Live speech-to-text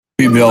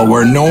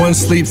Where no one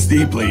sleeps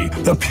deeply.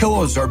 The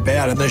pillows are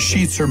bad and the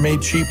sheets are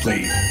made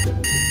cheaply.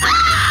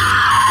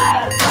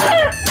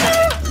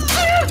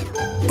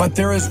 But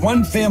there is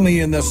one family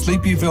in the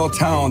Sleepyville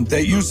town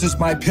that uses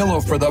My Pillow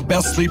for the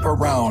best sleep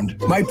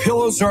around. My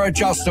pillows are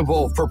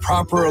adjustable for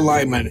proper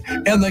alignment,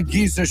 and the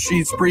Giza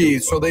sheets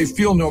breathe so they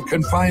feel no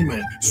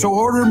confinement. So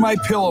order My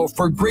Pillow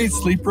for great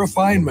sleep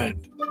refinement.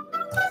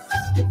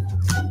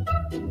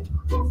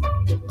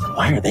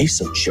 Why are they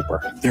so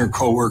chipper? Their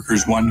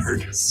co-workers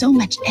wondered. So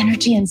much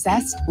energy and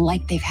zest,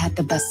 like they've had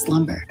the best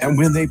slumber. And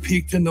when they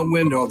peeked in the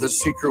window, the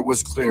secret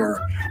was clear.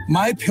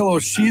 My Pillow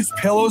sheets,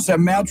 pillows,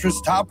 and mattress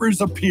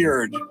toppers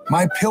appeared.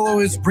 My Pillow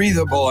is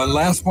breathable and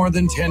lasts more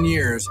than 10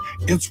 years.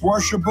 It's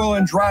washable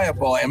and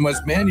dryable and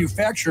was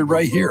manufactured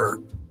right here.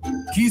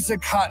 Giza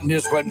cotton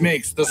is what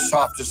makes the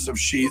softest of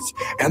sheets,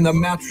 and the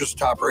mattress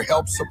topper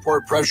helps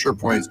support pressure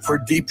points for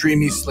deep,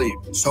 dreamy sleep.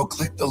 So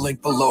click the link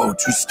below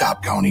to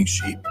stop counting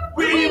sheep.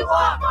 We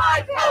want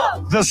My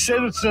Pillow! The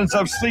citizens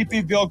of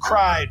Sleepyville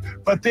cried,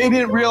 but they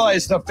didn't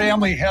realize the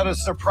family had a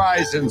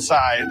surprise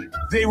inside.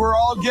 They were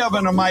all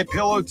given a My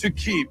Pillow to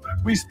keep.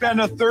 We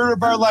spend a third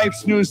of our life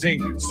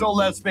snoozing, so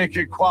let's make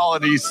it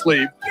quality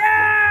sleep.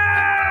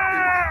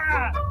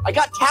 I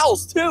got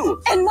towels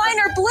too. And mine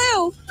are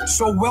blue.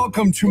 So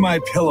welcome to My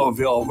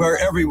Pillowville, where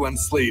everyone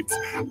sleeps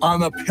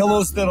on the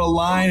pillows that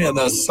align and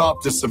the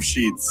softest of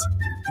sheets.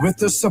 With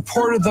the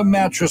support of the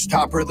mattress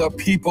topper, the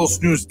people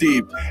snooze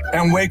deep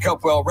and wake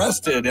up well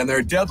rested, and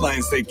their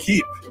deadlines they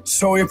keep.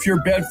 So if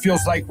your bed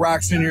feels like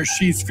rocks and your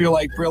sheets feel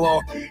like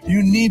Brillo,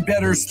 you need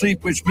better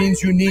sleep, which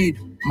means you need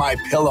My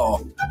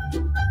Pillow.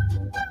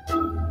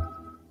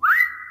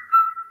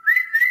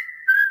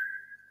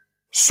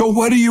 So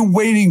what are you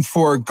waiting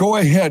for? Go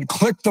ahead,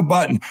 click the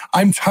button.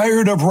 I'm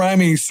tired of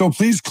rhyming, so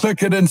please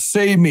click it and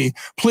save me.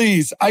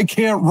 Please, I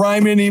can't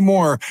rhyme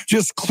anymore.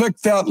 Just click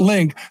that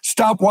link.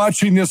 Stop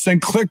watching this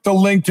and click the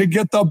link to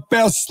get the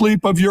best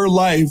sleep of your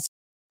life.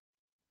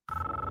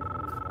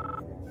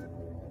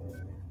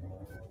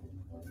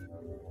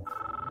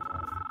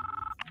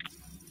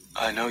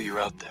 I know you're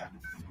out there.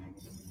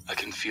 I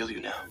can feel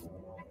you now.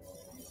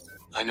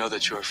 I know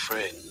that you're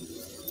afraid.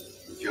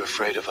 You're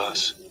afraid of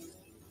us.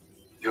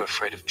 You're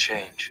afraid of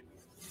change.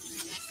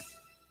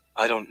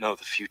 I don't know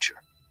the future.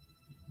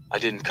 I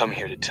didn't come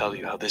here to tell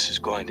you how this is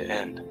going to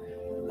end.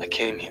 I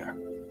came here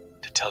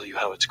to tell you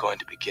how it's going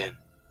to begin.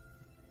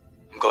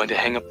 I'm going to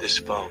hang up this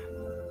phone,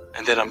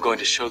 and then I'm going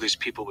to show these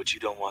people what you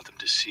don't want them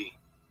to see.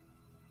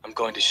 I'm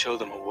going to show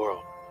them a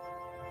world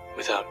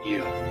without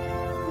you.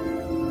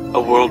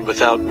 A world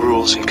without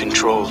rules and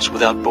controls,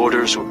 without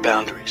borders or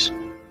boundaries.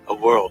 A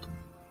world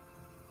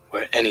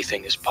where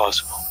anything is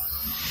possible.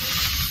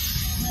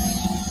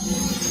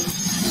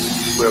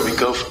 Where we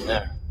go from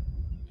there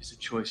is a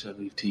choice I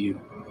leave to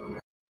you.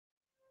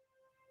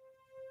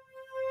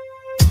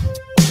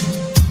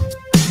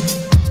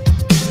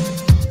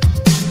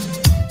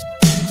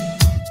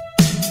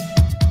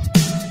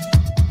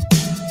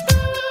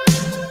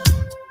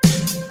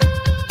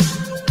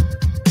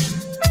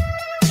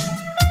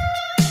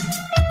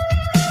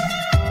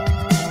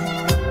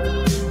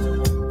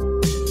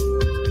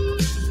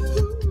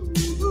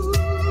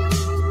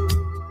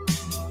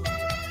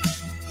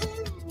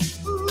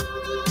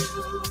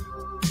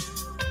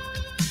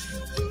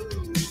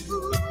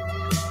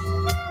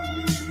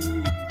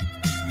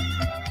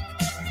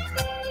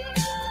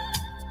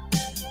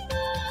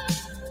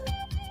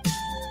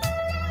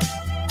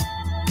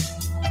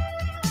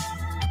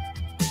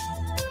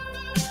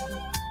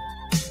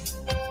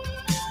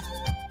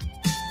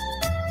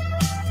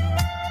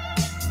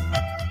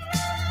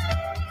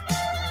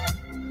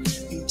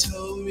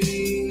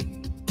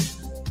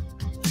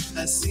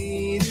 I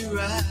seen it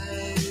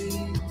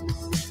rise,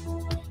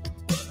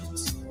 but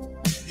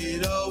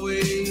it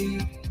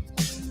always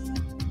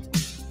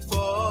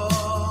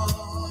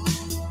fall.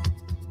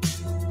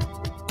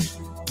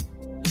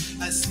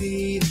 I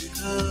seen him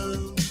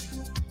come,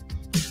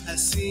 I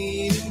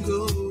seen him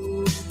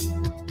go.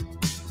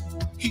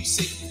 He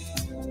said,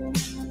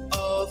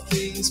 all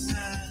things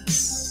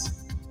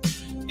pass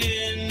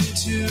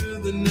into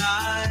the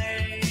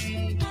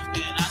night.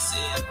 And I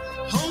said,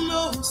 oh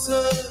no,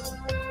 sir,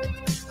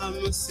 I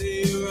must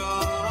say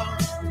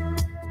wrong.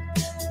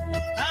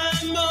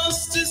 I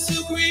must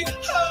disagree.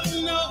 Oh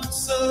no,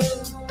 sir,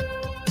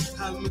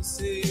 I must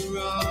say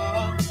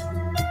wrong.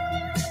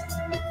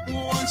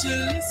 Won't you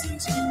listen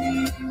to me?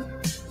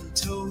 He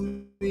told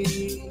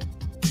me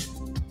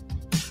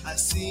I've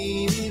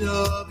seen it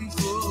all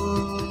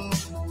before.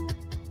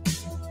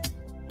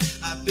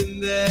 I've been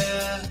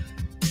there.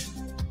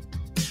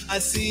 I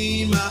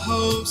see my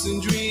hopes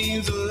and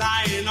dreams are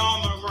lying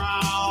on the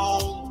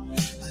ground.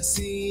 I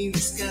see the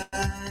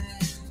sky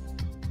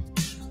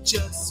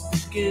just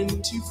begin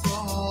to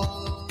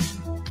fall.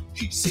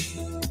 He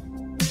said,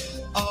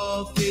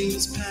 all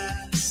things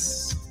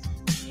pass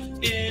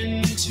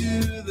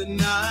into the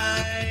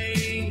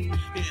night.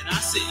 And I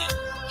said,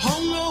 oh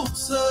no,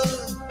 sir,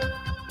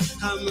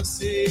 I must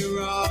say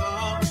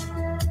wrong.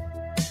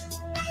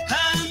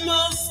 I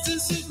must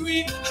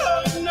disagree.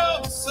 Oh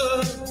no,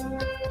 sir,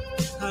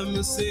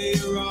 I'ma say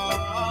you're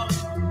wrong.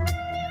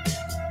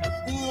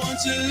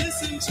 Won't you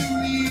listen to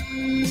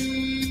me?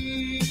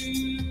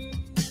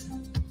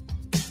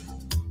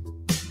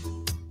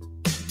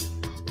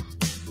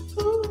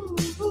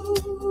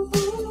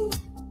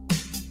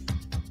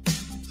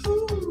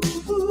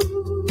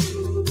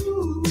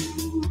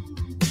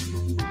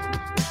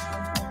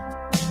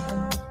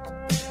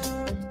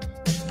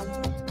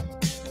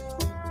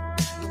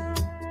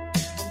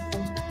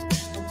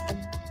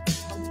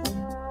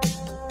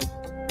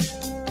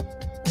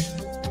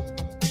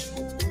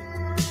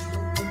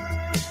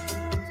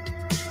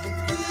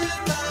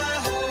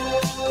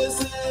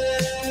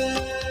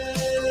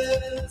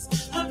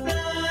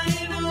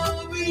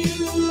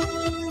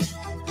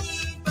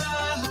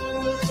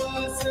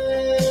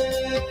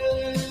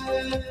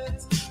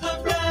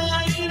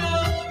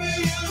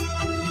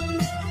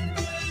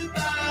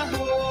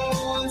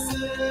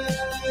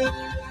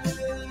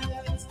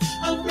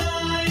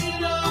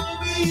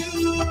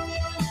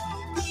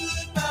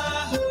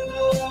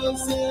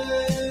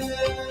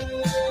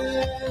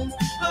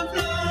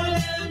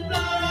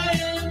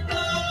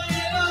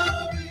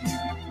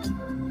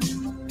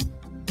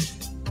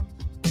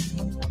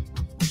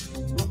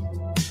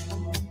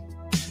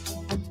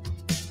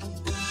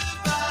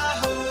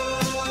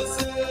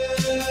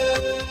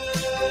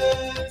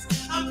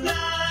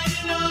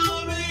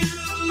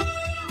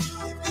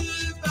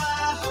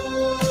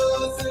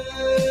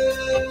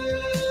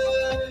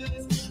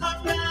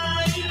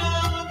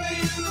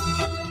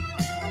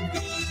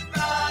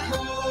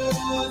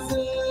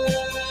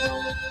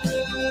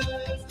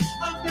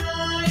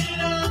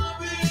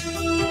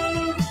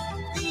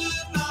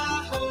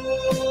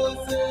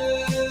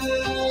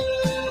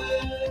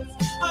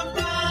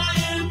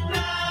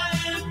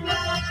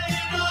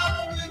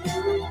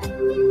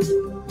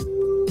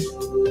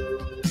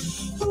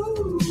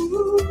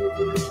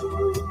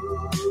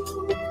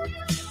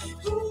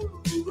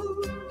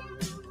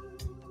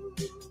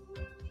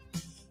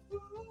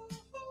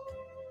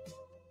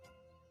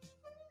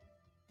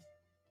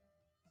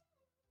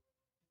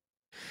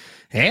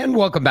 And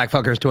welcome back,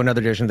 fuckers, to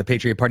another edition of the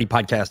Patriot Party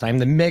Podcast. I'm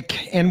the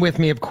Mick, and with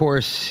me, of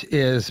course,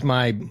 is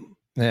my,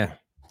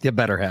 the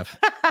better half.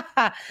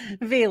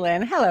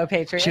 V-Lynn. Hello,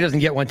 Patriot. She doesn't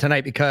get one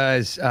tonight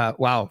because,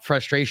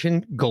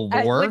 frustration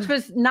galore. Which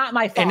was not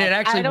my fault. And it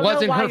actually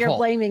wasn't know why her you're fault.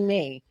 blaming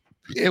me.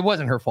 It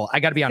wasn't her fault. I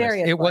got to be honest.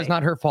 Seriously. It was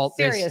not her fault.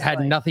 Seriously. This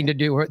had nothing to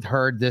do with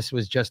her. This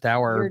was just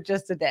You're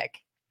just a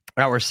dick.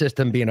 our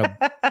system being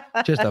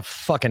just a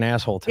fucking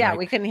asshole tonight. Yeah,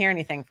 we couldn't hear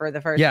anything for the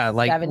first.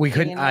 like we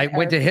couldn't. I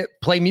went to hit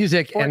play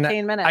music 14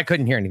 and minutes. I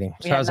couldn't hear anything.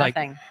 So I was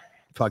nothing. like,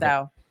 fuck it.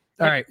 So,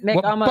 All right. Mick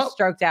Well, almost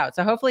stroked out.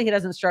 So hopefully he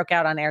doesn't stroke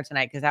out on air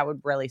tonight because that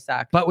would really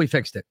suck. But we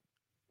fixed it.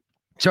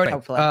 So anyway,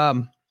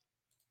 Hopefully.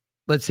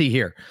 Let's see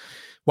here.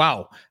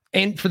 Wow.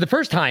 And for the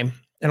first time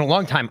in a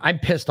long time, I'm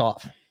pissed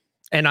off.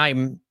 And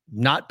I'm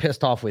not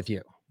pissed off with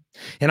you.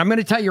 And I'm going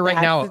to tell you right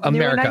now, That's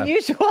new and America.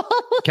 unusual.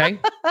 Okay.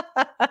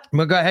 I'm going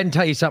to go ahead and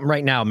tell you something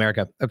right now,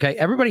 America. Okay.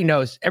 Everybody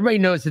knows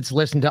that's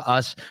listened to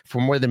us for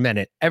more than a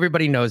minute.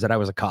 Everybody knows that I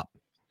was a cop.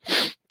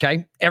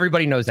 Okay.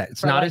 Everybody knows that.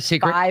 It's For not like a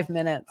secret. 5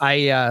 minutes.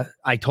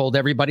 I told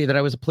everybody that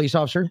I was a police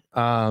officer.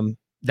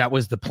 That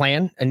was the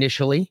plan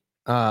initially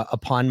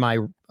upon my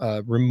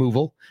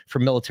removal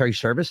from military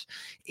service.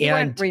 You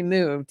weren't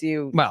removed.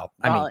 You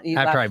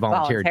after I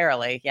volunteered.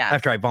 Voluntarily, yeah.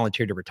 After I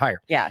volunteered to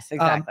retire. Yes,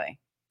 exactly.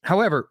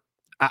 However,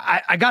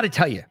 I got to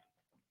tell you,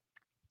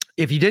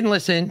 if you didn't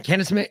listen,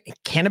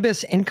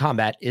 Cannabis in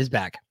Combat is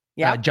back.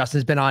 Yeah.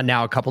 Justin's been on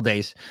now a couple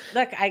days.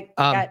 Look, I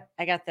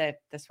got the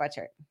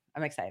sweatshirt.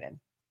 I'm excited.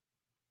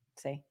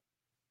 See,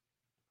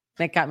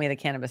 Mick got me the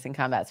Cannabis in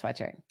Combat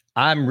sweatshirt.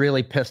 I'm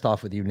really pissed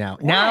off with you now.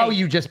 Why? Now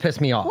you just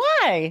pissed me off.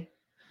 Why?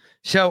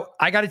 So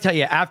I got to tell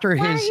you, after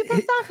Why are you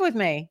pissed off with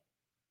me?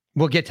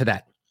 We'll get to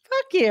that.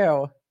 Fuck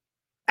you.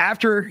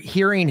 After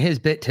hearing his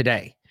bit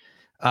today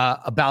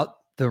about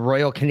the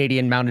Royal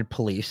Canadian Mounted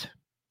Police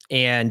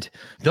and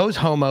those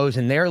homos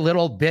and their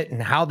little bit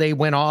and how they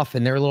went off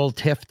and their little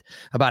tiff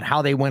about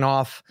how they went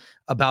off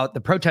about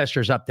the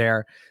protesters up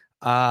there,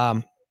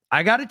 I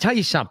got to tell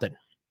you something.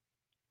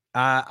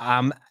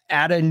 I'm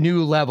at a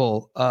new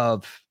level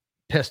of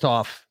pissed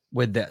off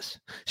with this.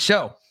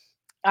 So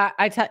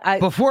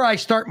before I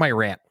start my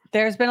rant,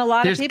 there's been a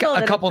lot of people.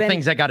 There's a couple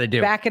things I got to do.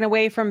 Backing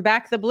away from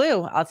Back the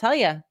Blue. I'll tell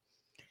you.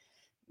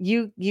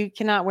 You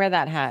cannot wear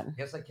that hat.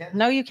 Yes, I can.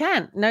 No, you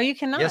can't. No, you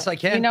cannot. Yes, I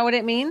can. You know what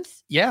it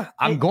means? Yeah,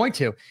 I'm going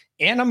to.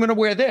 And I'm going to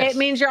wear this. It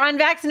means you're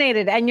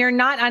unvaccinated and you're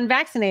not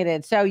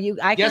unvaccinated. So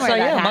I can wear that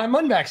am. hat. I'm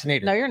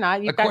unvaccinated. No, you're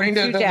not. According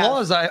to the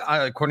laws,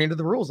 according to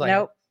the rules, I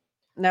am.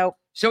 Nope.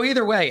 So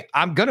either way,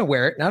 I'm going to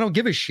wear it and I don't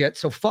give a shit.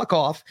 So fuck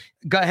off.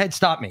 Go ahead.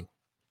 Stop me.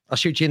 I'll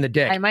shoot you in the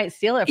dick. I might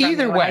steal it from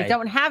either you. way, I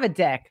don't have a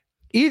dick.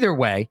 Either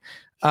way,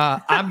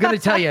 I'm going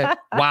to tell you,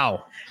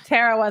 wow.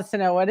 Tara wants to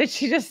know, what did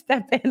she just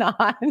step in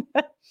on?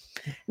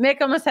 Mick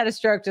almost had a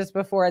stroke just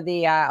before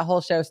the whole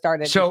show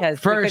started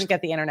because we couldn't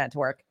get the internet to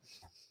work.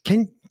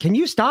 Can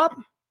you stop?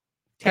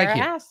 Tara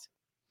asked.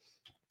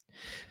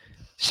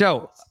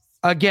 So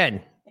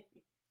again,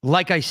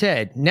 like I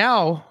said,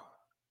 now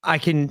I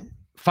can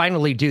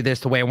finally do this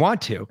the way I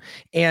want to.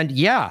 And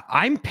yeah,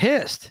 I'm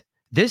pissed.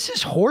 This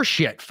is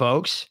horseshit,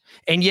 folks.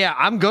 And yeah,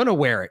 I'm going to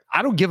wear it.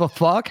 I don't give a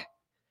fuck.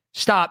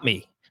 Stop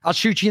me. I'll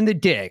shoot you in the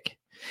dick.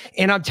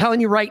 And I'm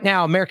telling you right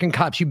now, American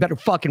cops, you better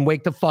fucking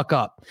wake the fuck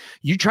up.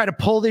 You try to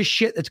pull this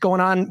shit that's going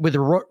on with the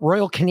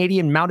Royal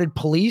Canadian Mounted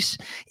Police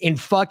in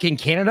fucking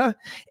Canada.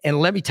 And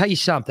let me tell you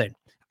something.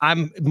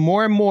 I'm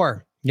more and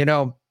more, you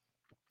know,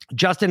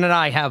 Justin and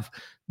I have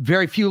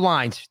very few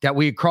lines that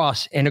we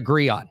cross and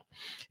agree on.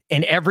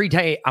 And every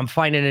day I'm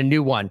finding a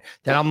new one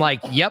that I'm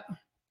like, yep,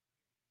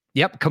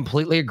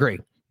 completely agree.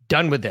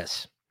 Done with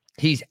this.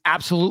 He's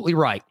absolutely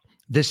right.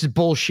 This is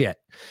bullshit.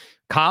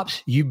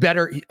 Cops, you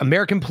better,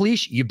 American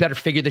police, you better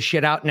figure this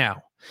shit out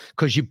now.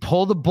 Because you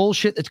pull the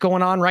bullshit that's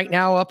going on right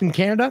now up in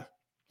Canada,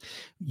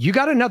 you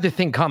got another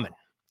thing coming.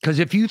 Because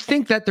if you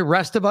think that the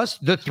rest of us,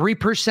 the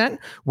 3%,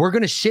 we're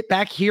going to sit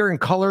back here and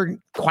color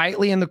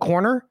quietly in the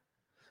corner,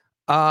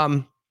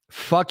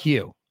 fuck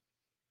you.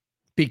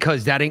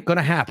 Because that ain't going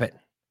to happen.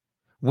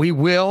 We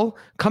will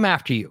come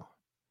after you.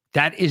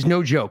 That is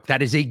no joke.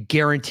 That is a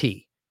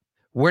guarantee.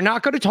 We're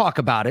not going to talk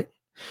about it.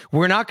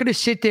 We're not going to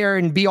sit there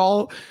and be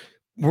all...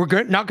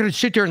 not going to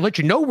sit there and let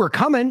you know we're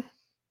coming.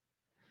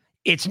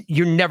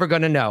 You're never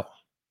going to know.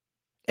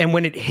 And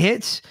when it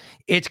hits,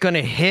 it's going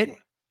to hit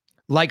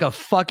like a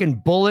fucking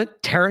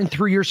bullet tearing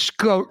through your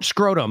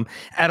scrotum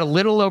at a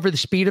little over the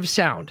speed of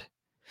sound.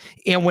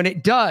 And when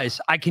it does,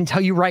 I can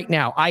tell you right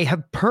now, I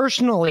have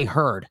personally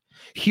heard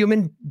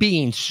human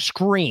beings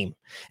scream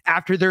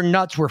after their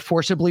nuts were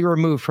forcibly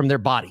removed from their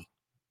body.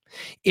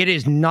 It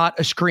is not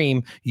a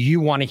scream you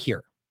want to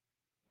hear.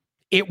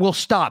 It will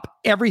stop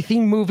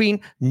everything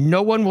moving.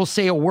 No one will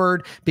say a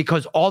word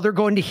because all they're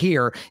going to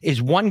hear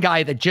is one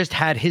guy that just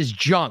had his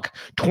junk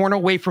torn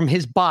away from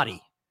his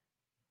body.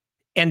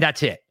 And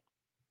that's it.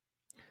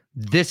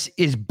 This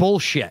is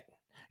bullshit.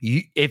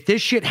 If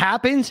this shit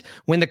happens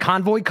when the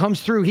convoy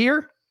comes through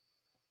here,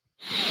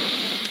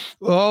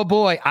 oh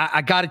boy,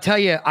 I got to tell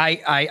you,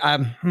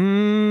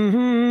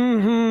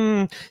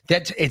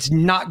 it's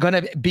not going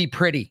to be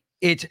pretty.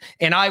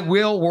 And I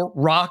will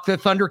rock the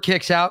Thunder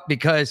Kicks out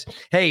because,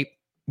 hey,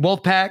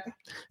 Wolfpack,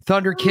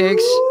 Thunder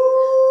Kicks,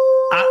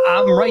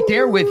 I'm right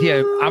there with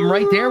you. I'm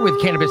right there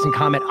with Cannabis and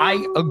Comment.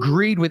 I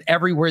agreed with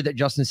every word that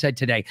Justin said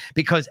today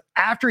because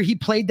after he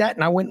played that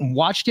and I went and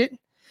watched it,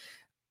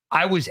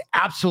 I was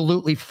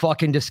absolutely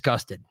fucking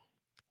disgusted.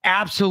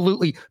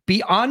 Absolutely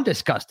beyond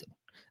disgusted.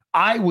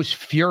 I was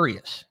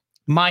furious.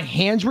 My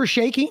hands were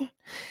shaking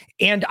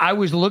and I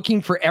was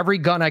looking for every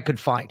gun I could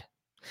find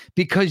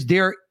because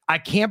I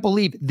can't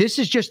believe this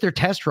is just their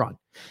test run.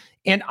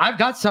 And I've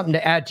got something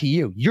to add to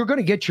you. You're going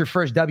to get your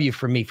first W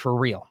from me for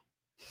real.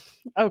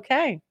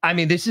 Okay. I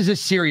mean, this is a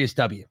serious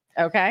W.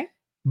 Okay.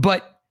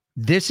 But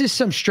this is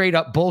some straight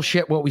up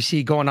bullshit what we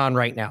see going on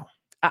right now.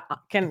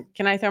 Can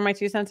I throw my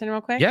 2 cents in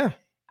real quick? Yeah.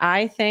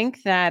 I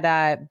think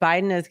that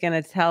Biden is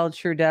going to tell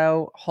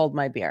Trudeau, hold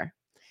my beer.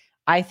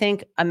 I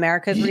think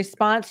America's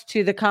response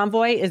to the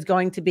convoy is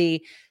going to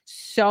be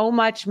so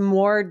much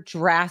more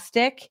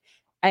drastic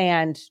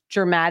and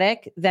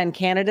dramatic than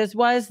Canada's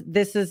was.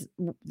 This is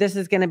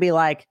going to be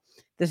like,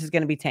 this is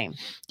going to be tame.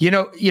 You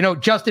know,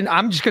 Justin,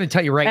 I'm just going to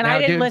tell you right now, and I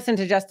didn't listen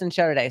to Justin's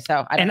show today,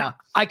 so I don't know.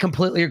 I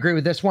completely agree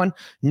with this one.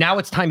 Now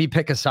it's time you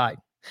pick a side.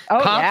 Oh,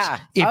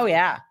 Cops,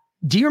 yeah.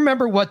 Do you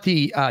remember what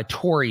the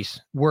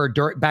Tories were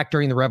back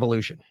during the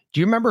Revolution? Do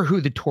you remember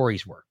who the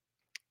Tories were?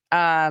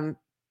 I'm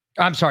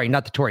sorry,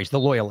 not the Tories, the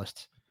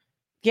Loyalists.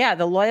 Yeah,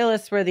 the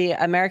Loyalists were the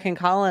American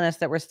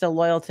colonists that were still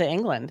loyal to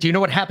England. Do you know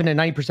what happened to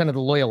 90% of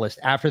the Loyalists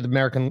after the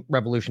American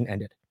Revolution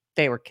ended?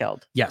 They were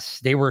killed.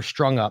 Yes, they were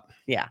strung up.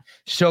 Yeah.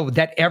 So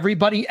that every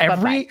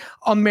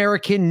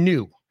American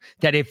knew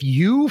that if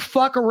you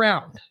fuck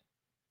around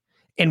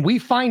and we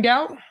find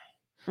out,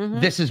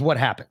 this is what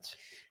happens.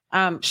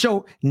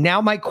 So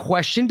now my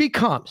question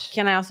becomes...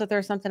 Can I also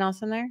throw something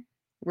else in there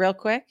real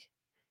quick?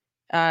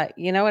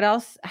 You know what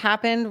else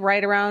happened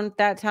right around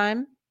that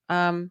time?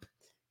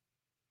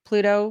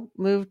 Pluto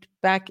moved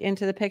back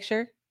into the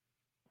picture.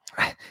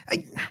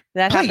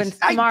 That happens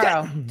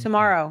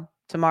tomorrow.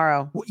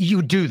 Tomorrow.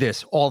 You do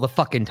this all the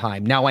fucking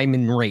time. Now I'm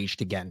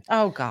enraged again.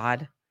 Oh,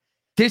 God.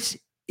 This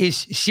is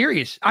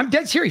serious. I'm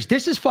dead serious.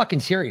 This is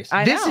fucking serious.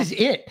 This is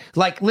it.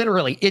 Like,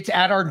 literally, it's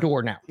at our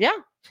door now. Yeah.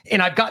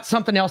 And I've got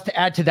something else to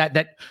add to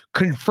that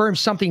confirms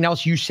something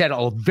else you said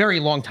a very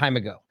long time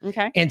ago.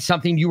 Okay. And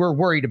something you were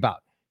worried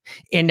about.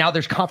 And now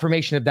there's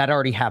confirmation of that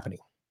already happening.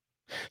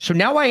 So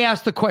now I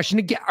ask the question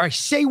again. I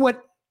say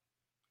what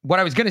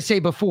I was going to say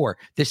before.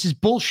 This is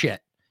bullshit.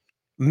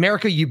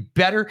 America, you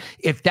better,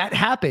 if that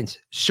happens,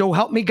 so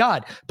help me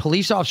God,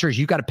 police officers,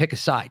 you got to pick a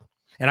side.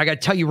 And I got to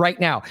tell you right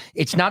now,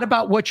 it's not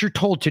about what you're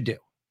told to do.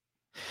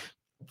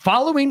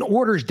 Following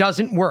orders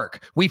doesn't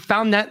work. We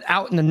found that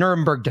out in the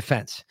Nuremberg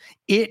defense.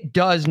 It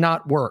does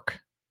not work.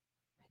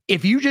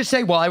 If you just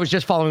say, well, I was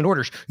just following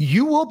orders,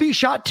 you will be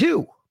shot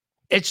too.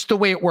 It's the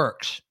way it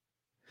works.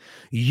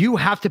 You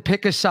have to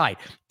pick a side.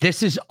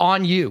 This is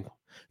on you.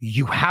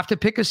 You have to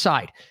pick a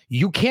side.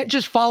 You can't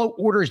just follow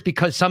orders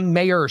because some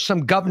mayor or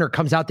some governor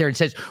comes out there and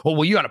says, "Oh,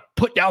 well, you got to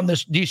put down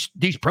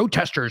these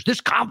protesters. This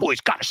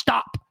convoy's got to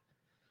stop."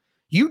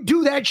 You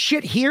do that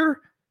shit here,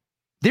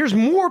 there's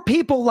more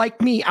people like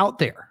me out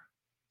there.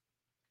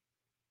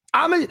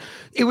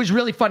 It was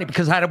really funny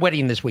because I had a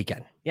wedding this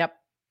weekend. Yep.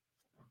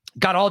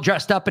 Got all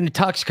dressed up in the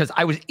tux because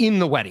I was in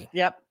the wedding.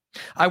 Yep.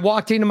 I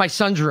walked into my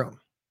son's room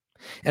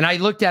and I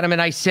looked at him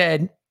and I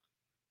said,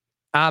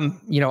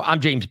 I'm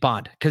James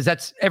Bond, because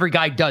that's every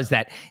guy does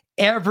that.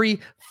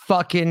 Every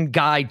fucking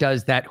guy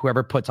does that.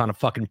 Whoever puts on a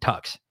fucking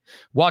tux.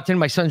 Walked into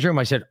my son's room.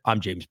 I said, I'm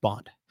James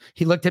Bond.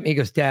 He looked at me and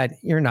goes, Dad,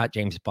 you're not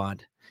James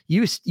Bond.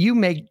 You're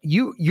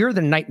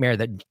the nightmare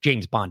that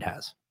James Bond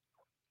has.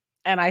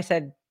 And I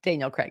said,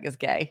 Daniel Craig is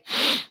gay.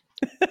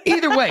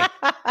 Either way,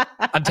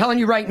 I'm telling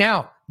you right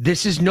now,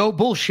 this is no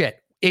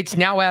bullshit. It's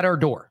now at our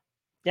door.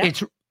 Yep.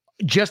 It's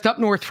just up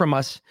north from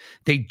us.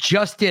 They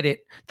just did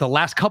it. The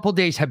last couple of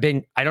days have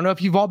been, I don't know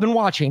if you've all been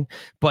watching,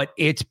 but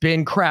it's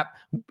been crap.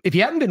 If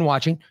you haven't been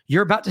watching,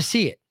 you're about to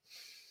see it.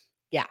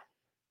 Yeah.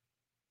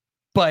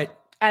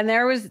 And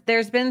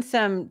there's been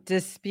some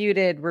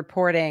disputed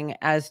reporting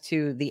as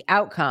to the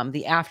outcome,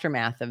 the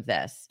aftermath of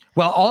this.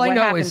 Well, all I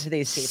know is to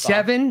these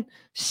people?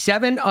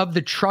 seven of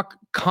the truck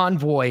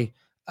convoy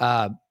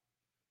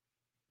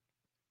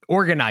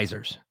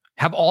organizers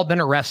have all been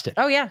arrested.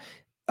 Oh, yeah.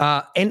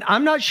 And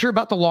I'm not sure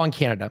about the law in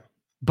Canada,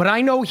 but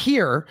I know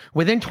here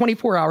within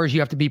 24 hours, you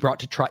have to be brought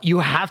to trial. You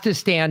have to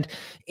stand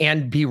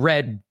and be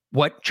read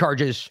what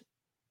charges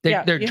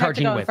they're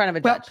charging you with. In front of a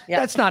judge. Well,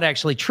 that's not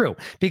actually true,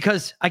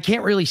 because I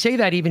can't really say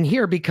that even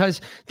here,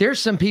 because there's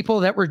some people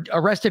that were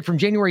arrested from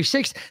January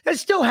 6th that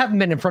still haven't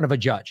been in front of a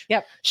judge.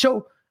 Yep.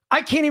 So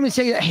I can't even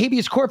say that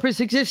habeas corpus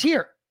exists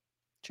here.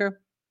 True.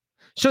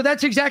 So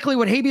that's exactly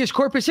what habeas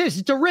corpus is.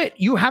 It's a writ.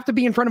 You have to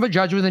be in front of a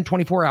judge within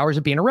 24 hours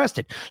of being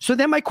arrested. So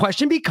then my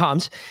question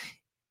becomes,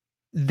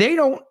 I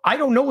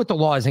don't know what the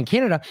law is in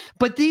Canada,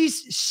 but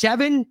these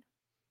 7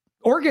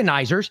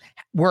 organizers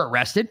were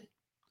arrested.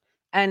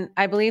 And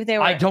I believe they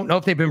were. I don't know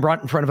if they've been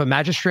brought in front of a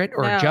magistrate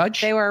or a judge.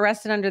 They were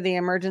arrested under the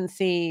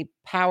Emergency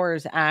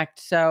Powers Act.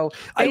 So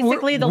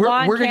basically, the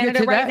law in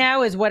Canada right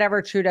now is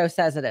whatever Trudeau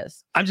says it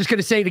is. I'm just going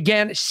to say it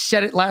again.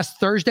 Said it last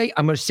Thursday.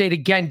 I'm going to say it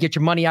again. Get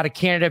your money out of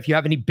Canada. If you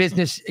have any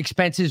business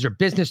expenses or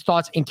business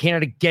thoughts in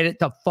Canada, get it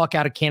the fuck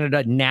out of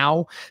Canada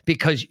now,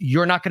 because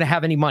you're not going to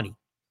have any money.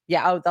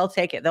 Yeah, they'll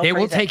take it. They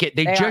will take it.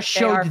 They just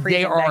showed that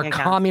they are a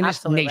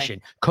communist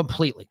nation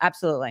completely.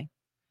 Absolutely.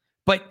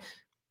 But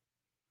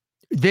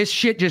this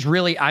shit just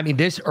really,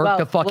 this irked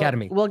the fuck out of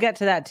me. We'll get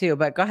to that too,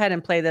 but go ahead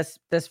and play this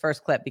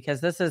first clip,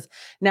 because this is,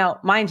 now,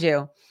 mind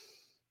you,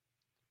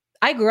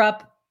 I grew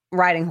up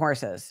riding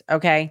horses,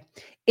 okay?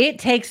 It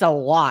takes a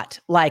lot,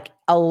 but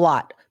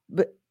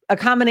a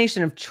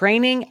combination of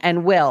training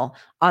and will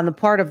on the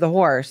part of the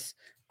horse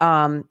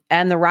and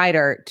the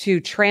rider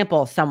to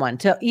trample someone,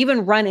 to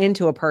even run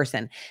into a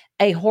person.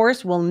 A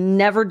horse will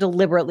never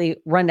deliberately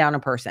run down a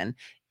person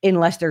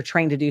unless they're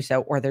trained to do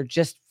so, or they're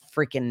just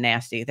freaking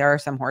nasty. There are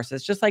some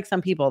horses, just like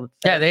some people.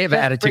 Yeah, they have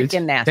attitudes.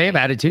 They have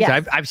attitudes.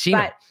 Yes, I've seen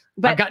it.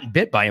 I've gotten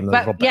bit by them.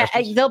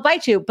 They'll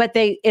bite you, but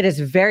it is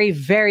very,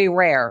 very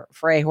rare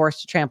for a horse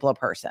to trample a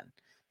person.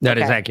 That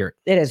is accurate.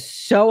 It is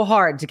so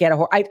hard to get a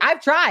horse.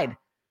 I've tried.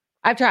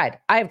 I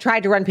have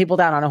tried to run people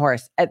down on a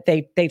horse.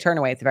 They turn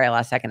away at the very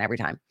last second every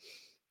time.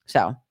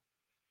 So,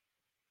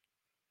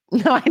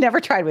 no, I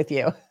never tried with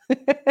you.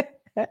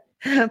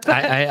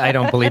 I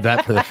don't believe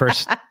that for the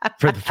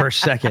first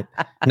second,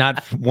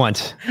 not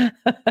once. All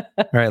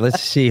right,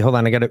 let's see. Hold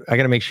on, I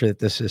gotta make sure that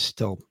this is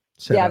still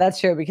set up. That's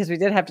true, because we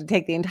did have to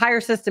take the entire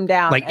system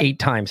down like 8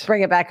 times,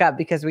 bring it back up,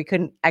 because we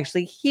couldn't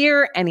actually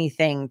hear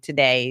anything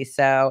today.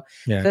 So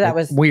that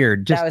was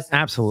weird. Just that was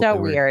absolutely so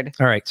weird.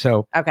 All right,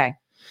 okay.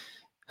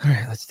 All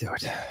right, let's do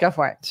it. Go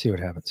for it. Let's see what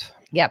happens.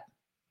 Yep,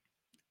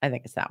 I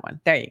think it's that one.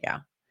 There you go.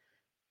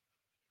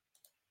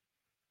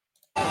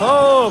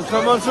 Oh,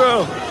 come on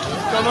through.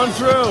 Come on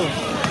through.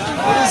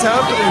 What is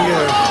happening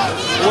here?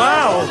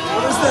 Wow.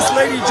 What is this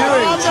lady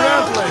doing?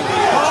 Trampling.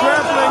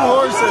 Trampling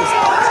horses.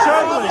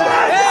 Trampling.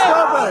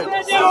 Stop it.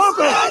 Stop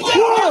it.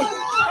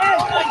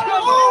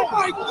 Oh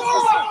my God.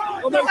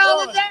 Oh my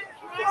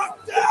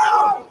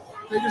God.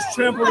 They just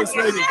trampled this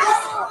lady.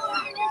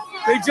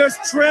 They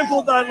just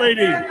trampled that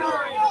lady.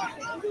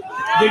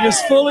 They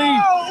just fully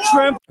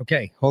trampled.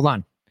 Okay, hold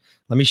on.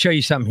 Let me show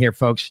you something here,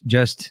 folks.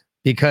 Just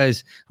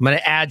because I'm going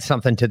to add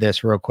something to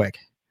this real quick.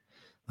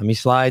 Let me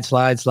slide.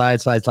 Hold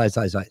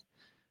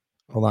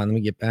on, let me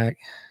get back.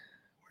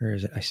 Where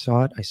is it? I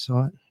saw it.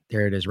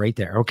 There it is, right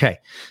there. Okay.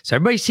 So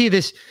everybody see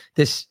this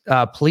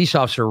police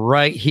officer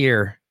right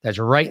here. That's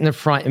right in the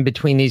front, in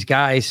between these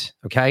guys.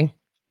 Okay.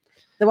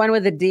 The one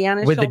with the D on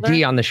his shoulder? With the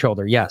D on the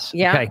shoulder. Yes.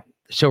 Yeah. Okay.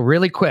 So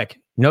really quick,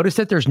 notice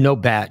that there's no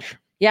badge.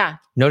 Yeah.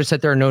 Notice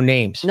that there are no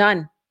names.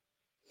 None.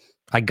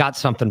 I got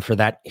something for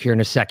that here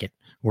in a second.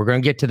 We're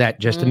going to get to that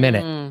in just a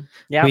minute.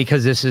 Yeah.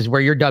 Because this is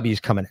where your W's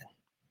coming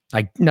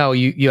in. No,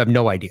 you have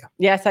no idea.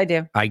 Yes, I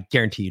do. I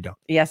guarantee you don't.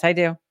 Yes, I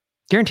do.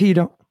 Guarantee you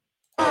don't.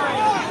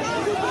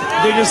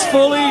 They just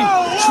fully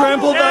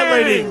trampled that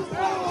lady.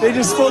 They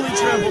just fully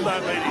trampled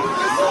that lady.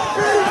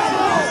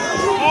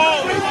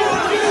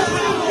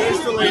 There's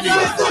the lady.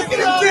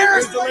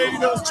 There's the lady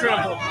that was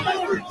trampled.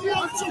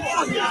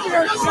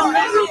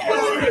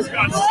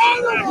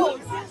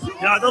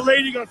 Yeah, the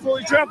lady got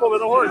fully trampled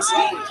with a horse.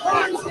 What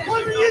are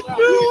you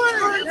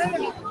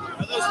doing?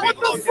 What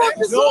the fuck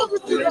is wrong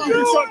with you?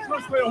 You got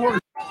crushed by a horse.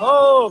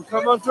 Oh,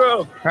 come on through.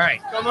 All right.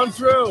 Come on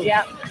through.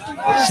 Yeah.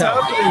 What is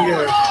happening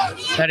here?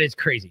 That is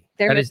crazy.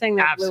 They're That is missing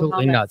their blue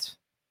absolutely helmets. nuts.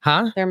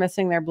 Huh? They're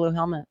missing their blue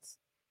helmets.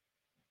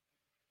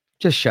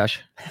 Just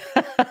shush.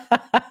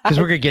 Because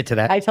we're going to get to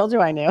that. I told you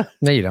I knew.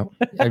 No, you don't.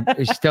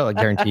 I still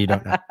guarantee you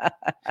don't know.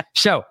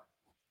 So,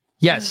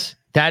 yes,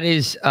 that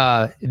is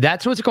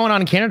that's what's going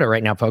on in Canada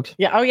right now, folks.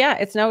 Yeah. Oh, yeah.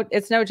 It's no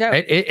joke.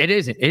 It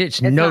isn't.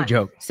 It's no not.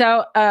 joke.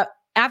 So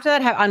after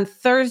that, on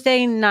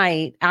Thursday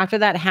night, after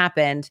that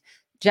happened,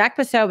 Jack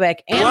Posobiec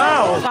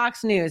and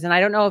Fox News, and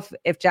I don't know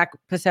if Jack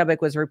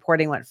Posobiec was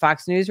reporting what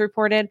Fox News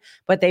reported,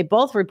 but they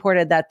both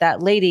reported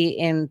that lady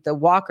in the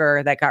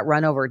walker that got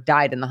run over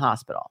died in the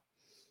hospital.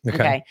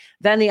 Okay.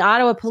 Then the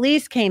Ottawa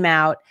police came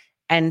out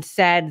and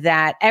said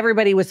that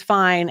everybody was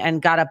fine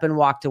and got up and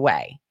walked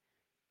away.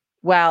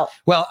 Well,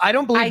 I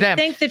don't believe them. I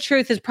think the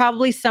truth is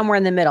probably somewhere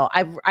in the middle.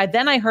 I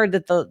heard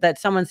that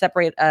someone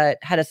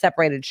had a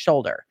separated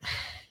shoulder.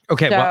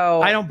 Okay, so,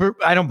 well, I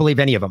don't believe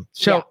any of them.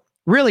 So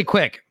really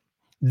quick,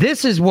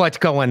 this is what's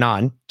going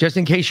on. Just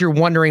in case you're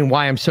wondering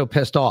why I'm so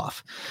pissed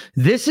off,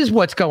 this is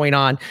what's going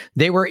on.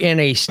 They were in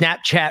a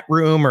Snapchat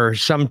room or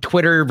some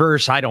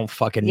Twitterverse. I don't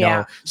fucking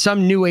know,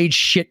 some new age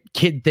shit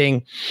kid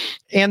thing,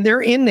 and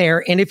they're in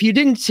there. And if you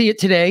didn't see it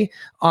today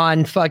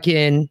on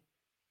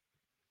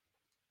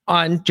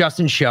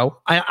Justin's show,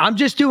 I'm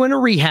just doing a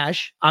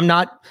rehash. I'm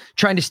not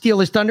trying to steal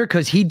his thunder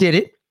because he did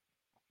it.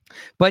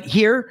 But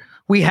here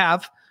we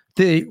have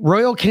the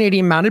Royal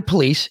Canadian Mounted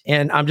Police,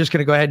 and I'm just going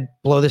to go ahead and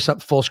blow this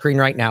up full screen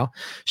right now.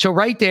 So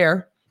right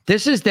there,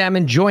 this is them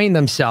enjoying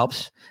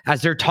themselves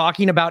as they're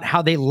talking about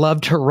how they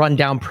love to run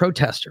down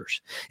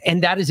protesters.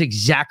 And that is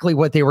exactly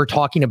what they were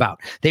talking about.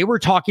 They were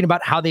talking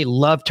about how they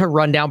love to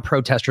run down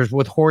protesters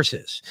with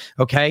horses.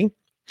 Okay.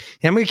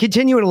 And we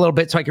continue it a little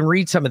bit so I can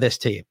read some of this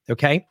to you.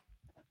 Okay.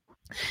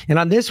 And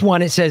on this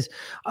one, it says,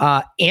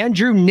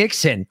 Andrew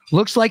Nixon,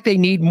 looks like they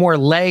need more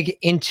leg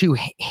into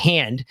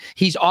hand.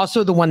 He's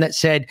also the one that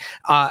said,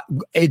 I'm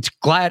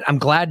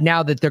glad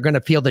now that they're going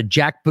to feel the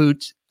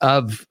jackboots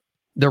of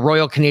the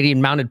Royal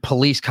Canadian Mounted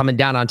Police coming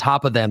down on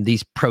top of them,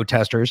 these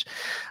protesters.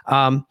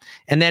 And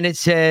then it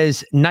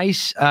says,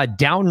 nice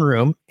down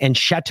room and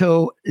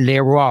Chateau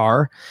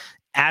Leroy,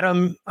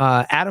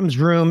 Adam's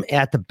room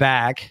at the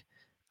back.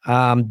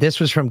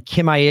 This was from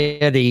Kim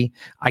Ayedi.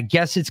 I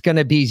guess it's going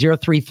to be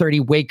 0330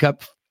 wake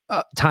up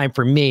time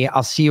for me.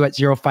 I'll see you at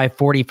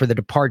 0540 for the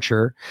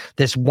departure.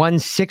 This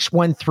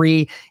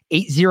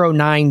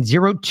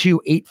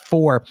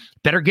 1613-809-0284.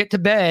 Better get to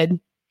bed,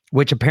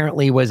 which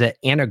apparently was at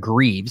Anna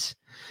Greaves.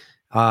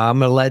 I'm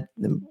going to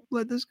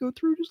let this go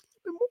through just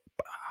a little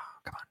bit more.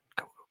 Come on,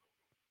 go.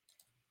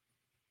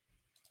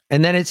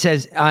 And then it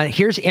says,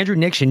 here's Andrew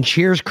Nixon.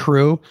 Cheers,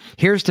 crew.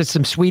 Here's to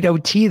some sweet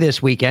OT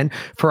this weekend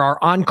for our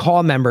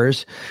on-call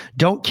members.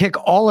 Don't kick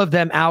all of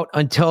them out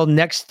until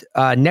next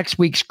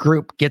week's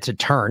group gets a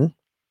turn.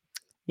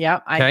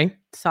 Yep, I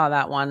saw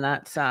that one.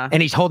 That's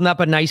and he's holding up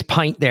a nice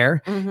pint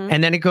there. Mm-hmm.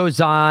 And then it goes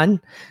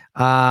on.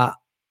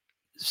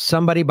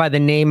 Somebody by the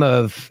name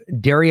of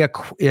Daria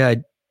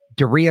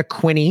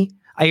Quinney.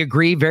 I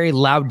agree. Very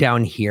loud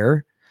down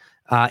here.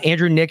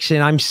 Andrew Nixon,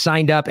 I'm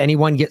signed up.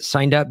 Anyone get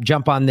signed up?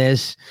 Jump on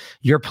this.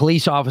 Your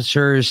police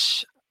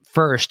officers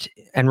first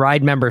and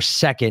ride members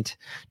second.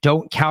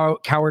 Don't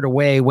cower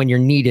away when you're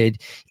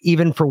needed.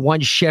 Even for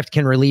one shift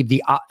can relieve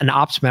an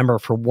ops member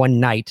for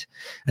one night.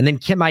 And then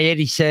Kim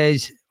Ayedi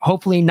says,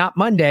 hopefully not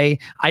Monday.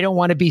 I don't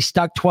want to be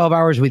stuck 12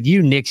 hours with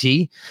you,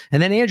 Nixie.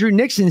 And then Andrew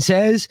Nixon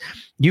says,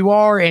 you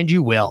are and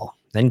you will.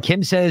 Then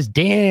Kim says,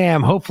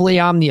 damn, hopefully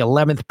I'm the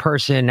 11th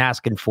person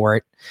asking for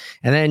it.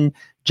 And then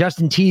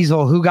Justin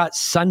Teasel, who got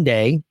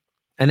Sunday?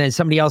 And then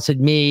somebody else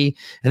said me.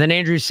 And then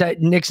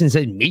Nixon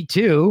said, me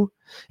too.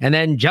 And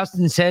then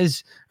Justin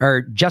Tessel,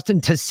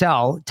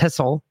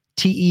 Tessel,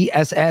 see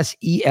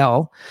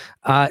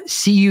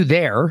you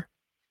there.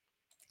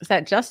 Is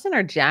that Justin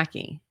or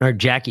Jackie? Or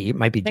Jackie. It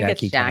might be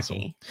Jackie. It's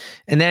Jackie.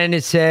 And then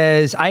it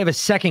says, I have a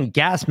second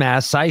gas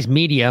mask, size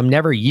medium,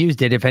 never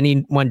used it. If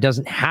anyone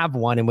doesn't have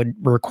one and would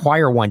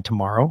require one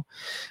tomorrow.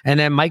 And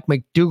then Mike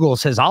McDougall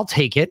says, I'll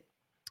take it.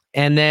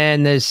 And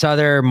then this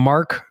other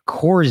Mark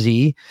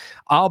Corsi,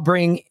 I'll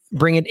bring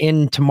it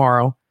in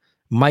tomorrow.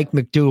 Mike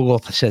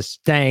McDougall says,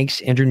 thanks.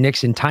 Andrew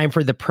Nixon, time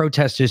for the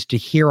protesters to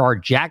hear our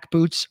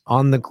jackboots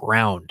on the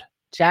ground.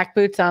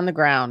 Jackboots on the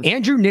ground.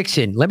 Andrew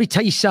Nixon, let me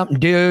tell you something,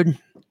 dude.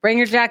 Bring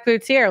your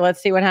jackboots here.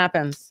 Let's see what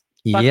happens.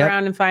 Fuck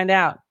around and find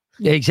out.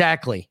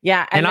 Exactly.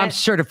 Yeah. And I'm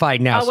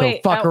certified now, so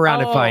fuck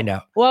around and find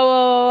out.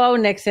 Whoa,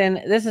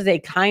 Nixon. This is a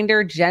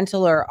kinder,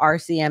 gentler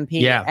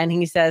RCMP. Yeah. And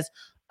he says,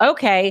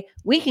 Okay,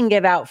 we can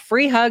give out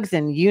free hugs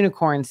and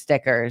unicorn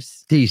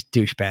stickers. These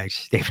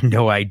douchebags, they have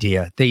no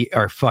idea. They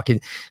are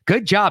fucking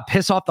good job.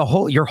 Piss off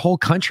your whole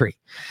country.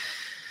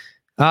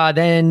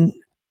 Then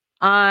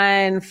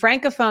on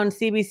Francophone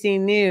CBC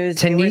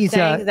News, they were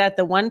saying that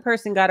the one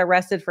person got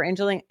arrested for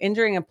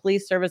injuring a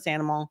police service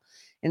animal,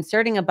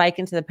 inserting a bike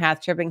into the path,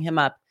 tripping him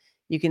up.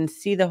 You can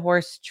see the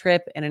horse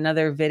trip in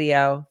another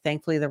video.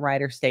 Thankfully, the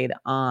rider stayed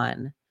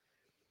on.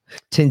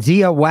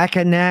 Tanzia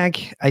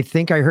Wakanag. I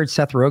think I heard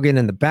Seth Rogen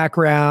in the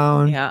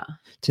background. Yeah.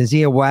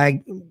 Tanzia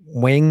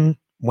Wang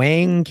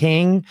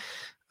King,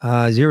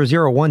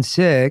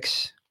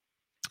 0016.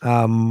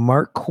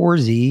 Mark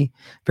Corsi,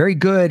 very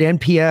good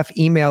NPF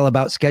email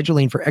about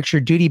scheduling for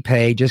extra duty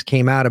pay just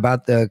came out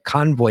about the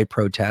convoy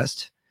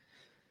protest.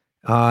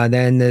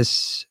 Then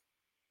this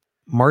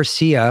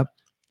Marcia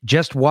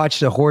just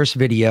watched a horse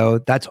video.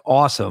 That's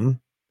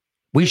awesome.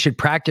 We should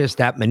practice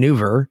that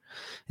maneuver.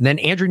 And then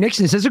Andrew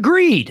Nixon says,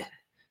 agreed. And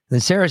then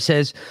Sarah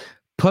says,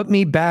 put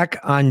me back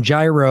on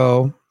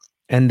gyro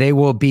and they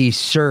will be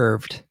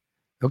served.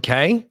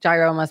 Okay.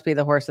 Gyro must be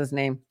the horse's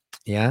name.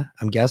 Yeah,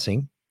 I'm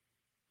guessing.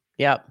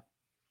 Yep.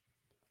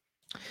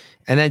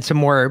 And then some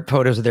more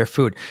photos of their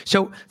food.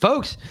 So,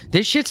 folks,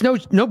 this shit's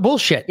no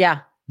bullshit. Yeah.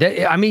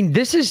 I mean,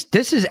 this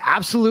is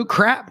absolute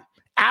crap.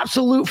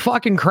 Absolute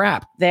fucking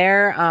crap.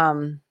 They're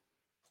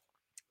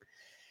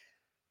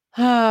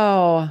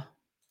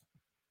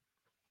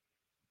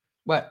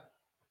What?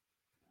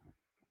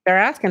 They're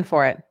asking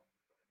for it.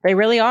 They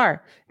really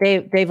are.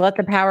 They've let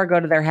the power go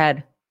to their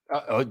head.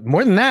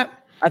 More than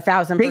that.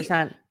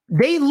 1,000%.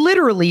 They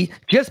literally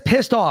just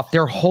pissed off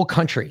their whole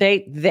country.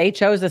 They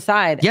chose a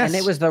side, yes. And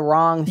it was the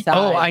wrong side.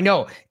 Oh, I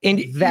know.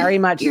 And very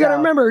much. You got to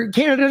remember,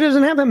 Canada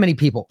doesn't have that many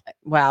people.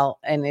 Well,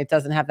 and it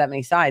doesn't have that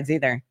many sides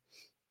either.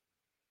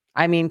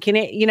 I mean,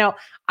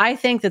 I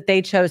think that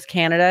they chose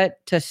Canada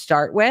to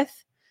start with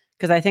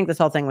because I think this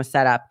whole thing was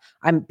set up.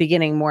 I'm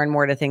beginning more and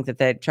more to think that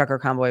the trucker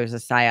convoy was a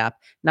psyop,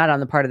 not on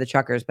the part of the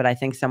truckers, but I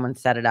think someone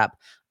set it up.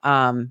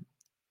 And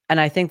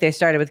I think they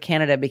started with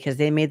Canada because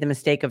they made the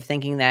mistake of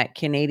thinking that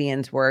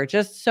Canadians were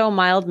just so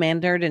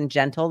mild-mannered and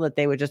gentle that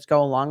they would just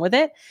go along with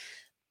it.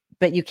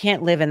 But you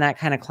can't live in that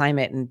kind of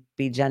climate and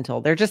be gentle.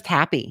 They're just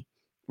happy,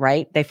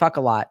 right? They fuck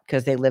a lot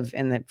because they live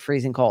in the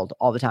freezing cold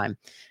all the time.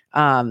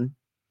 Yeah,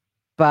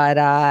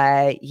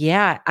 I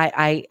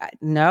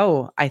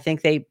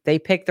think they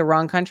picked the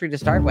wrong country to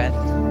start with.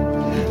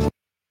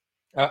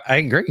 I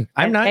agree.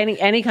 I'm not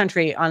any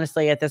country,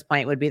 honestly, at this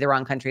point would be the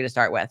wrong country to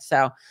start with.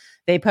 So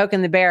they poke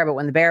in the bear, but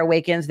when the bear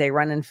awakens, they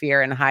run in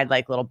fear and hide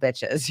like little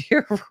bitches.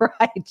 You're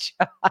right, Josh.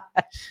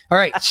 All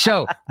right.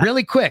 So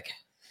really quick.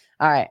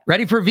 All right.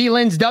 Ready for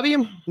VLens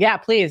W? Yeah,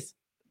 please.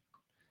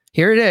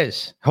 Here it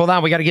is. Hold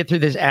on. We got to get through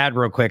this ad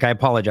real quick. I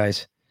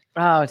apologize.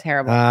 Oh,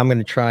 terrible. I'm going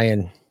to try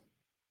and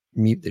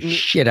mute the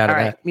shit out of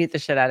that. Mute the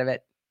shit out of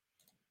it.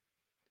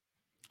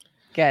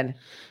 Good.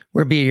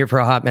 We'll be here for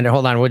a hot minute.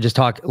 Hold on. We'll just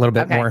talk a little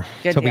bit more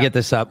until we get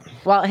this up.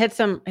 Well, hit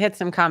some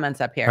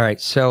comments up here. All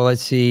right. So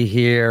let's see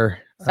here.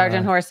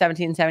 Sergeant Horse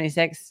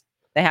 1776.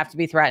 They have to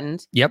be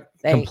threatened. Yep.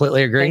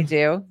 Completely agree. They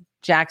do.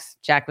 Jack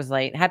was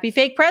late. Happy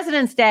fake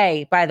President's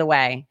Day, by the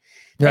way.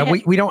 Yeah,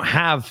 we don't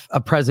have a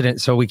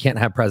president, so we can't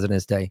have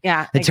President's Day.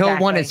 Yeah. Until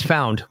one is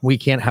found, we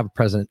can't have a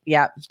President's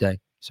Day.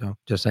 So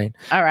just saying.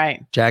 All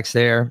right. Jack's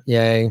there.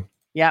 Yay.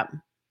 Yep.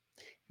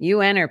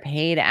 UN are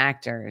paid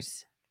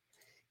actors.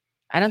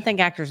 I don't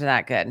think actors are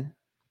that good.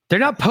 They're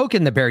not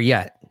poking the bear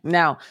yet.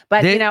 No,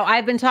 but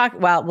I've been talking.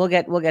 Well, we'll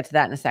get to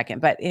that in a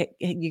second. But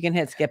you can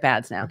hit skip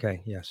ads now.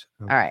 Okay. Yes.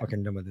 I'm all right.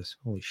 Fucking done with this.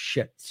 Holy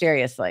shit.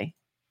 Seriously.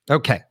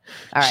 Okay.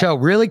 All right. So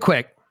really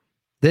quick,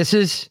 this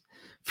is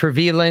for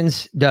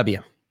VLens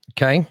W.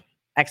 Okay.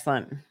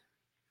 Excellent.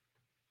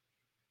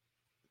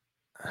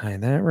 Hide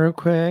that real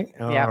quick.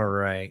 Yep. All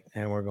right,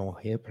 and we're gonna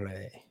hit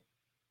play.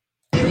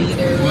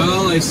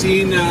 Well, I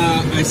seen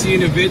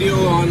a video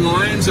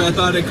online, so I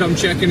thought I'd come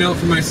checking out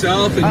for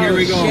myself. And here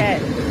we go. Shit.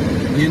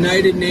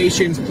 United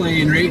Nations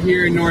plane right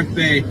here in North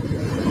Bay.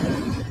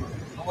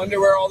 I wonder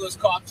where all those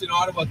cops in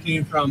Ottawa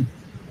came from.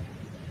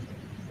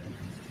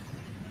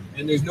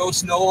 And there's no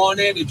snow on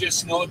it. It just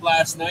snowed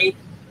last night.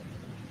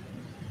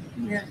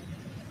 Yeah.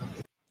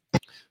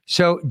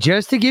 So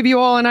just to give you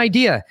all an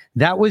idea,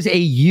 that was a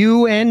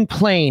UN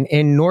plane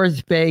in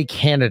North Bay,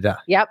 Canada.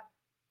 Yep.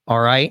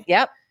 All right.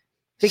 Yep.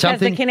 Because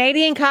the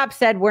Canadian cops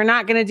said we're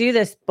not going to do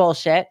this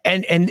bullshit.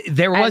 And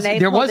there was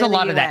a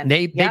lot of that.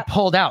 They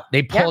pulled out.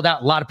 They pulled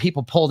out. A lot of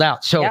people pulled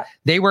out. So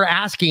they were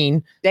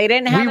asking. They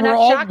didn't have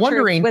enough shock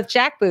troops with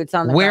jackboots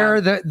on the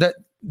where ground.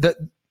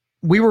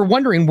 we were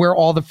wondering where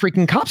all the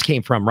freaking cops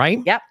came from, right?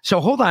 Yep. So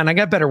hold on, I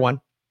got a better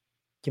one.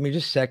 Give me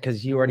just a sec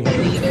because you already.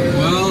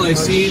 Well, I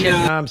seen.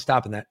 I'm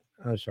stopping that.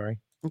 Oh, sorry.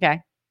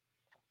 Okay.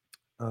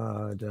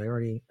 Did I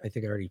already? I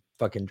think I already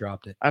fucking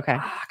dropped it. Okay.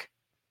 Fuck.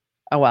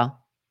 Oh well.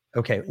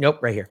 Okay. Nope.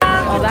 Right here.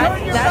 Well,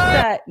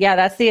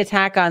 that's the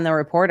attack on the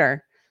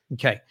reporter.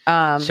 Okay.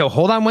 So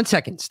hold on one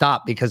second.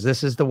 Stop, because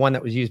this is the one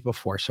that was used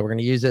before. So we're going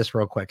to use this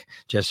real quick,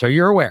 just so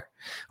you're aware.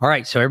 All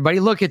right. So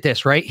everybody look at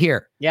this right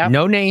here. Yeah.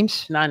 No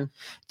names. None.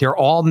 They're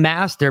all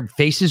masked. Their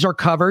faces are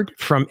covered.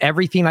 From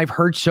everything I've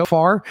heard so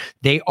far,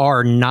 they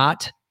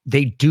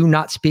do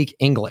not speak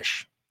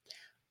English.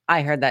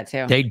 I heard that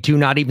too. They do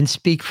not even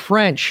speak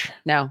French.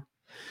 No.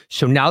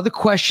 So now the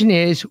question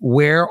is,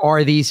 where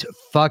are these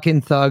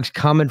fucking thugs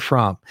coming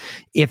from?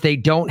 If they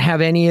don't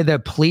have any of the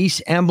police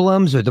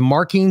emblems or the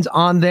markings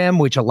on them,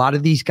 which a lot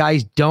of these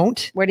guys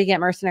don't. Where do you get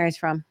mercenaries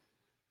from?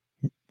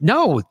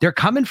 No, they're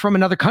coming from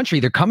another country.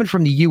 They're coming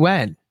from the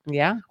UN.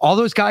 Yeah. All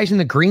those guys in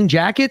the green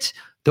jackets,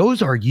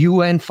 those are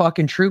UN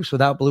fucking troops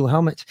without blue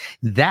helmets.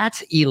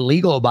 That's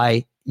illegal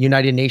by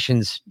United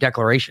Nations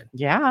declaration.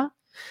 Yeah.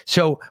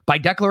 So by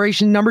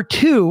declaration number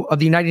 2 of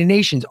the United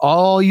Nations,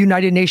 all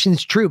United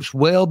Nations troops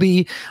will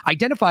be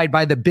identified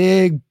by the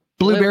big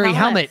blueberry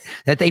helmet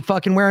that they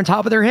fucking wear on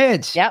top of their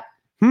heads. Yep.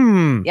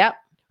 Yep.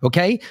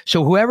 Okay.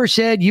 So whoever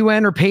said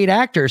UN are paid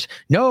actors,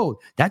 no,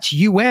 that's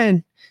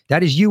UN.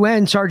 That is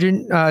UN,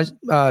 Sergeant Horse,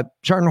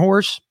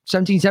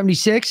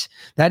 1776.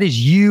 That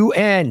is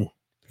UN.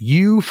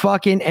 You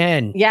fucking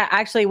N. Yeah,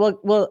 actually, we'll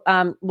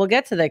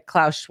get to the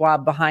Klaus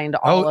Schwab behind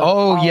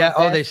all.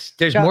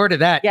 There's more to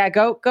that. Yeah,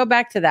 go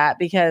back to that,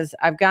 because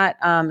I've got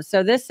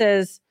so this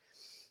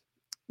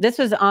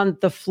was on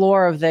the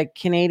floor of the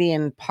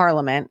Canadian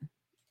Parliament.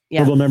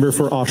 Yeah, member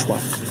for Oshawa.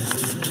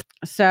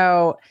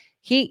 So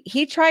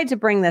he tried to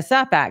bring this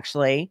up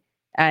actually,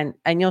 and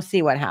you'll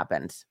see what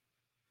happens.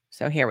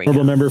 So here we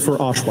go. Member for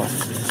Oshawa.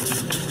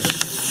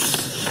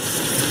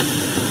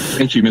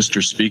 Thank you,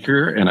 Mr.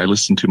 Speaker, and I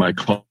listened to my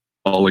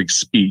colleague's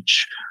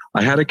speech.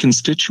 I had a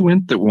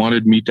constituent that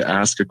wanted me to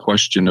ask a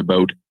question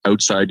about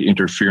outside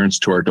interference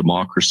to our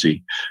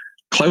democracy.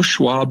 Klaus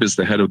Schwab is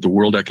the head of the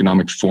World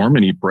Economic Forum,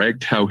 and he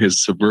bragged how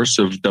his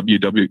subversive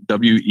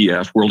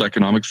WEF, World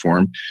Economic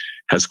Forum,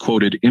 has,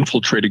 quoted,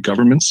 infiltrated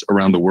governments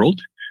around the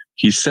world.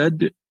 He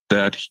said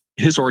that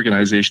his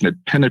organization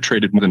had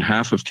penetrated more than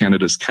half of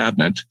Canada's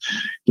cabinet.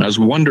 And I was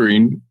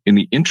wondering, in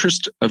the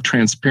interest of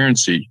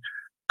transparency,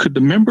 could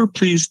the member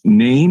please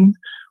name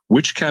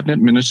which cabinet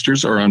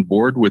ministers are on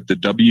board with the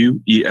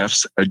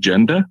WEF's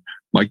agenda?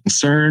 My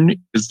concern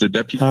is the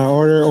deputy.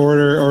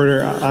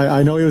 Order.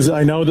 I know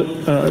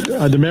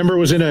the member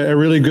was in a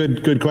really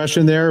good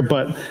question there,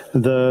 but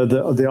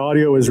the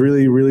audio is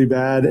really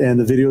bad, and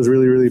the video is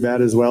really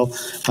bad as well.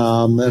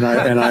 And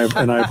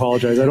I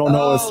apologize. I don't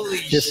know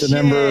if the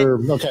member.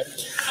 Okay,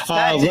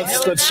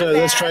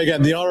 let's try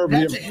again. The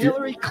honorable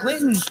Hillary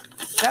Clinton.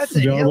 That's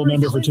the honorable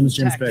member for Timmins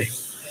James Bay.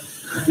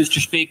 Mr.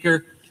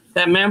 Speaker,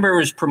 that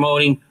member is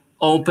promoting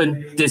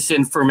open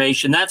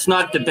disinformation. That's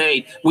not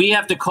debate. We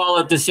have to call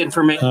it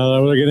disinformation.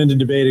 We'll get into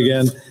debate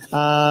again.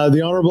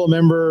 The honorable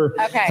member.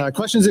 Okay.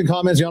 Questions and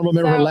comments. The honorable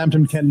member for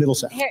Lambton, Kent,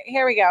 Middlesex.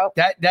 Here we go.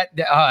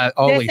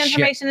 Holy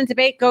disinformation shit. and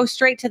debate. Go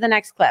straight to the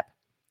next clip.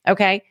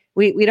 Okay.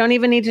 We don't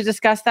even need to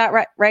discuss that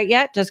right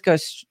yet. Just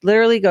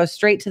literally go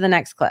straight to the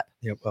next clip.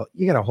 Yeah. Well,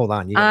 you gotta hold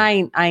on.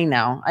 I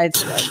know.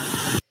 It's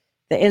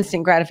the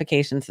instant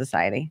gratification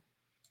society.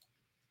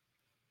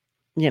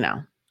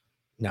 No.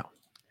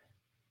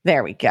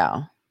 There we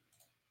go.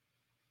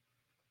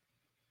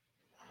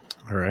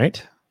 All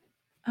right.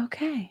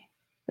 Okay.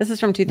 This is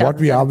from 2000.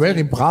 What we are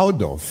very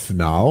proud of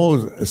now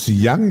is the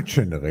young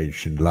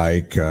generation,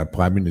 like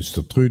Prime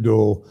Minister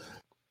Trudeau.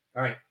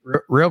 All right.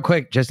 Real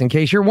quick, just in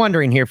case you're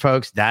wondering here,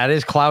 folks, that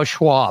is Klaus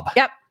Schwab.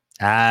 Yep.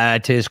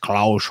 That is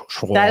Klaus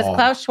Schwab. That is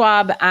Klaus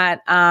Schwab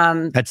at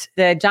That's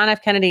the John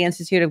F. Kennedy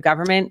Institute of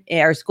Government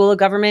or School of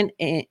Government,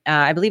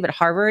 I believe at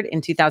Harvard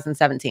in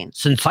 2017.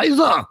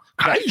 Synthesizer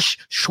Klaus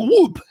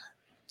Schwab.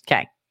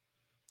 Okay.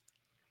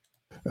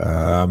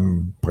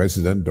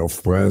 President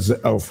of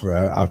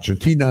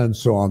Argentina and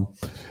so on,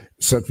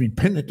 that we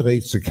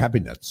penetrate the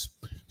cabinets.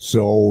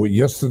 So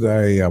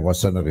yesterday I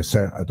was at a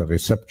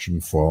reception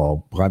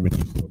for Prime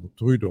Minister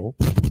Trudeau,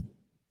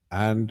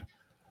 and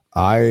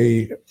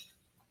I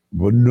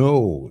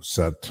know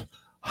that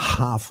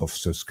half of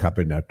this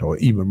cabinet, or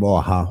even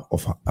more, half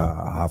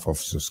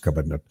of this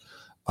cabinet,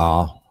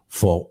 are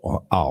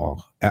for our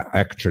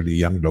actually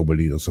young global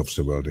leaders of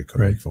the World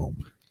Economic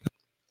Forum.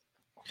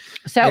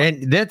 So,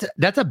 and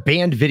that's a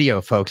banned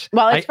video, folks.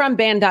 Well, it's from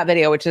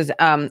banned.video, which is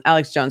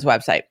Alex Jones'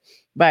 website,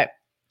 but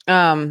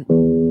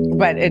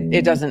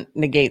it doesn't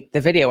negate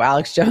the video.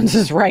 Alex Jones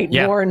is right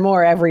more and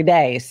more every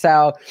day.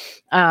 So,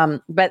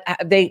 but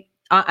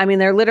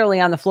they're literally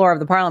on the floor of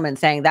the parliament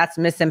saying that's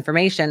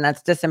misinformation,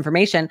 that's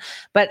disinformation.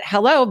 But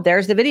hello,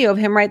 there's the video of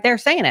him right there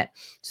saying it.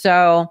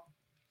 So,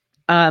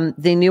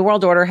 the New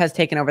World Order has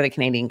taken over the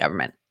Canadian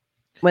government,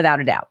 without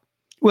a doubt.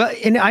 Well,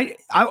 and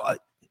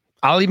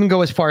I'll even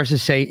go as far as to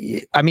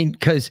say,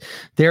 because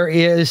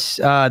there's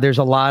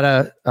a lot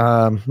of,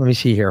 let me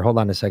see here. Hold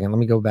on a second. Let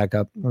me go back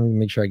up. Let me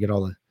make sure I get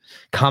all the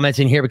comments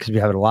in here, because we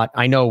have a lot.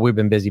 I know we've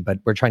been busy, but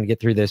we're trying to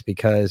get through this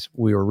because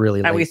we were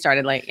really late. We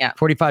started late, yeah.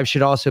 45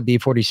 should also be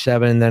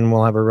 47. Then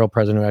we'll have a real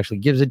president who actually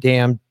gives a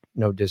damn.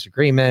 No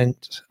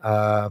disagreement.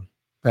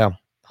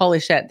 Holy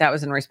shit. That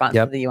was in response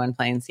to the UN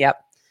planes. Yep.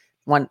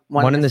 One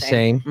and the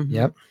same.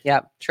 Mhm.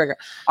 Yep. Trigger.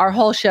 Our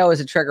whole show is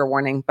a trigger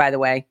warning, by the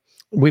way.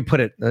 We put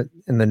it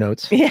in the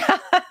notes. Yeah.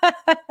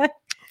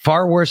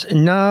 Far worse.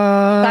 No.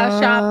 Klaus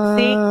Schwab.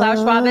 See, Klaus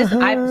Schwab is.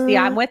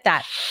 I'm with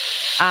that.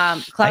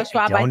 Klaus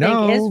Schwab, I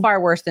think, is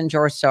far worse than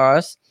George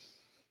Soros.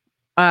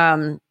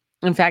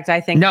 In fact, I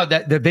think no.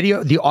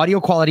 The audio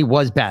quality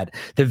was bad.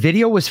 The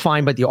video was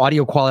fine, but the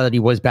audio quality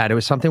was bad. It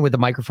was something with the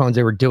microphones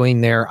they were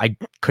doing there. I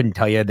couldn't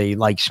tell you. They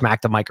like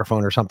smacked the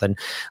microphone or something.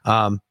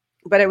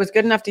 But it was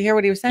good enough to hear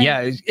what he was saying.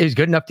 Yeah, it was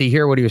good enough to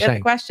hear what he was Good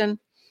saying. question.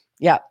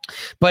 Yeah.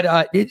 But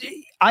I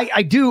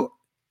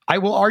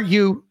will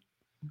argue,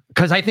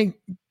 because I think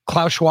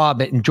Klaus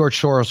Schwab and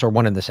George Soros are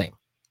one and the same.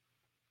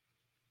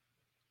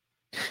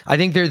 I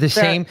think they're the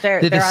same.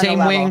 They're the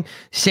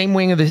same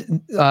wing of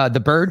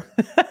the bird.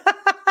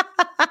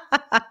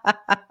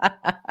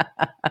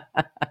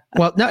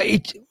 Well, no,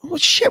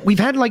 shit. We've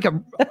had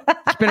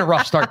it's been a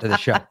rough start to the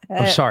show.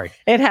 I'm sorry.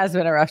 It has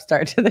been a rough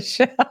start to the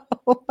show.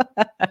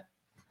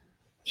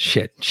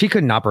 Shit. She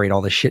couldn't operate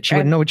all this shit. She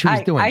wouldn't know what she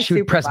was doing. She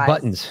would press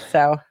buttons.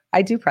 So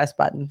I do press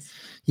buttons.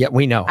 Yeah,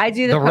 we know. I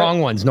do the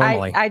wrong ones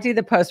normally. I do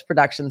the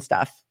post-production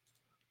stuff.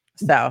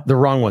 So the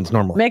wrong ones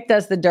normally. Mick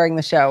does the during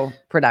the show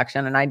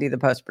production, and I do the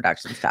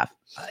post-production stuff.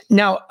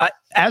 Now,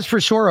 as for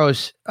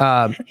Soros,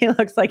 he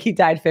looks like he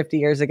died 50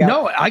 years ago.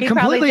 No, I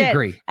completely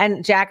agree.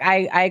 And Jack,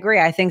 I agree.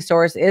 I think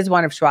Soros is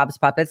one of Schwab's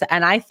puppets,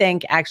 and I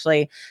think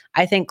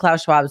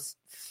Klaus Schwab's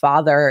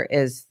father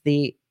is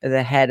the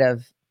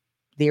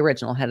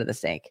original head of the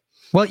snake.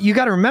 Well, you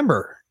got to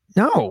remember,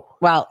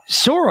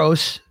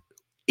 Soros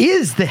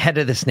is the head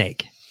of the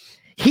snake.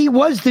 He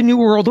was the New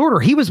World Order.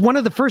 He was one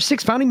of the first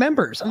 6 founding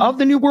members of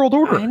the New World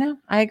Order. I know.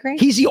 I agree.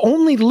 He's the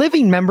only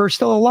living member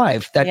still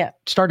alive that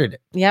started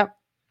it. Yep.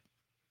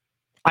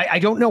 I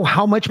don't know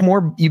how much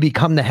more you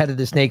become the head of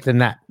the snake than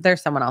that.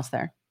 There's someone else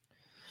there.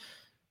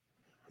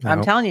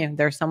 I'm telling you,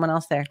 there's someone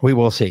else there. We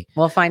will see.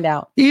 We'll find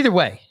out. Either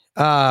way,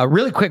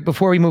 really quick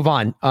before we move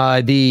on,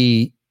 I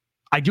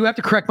do have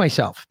to correct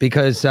myself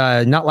because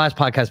not last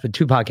podcast, but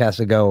 2 podcasts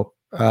ago,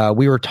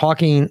 we were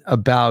talking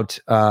about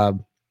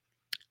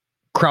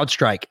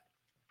CrowdStrike.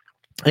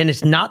 And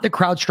it's not the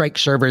CrowdStrike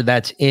server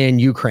that's in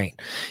Ukraine.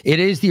 It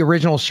is the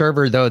original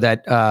server, though,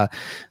 that a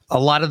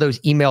lot of those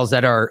emails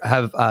that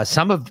have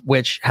some of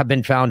which have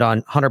been found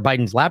on Hunter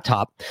Biden's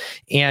laptop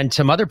and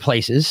some other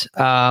places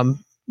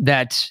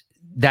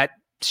that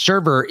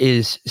server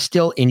is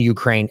still in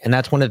Ukraine. And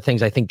that's one of the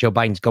things I think Joe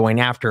Biden's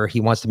going after. He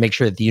wants to make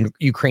sure that the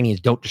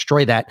Ukrainians don't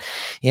destroy that.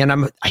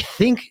 And I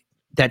think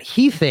that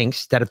he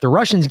thinks that if the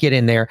Russians get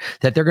in there,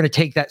 that they're going to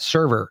take that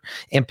server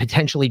and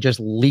potentially just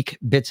leak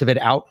bits of it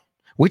out,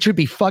 which would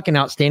be fucking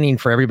outstanding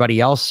for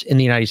everybody else in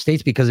the United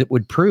States, because it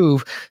would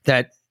prove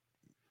that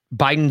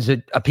Biden's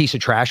a piece of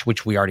trash,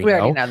 which we already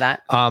know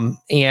that.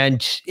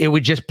 And it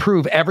would just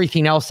prove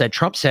everything else that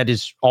Trump said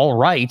is all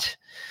right.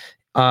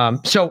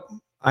 So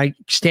I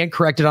stand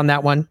corrected on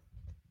that one.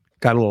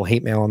 Got a little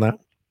hate mail on that.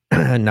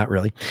 Not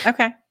really.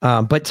 Okay.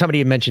 But somebody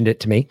had mentioned it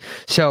to me.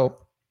 So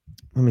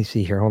let me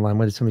see here. Hold on.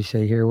 What did somebody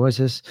say here? What was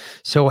this?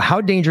 So how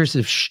dangerous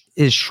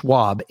is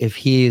Schwab if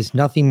he is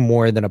nothing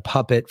more than a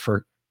puppet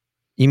for...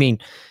 You mean,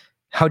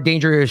 how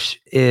dangerous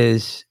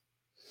is...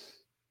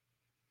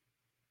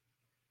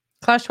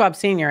 Klaus Schwab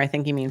Sr., I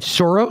think he means.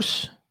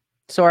 Soros?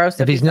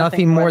 Soros. If he's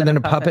nothing more than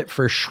a puppet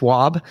for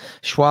Schwab,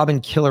 Schwab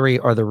and Hillary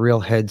are the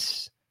real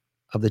heads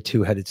of the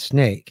 2-headed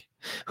snake.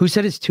 Who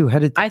said it's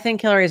 2-headed? I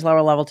think Hillary's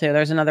lower level too.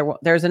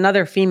 There's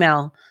another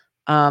female.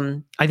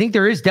 I think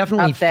there is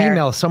definitely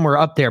female somewhere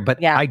up there,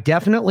 but I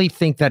definitely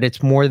think that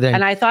it's more than.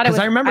 And I thought it was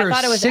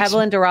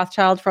Evelyn de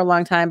Rothschild for a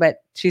long time, but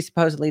she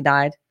supposedly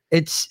died.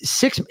 It's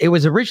 6. It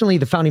was originally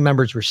the founding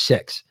members were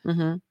 6,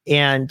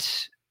 and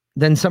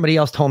then somebody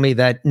else told me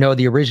that no,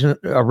 the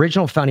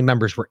original founding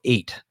members were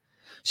 8.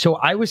 So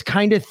I was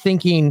kind of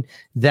thinking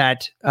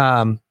that.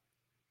 Don't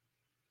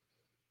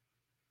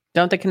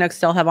the Canucks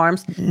still have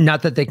arms?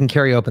 Not that they can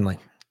carry openly.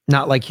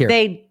 Not like here.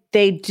 They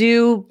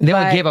do. They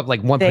only gave up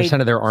like 1%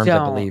 of their arms,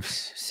 I believe.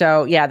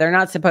 So yeah, they're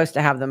not supposed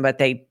to have them, but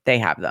they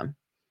have them.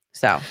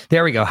 So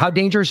there we go. How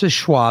dangerous is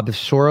Schwab if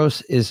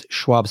Soros is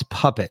Schwab's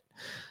puppet?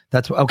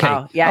 That's okay.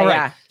 Oh, yeah, all right.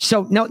 yeah.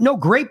 So no,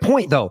 great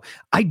point though.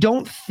 I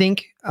don't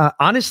think,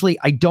 honestly,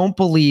 I don't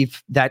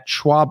believe that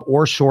Schwab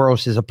or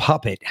Soros is a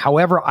puppet.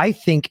 However, I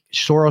think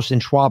Soros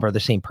and Schwab are the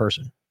same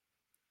person,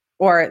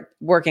 or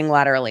working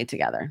laterally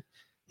together.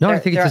 No, I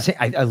think it's the same.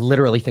 I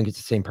literally think it's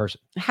the same person.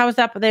 How is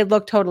that? They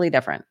look totally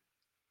different.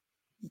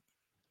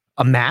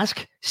 A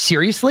mask?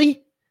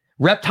 Seriously?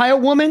 Reptile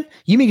woman?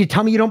 You mean to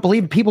tell me you don't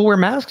believe people wear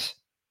masks?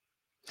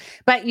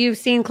 But you've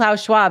seen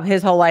Klaus Schwab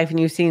his whole life, and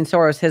you've seen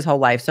Soros his whole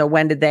life. So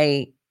when did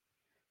they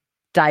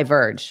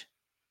diverge?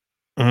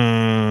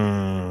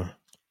 How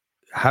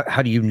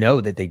do you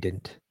know that they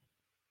didn't?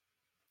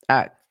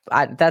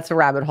 That's a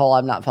rabbit hole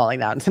I'm not falling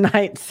down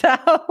tonight. So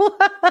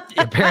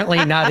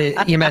apparently not.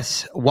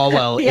 EMS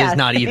Walwell is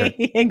not either.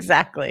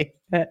 Exactly.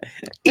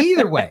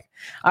 Either way,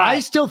 I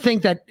still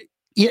think that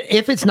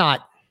if it's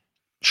not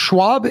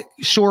Schwab,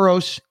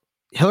 Soros,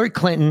 Hillary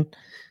Clinton,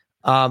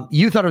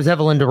 You thought it was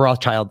Evelyn de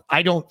Rothschild.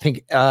 I don't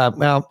think,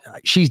 well,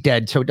 she's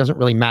dead, so it doesn't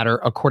really matter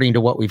according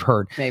to what we've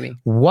heard. Maybe.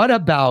 What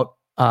about,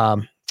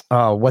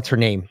 what's her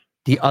name?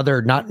 The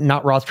other,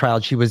 not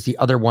Rothschild. She was the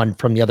other one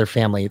from the other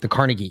family, the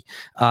Carnegie.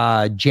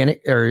 Jane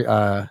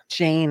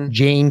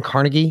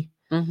Carnegie.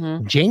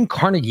 Mm-hmm. Jane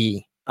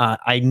Carnegie.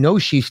 I know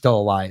she's still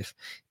alive,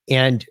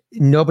 and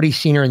nobody's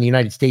seen her in the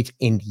United States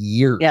in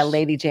years. Yeah,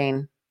 Lady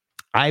Jane.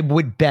 I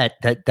would bet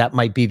that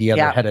might be the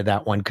other head of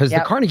that one, because the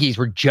Carnegies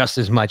were just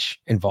as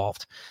much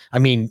involved. I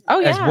mean,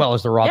 as well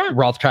as the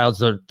Rothschilds,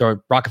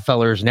 the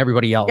Rockefellers, and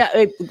everybody else.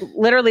 Yeah,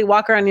 literally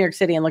walk around New York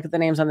City and look at the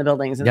names on the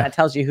buildings, and that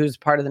tells you who's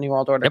part of the New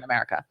World Order in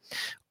America.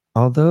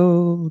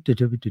 Although,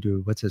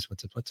 what's this?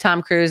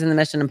 Tom Cruise in the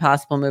Mission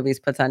Impossible movies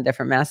puts on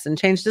different masks and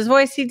changed his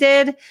voice. He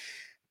did.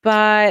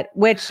 But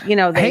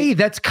hey,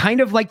 that's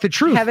kind of like the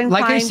truth.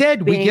 Like I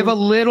said, we give a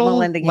little,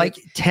 like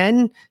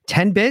 10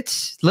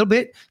 bits, a little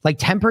bit, like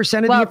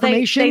 10% of the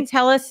information. They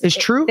tell us is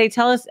true. They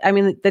tell us. I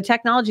mean, the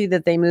technology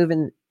that they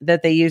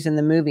that they use in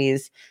the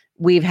movies,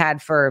 we've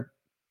had for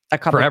a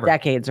couple of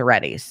decades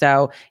already.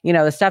 So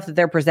the stuff that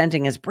they're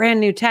presenting as brand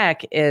new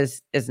tech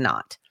is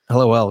not.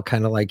 LOL,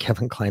 kind of like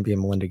Kevin Kleinby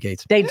and Melinda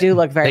Gates. They do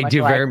look very much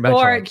alike. Very much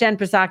or alike. Jen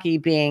Psaki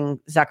being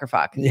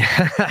Zuckerfuck.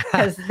 Yeah.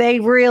 Because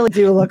they really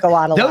do look a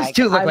lot alike. Those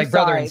two look like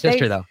brother and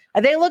sister, though.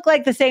 They look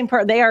like the same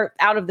person. They are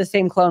out of the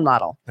same clone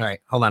model. All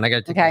right, hold on. I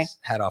got to take this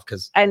hat off.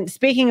 And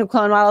speaking of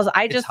clone models,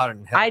 I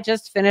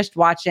just finished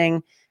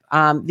watching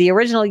the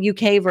original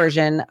UK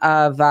version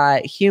of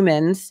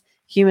Humans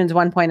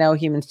 1.0,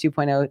 Humans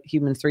 2.0,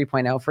 Humans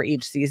 3.0 for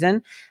each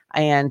season.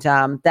 And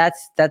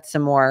that's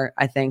some more,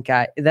 I think,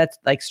 that's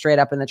like straight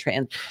up in the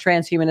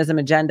transhumanism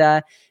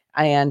agenda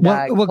and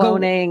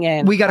cloning.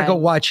 And we got to go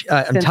watch,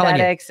 I'm telling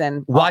you,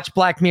 and watch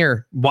Black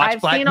Mirror.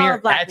 Watch Black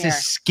Mirror. That's a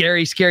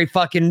scary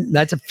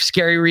that's a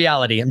scary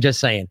reality. I'm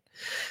just saying.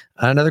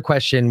 Another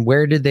question,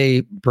 where did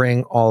they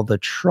bring all the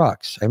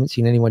trucks? I haven't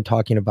seen anyone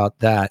talking about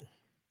that.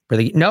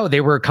 No, they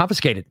were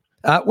confiscated.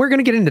 We're going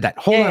to get into that.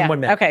 Hold on 1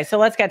 minute. Okay, so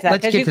let's get to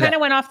that. Because you kind of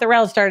went off the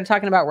rails, started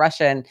talking about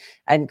Russia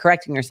and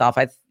correcting yourself.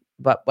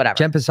 But whatever.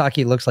 Jen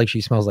Psaki looks like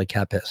she smells like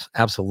cat piss.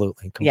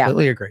 Absolutely.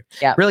 Completely agree.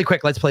 Yeah. Really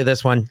quick, let's play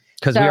this one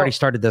because we already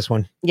started this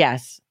one.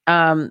 Yes.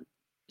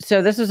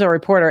 So this is a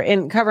reporter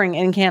covering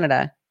in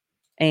Canada,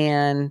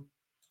 and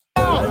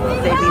they beat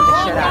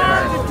the shit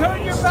out of her.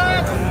 Turn your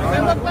back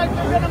and look like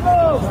you're gonna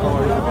move.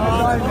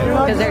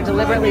 Because they're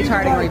deliberately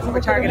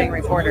targeting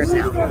reporters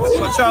now.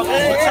 Watch out!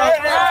 Watch out!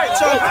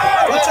 Watch out!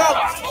 Watch out!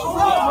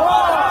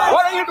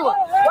 What are you doing?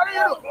 What are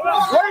you doing?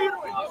 What are you doing?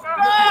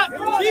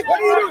 What are you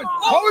doing?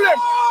 Hold him!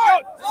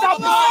 Stop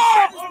him!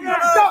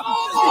 Stop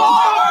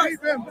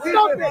him!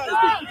 Stop him!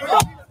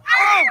 Stop him!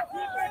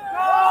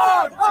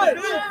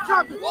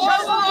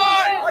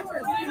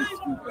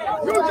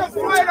 You just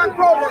fight and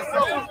progress.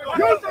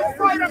 You just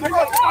fight and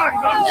progress.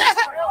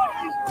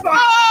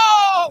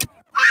 Oh!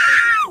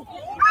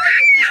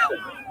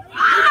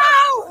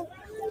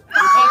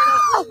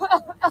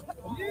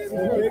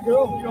 There you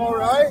go. You all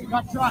right?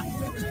 Got shot.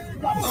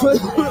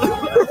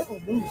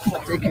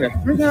 Take care.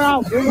 Bring her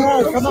out. Bring her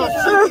out. Come on.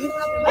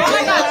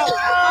 Bring her out.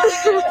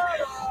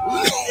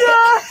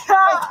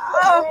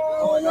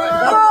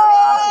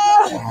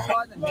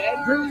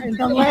 Bring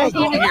the leg.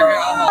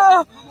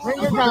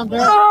 Bring it down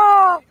there.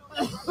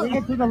 Bring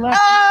it to the left.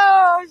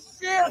 Oh,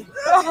 shit.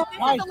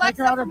 Guys, take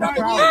her out of the crowd.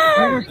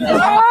 Bring her to the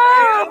left.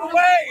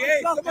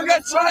 Hey, someone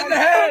got shot in the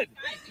head.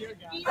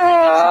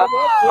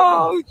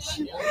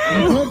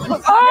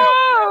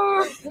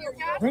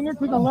 Bring her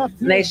to the left.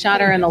 They shot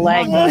her in the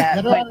leg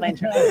at point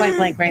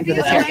blank range with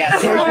a tear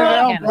gas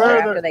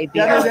after they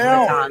beat her with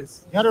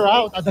batons. Get her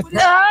out.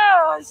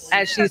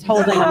 As she's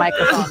holding the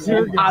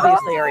microphone,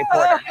 obviously a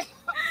reporter.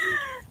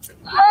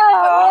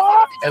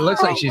 It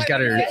looks like she's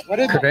got her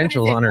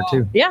credentials on her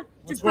too. Yeah.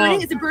 It's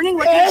burning. Is it burning?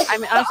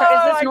 I'm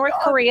sorry. Is this North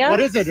Korea? What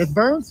is it? It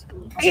burns?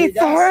 It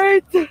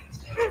hurts.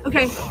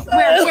 Okay.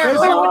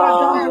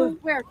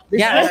 Where?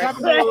 Yeah.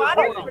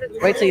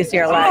 Wait till you see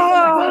her leg.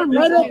 Wow.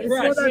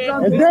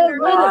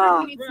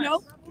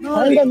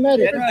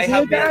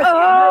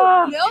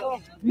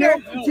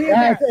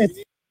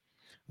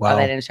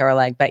 They didn't show her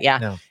leg, but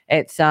yeah,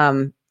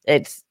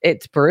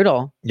 it's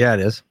brutal. Yeah,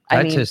 it is.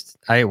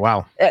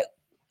 Wow.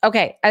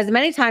 Okay, as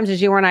many times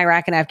as you were in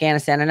Iraq and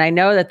Afghanistan, and I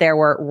know that there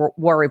were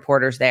war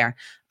reporters there.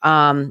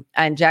 And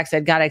Jack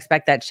said, gotta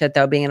expect that shit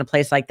though, being in a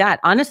place like that.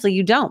 Honestly,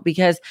 you don't,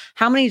 because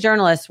how many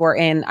journalists were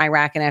in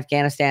Iraq and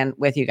Afghanistan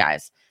with you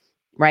guys?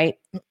 Right?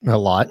 A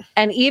lot.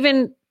 And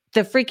even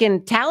the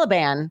freaking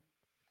Taliban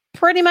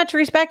pretty much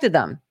respected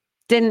them.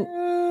 Didn't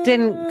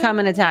come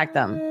and attack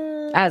them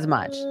as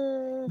much.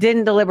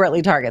 Didn't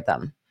deliberately target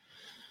them.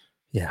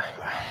 Yeah.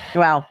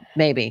 Well,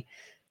 maybe.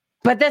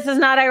 But this is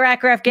not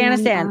Iraq or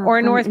Afghanistan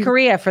or North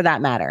Korea for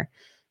that matter.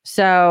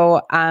 So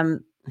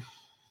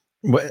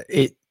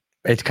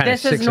it's kind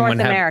of this is North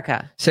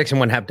America. 6 and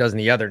 1/2 dozen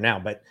the other now.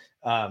 But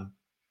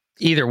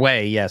either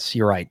way, yes,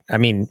 you're right. I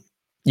mean,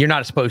 you're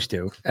not supposed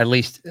to, at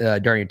least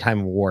during a time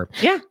of war.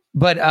 Yeah.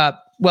 But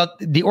Well,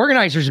 the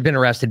organizers have been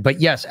arrested, but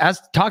yes,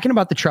 as talking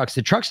about the trucks,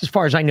 as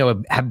far as I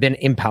know, have been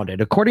impounded.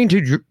 According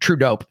to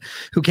Trudeau,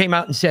 who came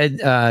out and said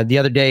the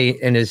other day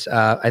in his,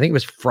 I think it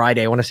was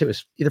Friday, I want to say it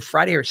was either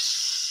Friday or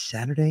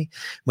Saturday,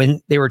 when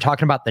they were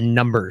talking about the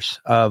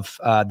numbers of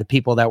the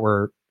people that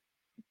were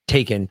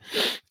taken.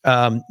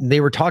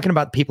 They were talking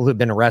about people who have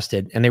been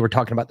arrested, and they were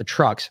talking about the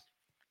trucks.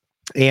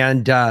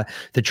 And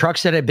the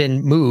trucks that have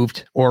been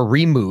moved or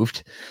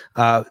removed,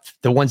 the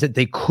ones that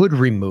they could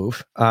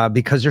remove,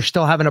 because they're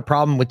still having a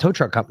problem with tow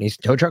truck companies.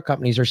 Tow truck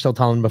companies are still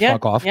telling them to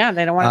fuck off. Yeah,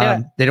 they don't want to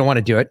do it. They don't want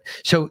to do it.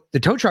 So the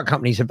tow truck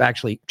companies have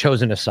actually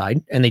chosen a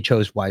side, and they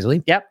chose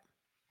wisely. Yep.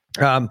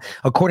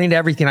 According to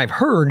everything I've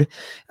heard,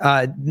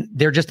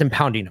 they're just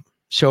impounding them.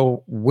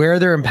 So where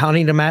they're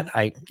impounding them at,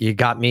 you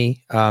got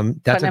me. Putting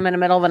them in the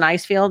middle of an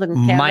ice field in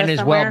Canada might as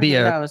somewhere? well be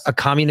a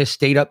communist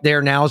state up there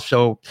now.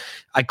 So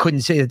I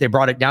couldn't say that they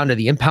brought it down to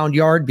the impound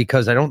yard,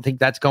 because I don't think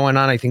that's going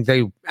on. I think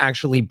they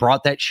actually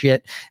brought that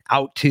shit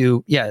out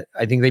to,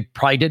 I think they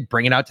probably did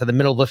bring it out to the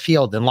middle of the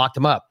field and locked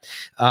them up.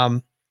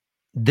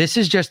 This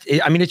is just,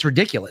 I mean, it's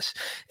ridiculous.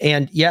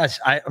 And yes,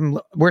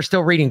 we're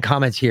still reading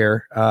comments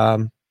here.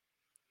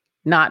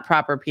 Not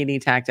proper PD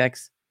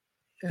tactics.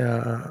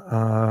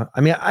 I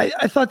mean,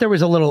 I thought there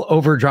was a little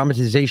over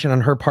dramatization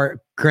on her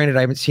part. Granted,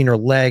 I haven't seen her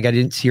leg. I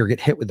didn't see her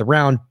get hit with the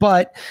round,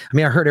 but I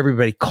mean, I heard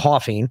everybody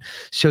coughing.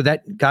 So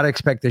that gotta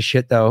expect this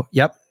shit though.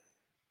 Yep.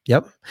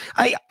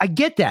 I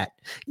get that.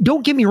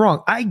 Don't get me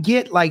wrong. I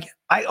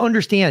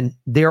understand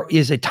there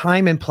is a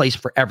time and place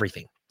for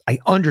everything. I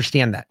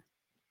understand that.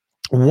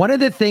 One of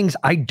the things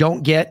I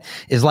don't get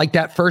is like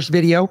that first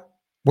video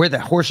where the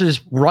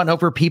horses run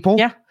over people.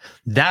 Yeah.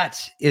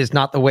 That is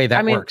not the way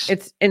that works.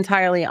 It's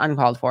entirely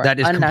uncalled for. That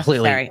is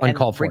completely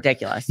uncalled for.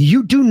 Ridiculous.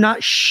 You do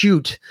not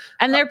shoot.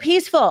 And they're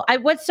peaceful.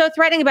 What's so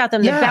threatening about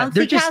them? The they're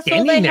bouncy just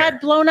castle they had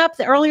blown up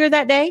earlier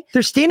that day.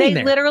 They're standing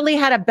there. there. They literally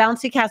had a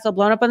bouncy castle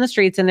blown up on the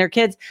streets, and their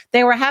kids,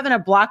 they were having a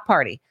block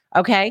party.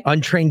 Okay.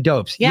 Untrained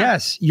dopes. Yeah.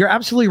 Yes, you're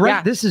absolutely right.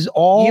 Yeah. This is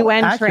all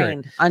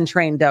UN-trained,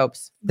 untrained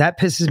dopes. That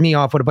pisses me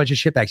off with a bunch of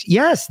shitbags.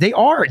 Yes, they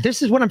are.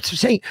 This is what I'm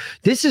saying.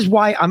 This is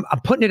why I'm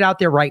putting it out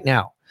there right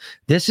now.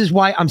 This is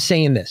why I'm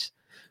saying this.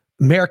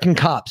 American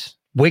cops,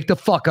 wake the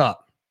fuck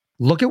up.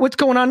 Look at what's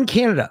going on in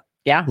Canada.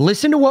 Yeah.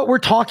 Listen to what we're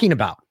talking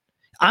about.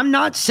 I'm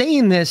not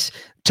saying this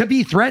to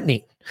be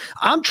threatening.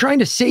 I'm trying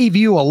to save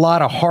you a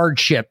lot of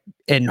hardship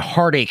and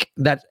heartache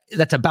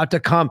that's about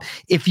to come.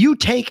 If you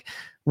take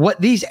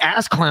what these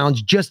ass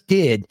clowns just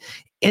did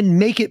and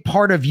make it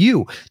part of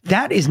you,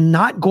 that is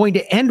not going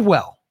to end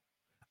well.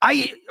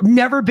 I've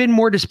never been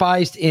more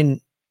despised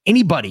in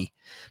anybody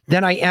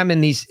than I am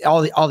in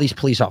all these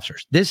police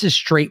officers. This is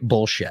straight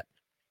bullshit.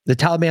 The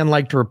Taliban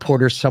liked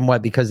reporters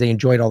somewhat because they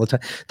enjoyed all the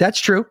time. That's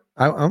true.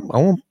 I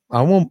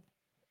won't.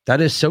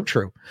 That is so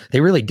true.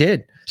 They really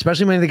did,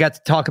 especially when they got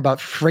to talk about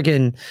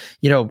friggin',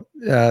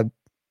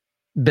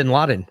 Bin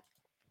Laden.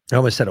 I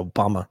almost said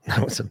Obama.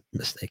 That was a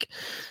mistake.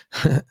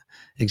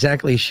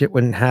 Exactly. Shit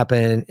wouldn't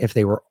happen if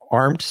they were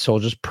armed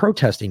soldiers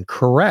protesting.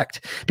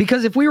 Correct.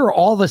 Because if we were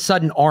all of a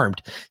sudden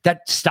armed,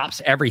 that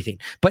stops everything.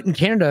 But in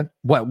Canada,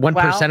 what,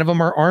 1% of them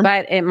are armed?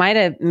 But it might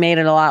have made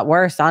it a lot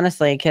worse,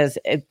 honestly, because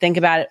think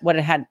about it,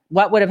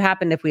 what would have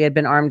happened if we had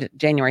been armed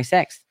January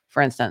 6th,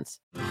 for instance?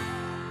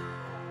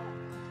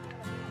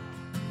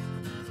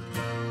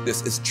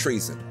 This is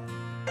treason.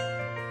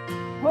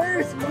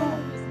 Where's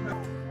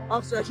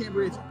Officer, I can't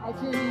breathe. I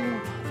can't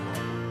even.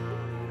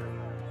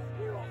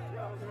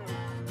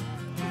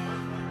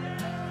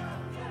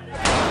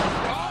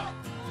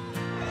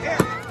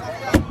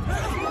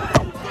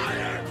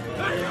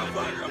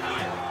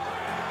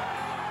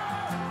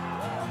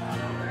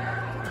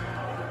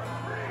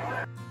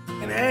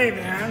 And hey,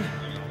 man.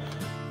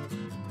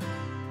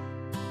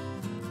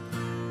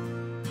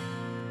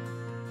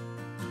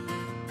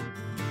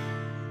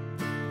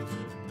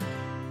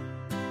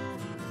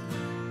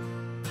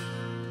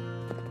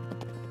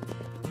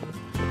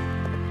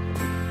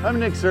 I'm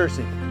Nick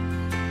Searcy.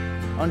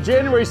 On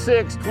January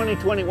 6,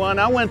 2021,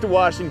 I went to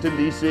Washington,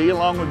 D.C.,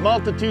 along with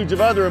multitudes of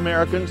other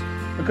Americans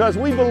because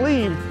we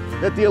believed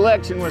that the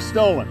election was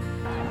stolen.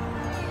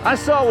 I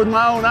saw with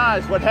my own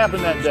eyes what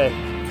happened that day,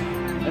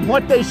 and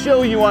what they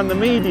show you on the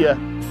media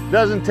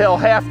doesn't tell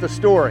half the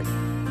story.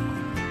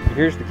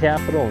 Here's the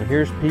Capitol, and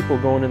here's people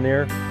going in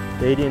there.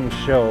 They didn't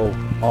show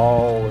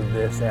all of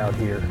this out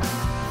here.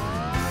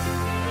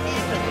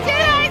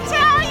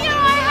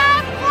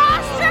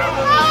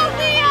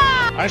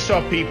 I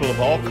saw people of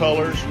all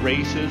colors,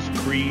 races,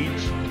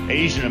 creeds,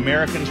 Asian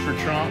Americans for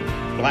Trump,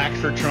 blacks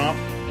for Trump.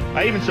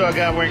 I even saw a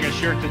guy wearing a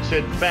shirt that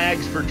said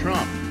fags for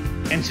Trump.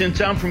 And since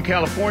I'm from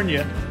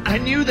California, I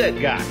knew that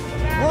guy.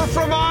 We're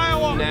from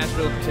Iowa,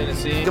 Nashville,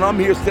 Tennessee. And I'm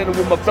here standing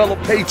with my fellow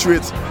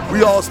patriots.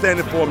 We all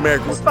standing for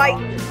America. Despite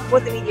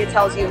what the media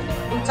tells you,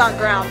 boots on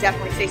ground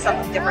definitely say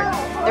something different.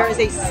 There is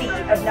a sea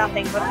of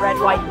nothing but red,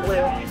 white, and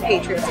blue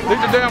patriots. These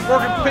are damn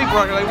working people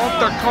out here. They want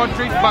their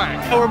country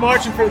back. We're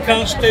marching for the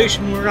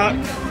Constitution. We're not.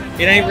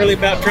 It ain't really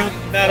about Trump.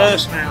 It's about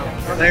us now.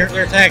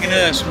 They're attacking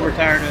us, and we're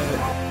tired of it.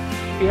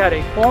 You had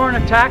a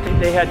foreign attack,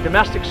 they had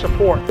domestic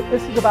support.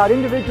 This is about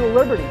individual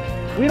liberties.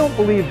 We don't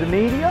believe the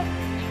media.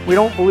 We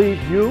don't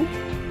believe you.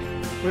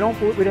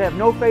 We have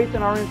no faith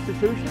in our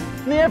institutions.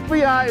 The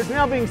FBI is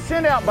now being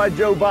sent out by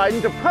Joe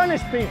Biden to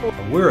punish people.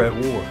 We're at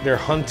war. They're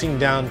hunting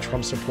down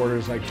Trump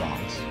supporters like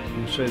dogs.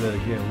 You say that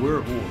again.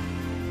 We're at war.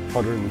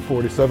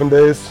 147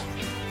 days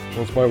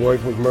since my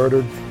wife was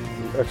murdered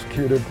and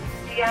executed.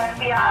 The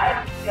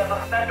FBI, you have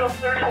a federal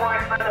search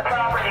warrant for the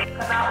property.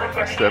 Come out with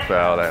your I step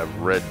out, I have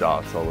red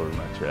dots all over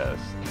my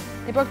chest.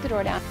 They broke the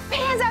door down.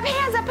 Hands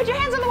up, put your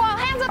hands on the wall,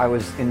 hands up. I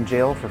was in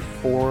jail for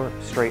 4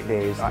 straight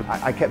days.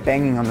 I kept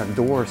banging on the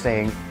door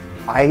saying,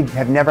 I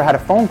have never had a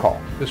phone call.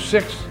 The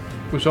 6th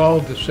was all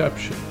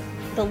deception.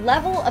 The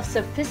level of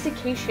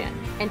sophistication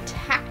and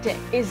tactic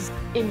is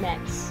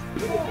immense.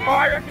 Oh,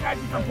 I recognize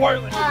you from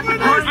Portland.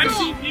 I'm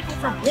seeing people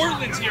from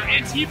Portland here,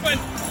 Antifa.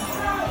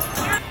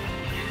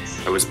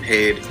 I was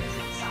paid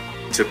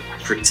to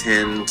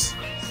pretend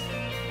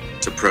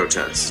to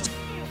protest.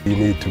 We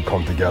need to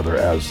come together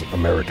as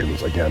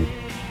Americans again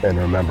and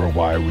remember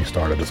why we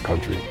started this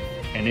country.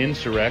 An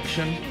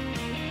insurrection?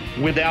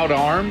 Without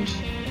arms?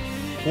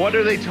 What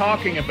are they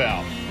talking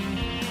about?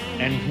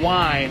 And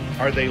why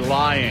are they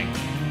lying?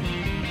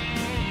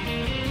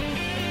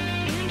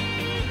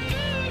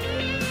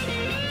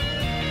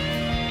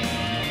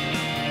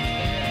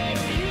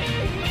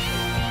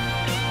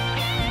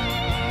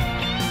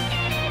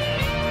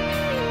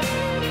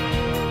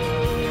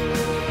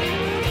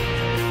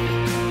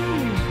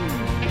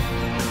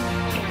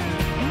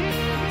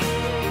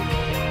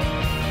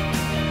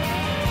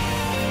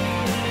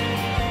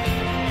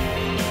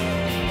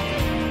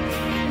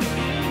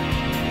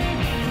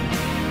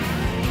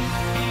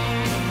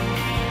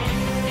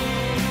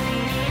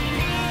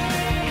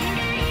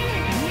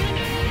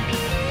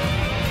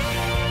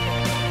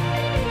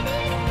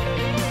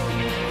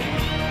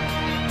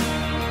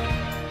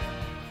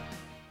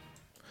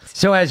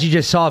 So as you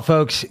just saw,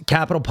 folks,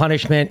 capital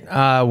punishment,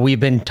 we've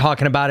been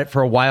talking about it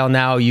for a while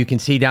now. You can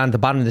see down at the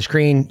bottom of the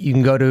screen, you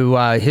can go to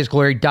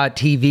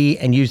hisglory.tv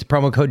and use the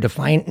promo code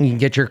DEFIANT and you can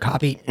get your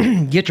copy.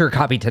 Get your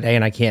copy today,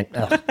 and I can't.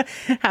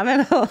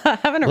 having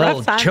a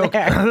rough time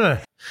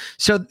there.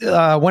 So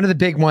one of the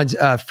big ones,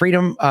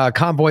 Freedom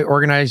Convoy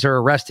organizer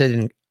arrested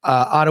in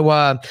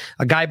Ottawa,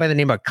 a guy by the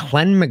name of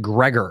Glenn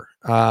McGregor.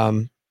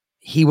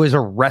 He was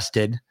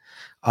arrested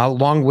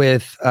along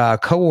with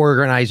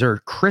co-organizer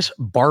Chris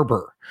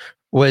Barber.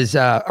 Was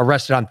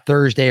arrested on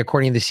Thursday,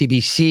 according to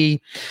the CBC.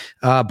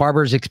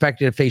 Barber is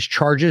expected to face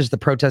charges. The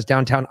protest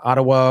downtown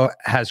Ottawa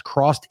has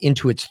crossed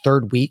into its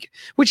 3rd week,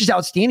 which is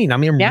outstanding. I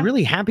mean, I'm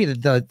really happy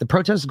that the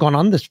protest has gone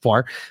on this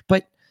far.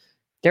 But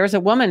there's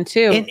a woman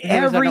too. In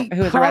every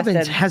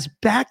province has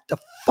backed the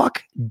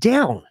fuck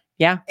down.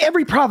 Yeah,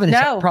 every province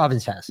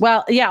has.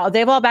 Well, yeah,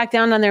 they've all backed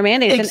down on their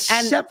mandates,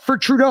 except for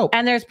Trudeau.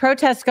 And there's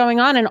protests going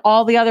on in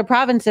all the other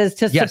provinces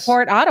to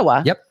support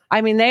Ottawa. Yep.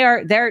 I mean,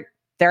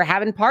 they're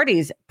having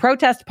parties,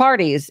 protest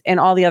parties in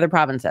all the other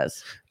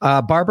provinces.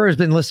 Barber has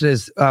been listed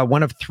as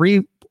one of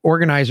 3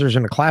 organizers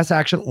in a class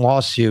action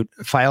lawsuit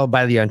filed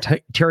by the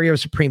Ontario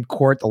Supreme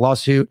Court. The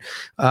lawsuit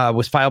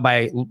was filed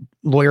by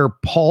lawyer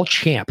Paul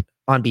Champ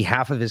on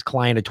behalf of his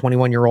client, a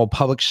 21-year-old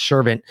public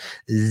servant,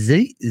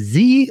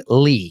 Z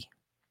Lee.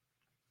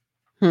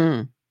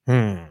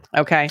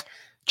 Okay.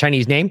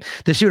 Chinese name.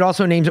 The suit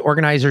also names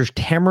organizers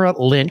Tamara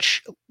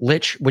Lynch,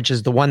 which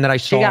is the one that I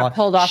saw. She got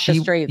pulled off the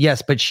street.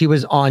 Yes, but she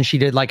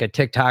did like a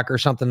TikTok or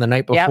something the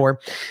night before.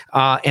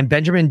 Yep. And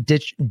Benjamin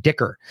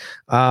Dicker.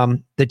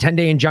 The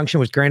 10-day injunction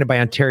was granted by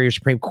Ontario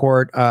Supreme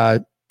Court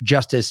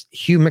Justice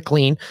Hugh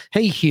McLean.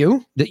 Hey,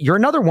 Hugh, you're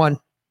another one.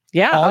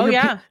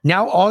 Yeah.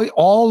 Now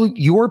all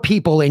your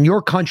people in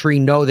your country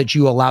know that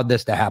you allowed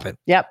this to happen.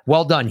 Yep.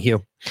 Well done,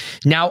 Hugh.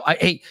 Now,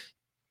 hey,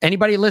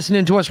 anybody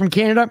listening to us from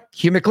Canada,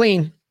 Hugh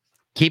McLean,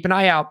 keep an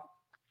eye out.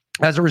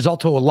 As a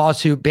result of a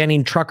lawsuit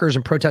banning truckers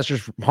and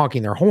protesters from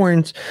honking their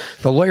horns,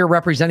 the lawyer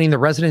representing the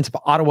residents of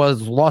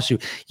Ottawa's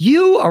lawsuit.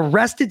 You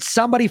arrested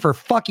somebody for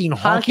fucking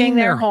honking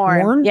their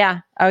horn?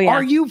 Yeah. Oh, yeah.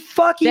 Are you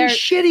fucking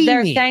shitting me?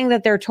 They're saying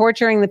that they're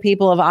torturing the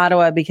people of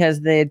Ottawa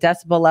because the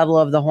decibel level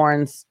of the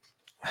horns.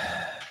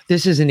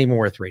 This isn't even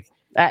worth reading.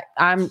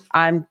 I'm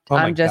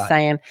just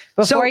saying.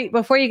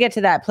 Before you get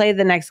to that, play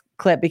the next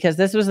clip because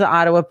this was the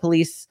Ottawa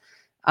police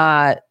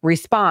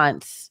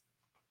response.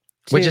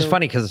 Which is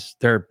funny because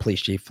their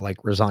police chief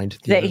resigned.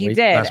 He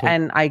did,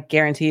 and I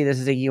guarantee you this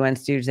is a UN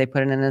stooge. They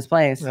put it in his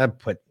place. I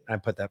put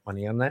that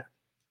money on that.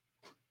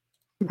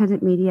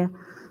 Independent media.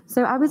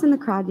 So I was in the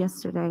crowd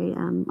yesterday.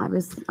 I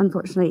was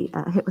unfortunately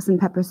hit with some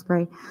pepper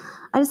spray.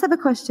 I just have a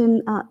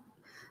question.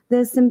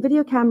 There's some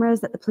video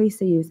cameras that the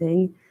police are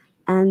using,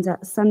 and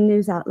some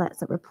news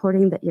outlets are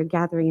reporting that you're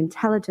gathering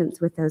intelligence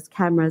with those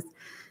cameras.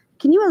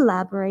 Can you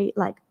elaborate?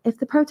 Like, if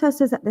the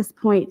protesters at this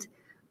point,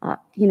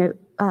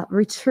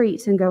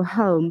 retreat and go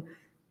home,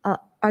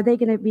 are they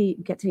going to be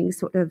getting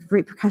sort of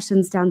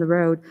repercussions down the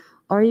road?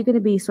 Or are you going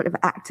to be sort of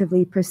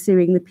actively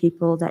pursuing the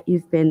people that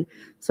you've been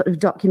sort of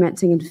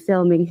documenting and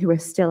filming who are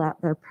still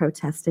out there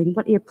protesting?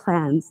 What are your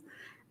plans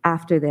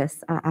after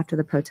this, after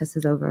the protest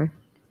is over?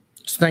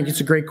 Thank you.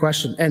 It's a great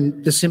question.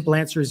 And the simple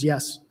answer is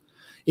yes.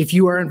 If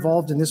you are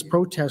involved in this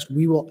protest,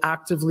 we will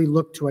actively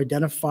look to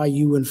identify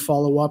you and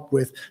follow up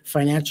with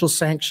financial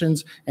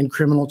sanctions and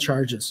criminal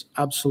charges.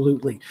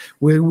 Absolutely.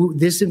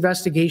 This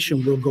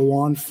investigation will go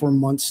on for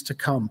months to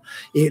come.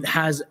 It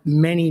has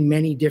many,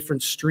 many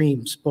different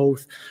streams,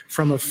 both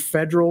from a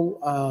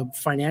federal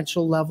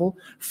financial level,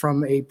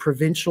 from a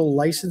provincial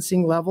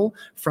licensing level,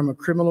 from a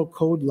criminal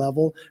code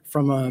level,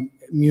 from a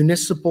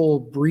municipal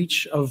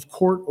breach of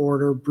court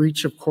order,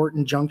 breach of court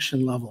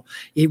injunction level.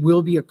 It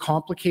will be a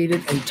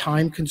complicated and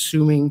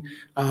time-consuming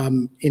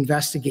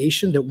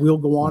investigation that will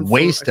go on.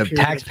 Waste of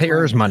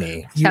taxpayers'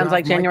 money. Sounds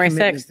like January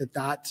 6th.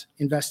 That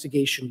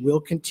investigation will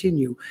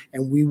continue,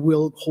 and we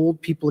will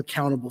hold people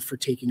accountable for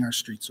taking our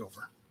streets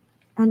over.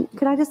 And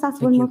could I just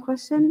ask one more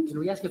question? Can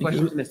we ask a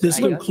question to Ms. This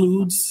Ida?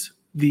 includes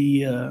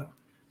the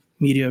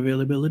media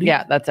availability.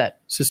 Yeah, that's it.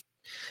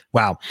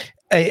 Wow.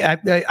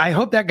 I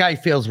hope that guy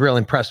feels real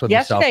impressed with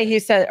himself. Yesterday, he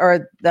said,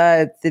 or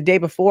the day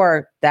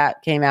before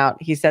that came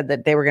out, he said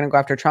that they were going to go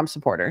after Trump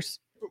supporters.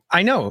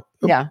 I know.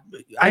 Yeah.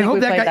 I hope we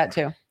that played guy, that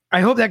too. I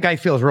hope that guy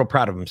feels real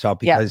proud of himself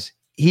because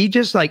he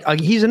just like,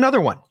 he's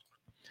another one.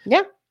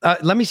 Yeah.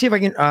 Let me see if I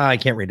can, I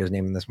can't read his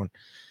name in this one.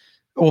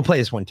 We'll play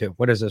this one too.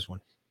 What is this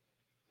one?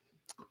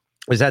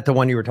 Was that the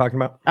one you were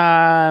talking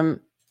about?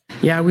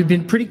 Yeah, we've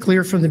been pretty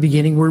clear from the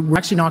beginning. We're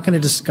actually not going to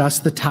discuss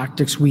the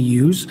tactics we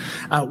use.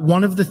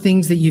 One of the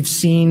things that you've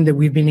seen that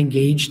we've been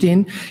engaged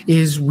in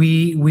is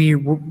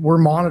we're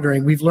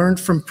monitoring. We've learned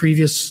from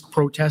previous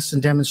protests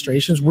and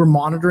demonstrations. We're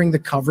monitoring the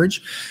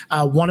coverage.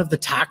 One of the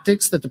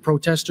tactics that the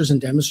protesters and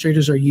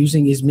demonstrators are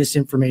using is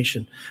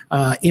misinformation,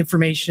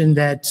 information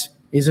that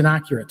is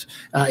inaccurate,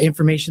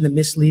 information that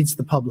misleads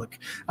the public.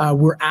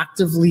 We're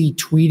actively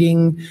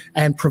tweeting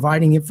and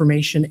providing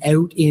information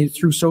out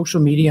through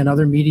social media and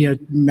other media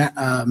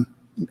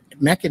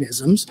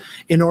mechanisms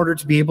in order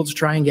to be able to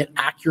try and get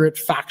accurate,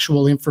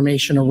 factual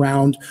information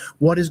around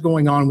what is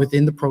going on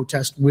within the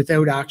protest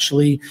without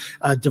actually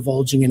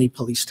divulging any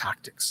police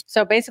tactics.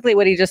 So basically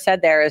what he just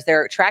said there is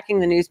they're tracking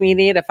the news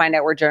media to find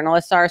out where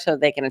journalists are so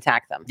they can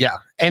attack them. Yeah.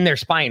 And they're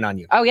spying on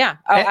you. Oh, yeah.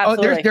 Oh,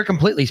 absolutely. They're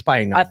completely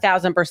spying on you.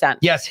 1,000%.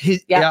 Yes.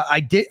 Yeah, I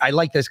did. I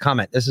like this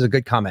comment. This is a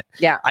good comment.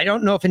 Yeah. I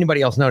don't know if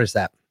anybody else noticed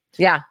that.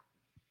 Yeah.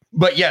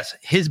 But yes,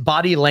 his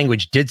body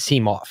language did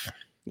seem off.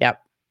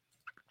 Yep.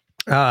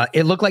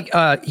 It looked like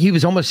he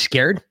was almost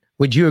scared.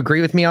 Would you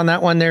agree with me on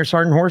that one there,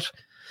 Sergeant Horse?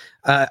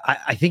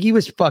 I think he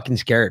was fucking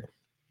scared.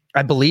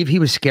 I believe he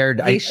was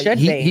scared. He should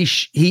be.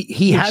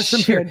 He has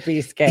some fear. Should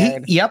be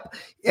scared. Yep.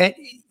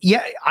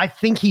 Yeah, I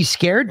think he's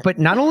scared. But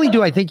not only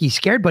do I think he's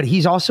scared, but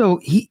he's also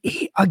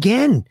he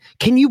again.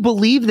 Can you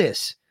believe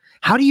this?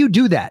 How do you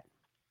do that?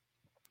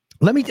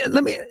 Let me.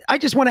 I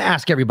just want to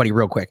ask everybody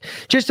real quick.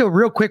 Just a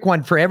real quick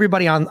one for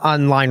everybody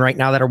online right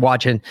now that are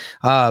watching.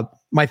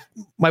 My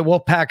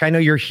Wolfpack, I know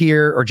you're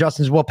here, or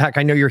Justin's Wolfpack,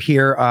 I know you're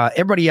here.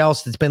 Everybody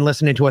else that's been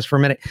listening to us for a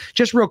minute,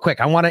 just real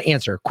quick, I want to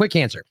answer. Quick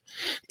answer.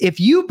 If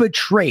you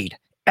betrayed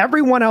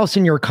everyone else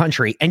in your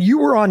country and you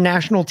were on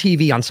national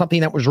TV on something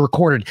that was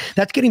recorded,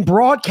 that's getting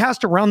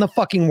broadcast around the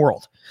fucking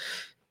world,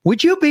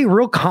 would you be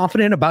real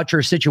confident about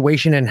your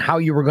situation and how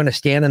you were going to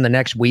stand in the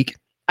next week?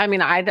 I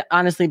mean, I'd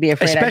honestly be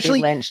afraid Especially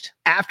I'd be lynched.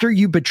 After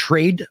you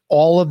betrayed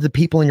all of the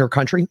people in your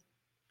country?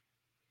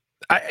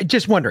 I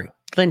just wondering.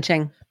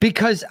 Lynching.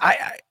 Because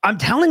I'm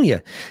telling you,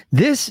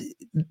 there's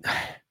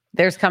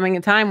coming a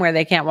time where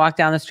they can't walk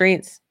down the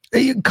streets.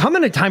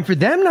 Coming a time for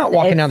them not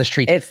walking down the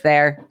street. It's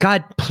there.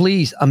 God,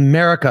 please,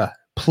 America.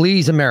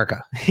 Please,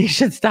 America. You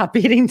should stop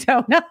eating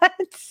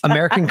donuts.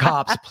 American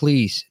cops,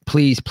 please,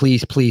 please,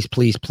 please, please,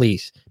 please,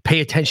 please pay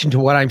attention to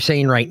what I'm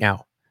saying right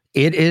now.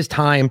 It is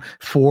time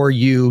for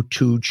you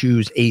to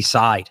choose a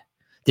side.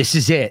 This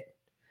is it.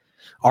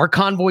 Our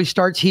convoy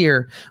starts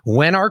here.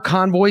 When our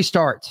convoy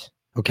starts,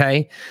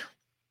 okay?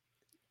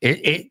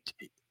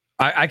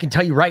 I can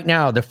tell you right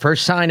now, the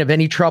first sign of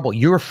any trouble,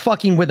 you're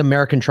fucking with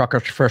American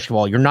truckers, first of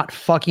all. You're not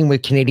fucking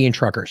with Canadian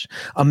truckers.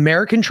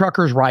 American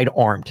truckers ride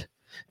armed.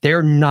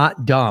 They're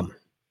not dumb,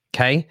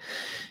 okay?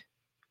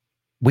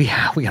 We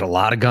got a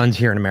lot of guns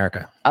here in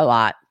America. A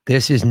lot.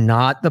 This is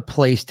not the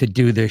place to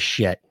do this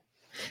shit.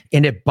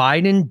 And if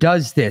Biden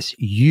does this,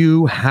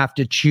 you have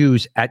to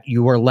choose at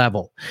your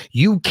level.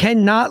 You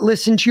cannot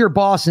listen to your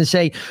boss and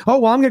say, oh,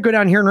 well, I'm going to go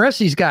down here and arrest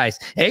these guys.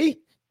 Hey?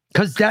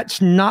 Because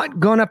that's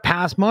not going to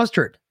pass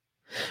mustard.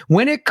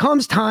 When it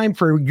comes time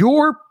for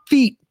your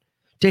feet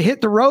to hit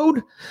the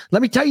road,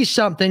 let me tell you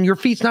something. Your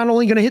feet's not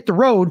only going to hit the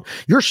road,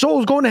 your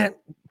soul's going to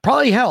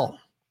probably hell.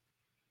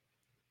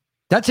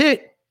 That's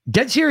it.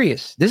 Dead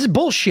serious. This is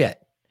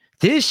bullshit.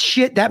 This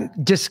shit,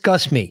 that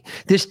disgusts me.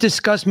 This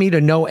disgusts me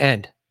to no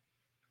end.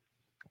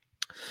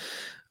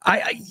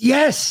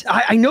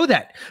 I know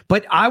that,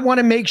 but I want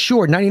to make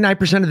sure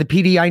 99% of the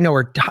PD I know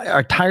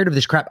are tired of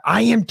this crap.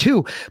 I am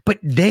too, but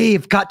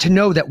they've got to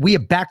know that we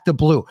have backed the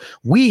blue.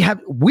 We have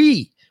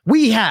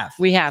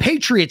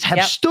Patriots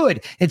have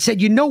stood and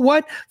said, you know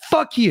what?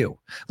 Fuck you.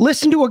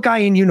 Listen to a guy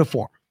in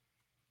uniform.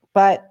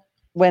 But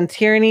when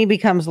tyranny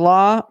becomes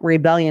law,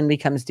 rebellion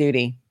becomes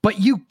duty. But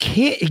you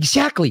can't,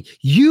 exactly.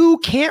 You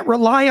can't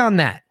rely on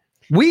that.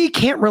 We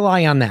can't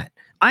rely on that.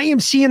 I am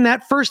seeing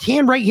that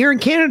firsthand right here in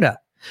Canada.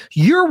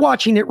 You're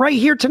watching it right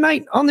here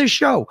tonight on this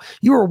show.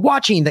 You are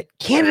watching that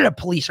Canada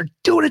police are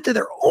doing it to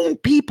their own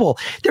people.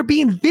 They're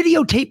being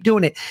videotaped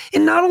doing it.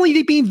 And not only are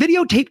they being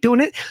videotaped doing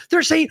it,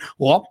 they're saying,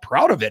 well, I'm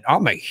proud of it.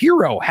 I'm a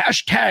hero.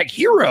 Hashtag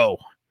hero.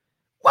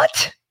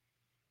 What?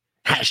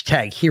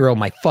 Hashtag hero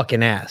my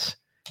fucking ass.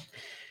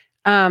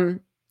 I'm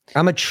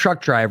a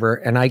truck driver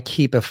and I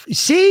keep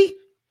see?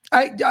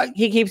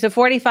 He keeps a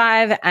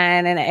 45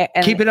 and an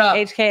keep it up.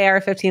 HK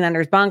AR-15 under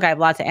his bunk. I have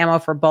lots of ammo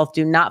for both.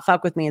 Do not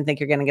fuck with me and think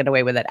you're going to get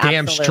away with it.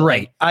 Damn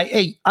Absolutely. straight.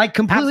 I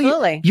completely.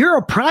 Absolutely. You're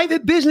a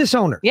private business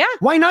owner. Yeah.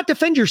 Why not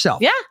defend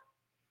yourself? Yeah.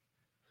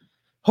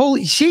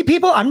 Holy, see,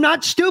 people, I'm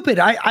not stupid.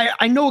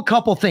 I know a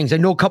couple things. I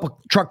know a couple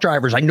truck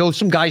drivers. I know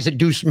some guys that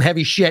do some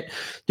heavy shit.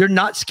 They're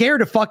not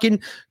scared of fucking,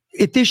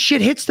 if this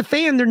shit hits the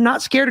fan, they're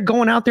not scared of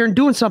going out there and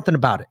doing something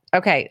about it.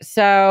 Okay.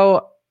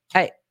 So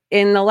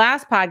in the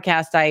last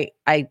podcast, I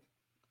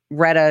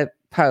read a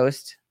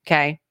post,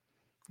 okay,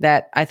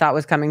 that I thought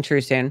was coming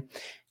true soon.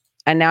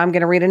 And now I'm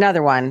going to read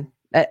another one.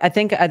 I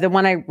think the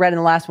one I read in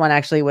the last one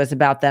actually was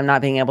about them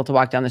not being able to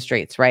walk down the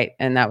streets, right?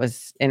 And that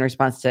was in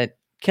response to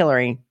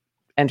Hillary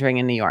entering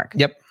in New York.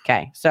 Yep.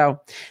 Okay.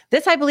 So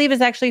this, I believe, is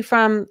actually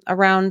from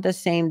around the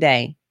same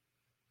day.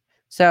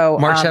 So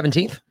March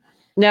 17th?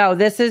 No,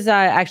 this is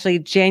actually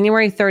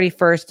January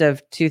 31st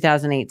of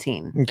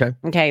 2018. Okay.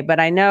 Okay. But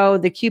I know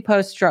the Q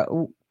posts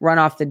run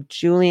off the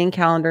Julian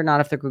calendar, not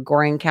off the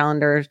Gregorian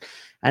calendar.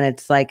 And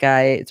it's like,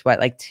 it's what,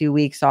 like 2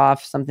 weeks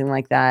off, something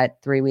like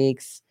that, 3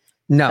 weeks.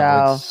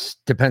 No, it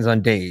depends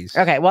on days.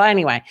 Okay. Well,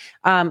 anyway,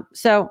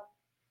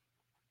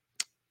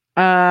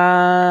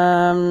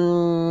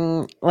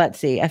 let's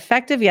see.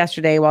 Effective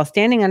yesterday, while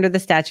standing under the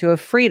Statue of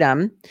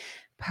Freedom,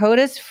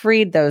 POTUS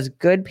freed those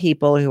good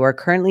people who are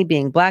currently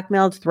being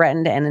blackmailed,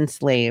 threatened, and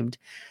enslaved.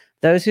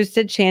 Those who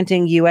stood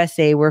chanting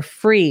USA were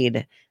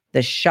freed.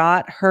 The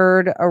shot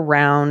heard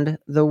around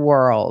the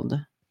world.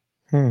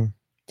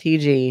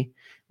 TG.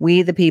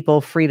 We the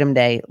people, Freedom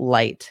Day,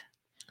 light.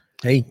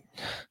 Hey.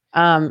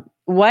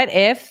 What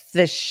if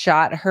the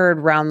shot heard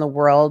around the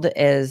world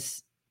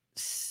is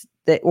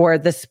or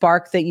the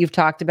spark that you've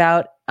talked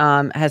about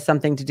has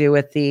something to do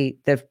with the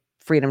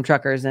freedom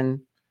truckers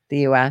in the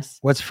U.S.?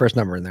 What's the first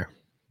number in there?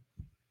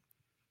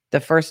 The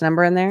first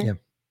number in there? Yeah.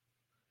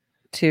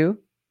 2?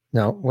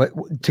 No, what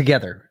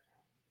together?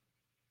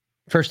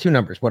 First two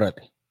numbers, what are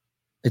they?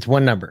 It's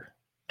one number,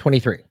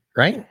 23,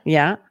 right?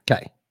 Yeah.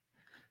 Okay.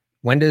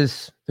 When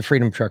does the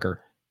freedom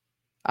trucker?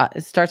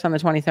 It starts on the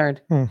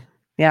 23rd.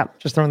 Yeah.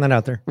 Just throwing that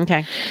out there.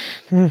 Okay.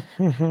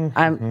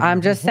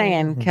 I'm just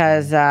saying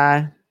because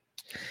let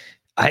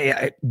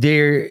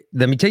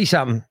me tell you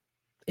something.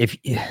 If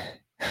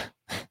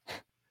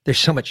there's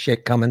so much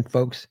shit coming,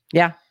 folks.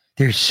 Yeah.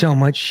 There's so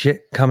much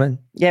shit coming.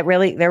 Yeah,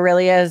 there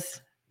really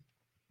is.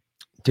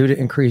 Due to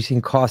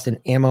increasing cost and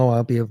ammo,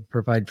 I'll be able to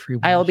provide free.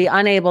 I will be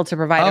unable to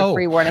provide a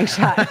free warning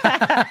shot.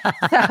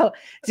 So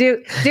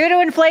due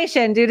to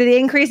inflation, due to the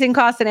increasing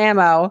cost in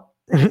ammo,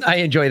 I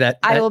enjoy that.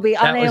 I will be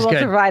unable to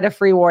provide a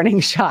free warning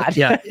shot.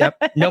 Yeah.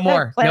 Yep. No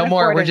more. No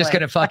more. We're just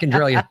going to fucking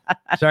drill you.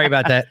 Sorry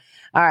about that.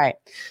 All right.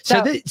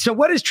 So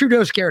what is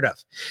Trudeau scared of?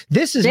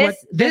 This is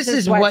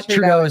what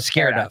Trudeau is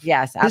scared of.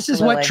 Yes. Absolutely. This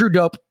is what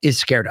Trudeau is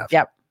scared of.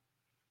 Yep.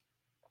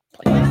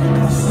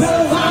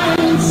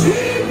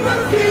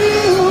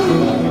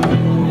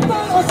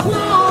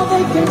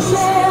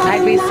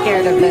 I'd be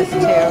scared of this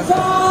too.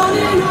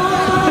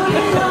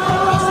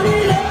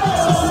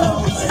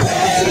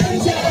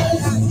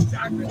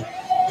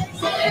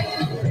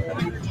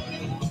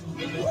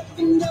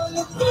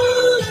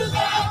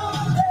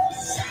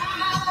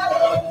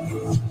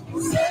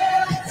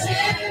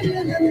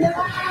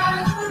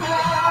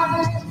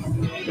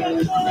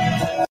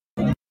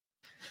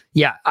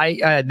 Yeah,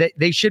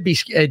 they should be.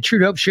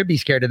 Trudeau should be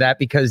scared of that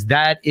because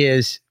that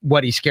is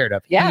what he's scared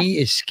of. Yeah. He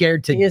is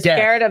scared to death. He is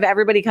scared of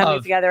everybody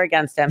coming together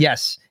against him.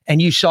 Yes,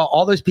 and you saw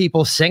all those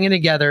people singing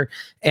together,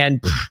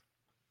 and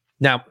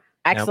no.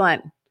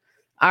 Excellent.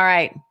 All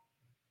right.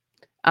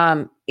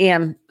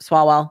 Ian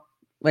Swalwell,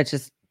 which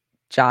is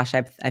Josh,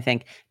 I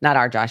think. Not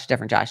our Josh,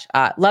 different Josh.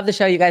 Love the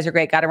show. You guys are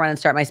great. Got to run and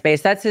start my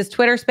space. That's his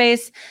Twitter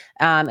space.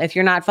 If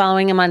you're not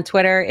following him on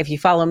Twitter, if you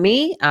follow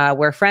me,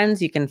 we're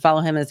friends. You can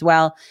follow him as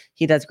well.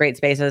 He does great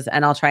spaces,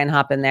 and I'll try and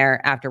hop in there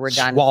after we're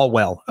done.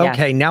 Swalwell.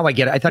 Okay, Yeah. Now I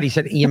get it. I thought he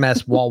said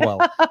EMS Walwell,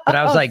 but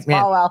I was like,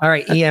 man, Swalwell. all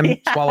right, EM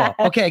Swalwell.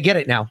 Okay, I get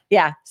it now.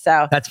 Yeah.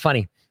 So That's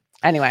funny.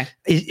 anyway,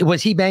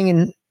 Was he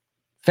banging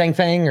Fang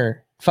Fang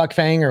or Fuck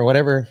Fang or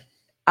whatever?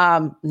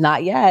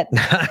 not yet.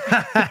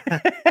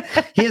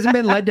 He hasn't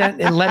been led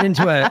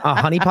into a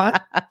honeypot.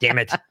 Damn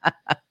it.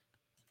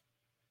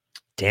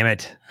 Damn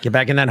it. Get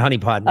back in that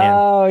honeypot, man.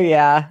 Oh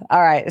yeah.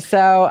 All right.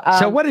 So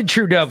what did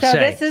Trudeau So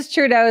say? this is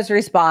Trudeau's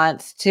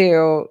response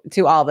to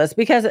all this,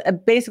 because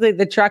basically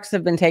the trucks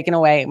have been taken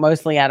away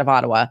mostly out of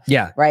Ottawa.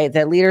 Yeah. Right.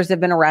 The leaders have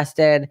been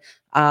arrested.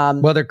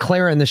 Well, they're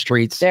clearing the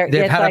streets. They've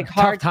it's had like a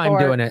tough time hardcore-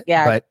 doing it.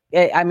 Yeah.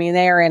 But I mean,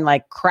 they are in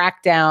like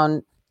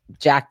crackdown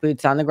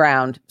jackboots on the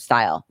ground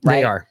style, right?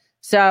 They are.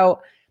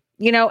 So,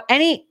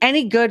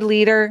 any good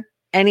leader,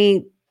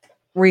 any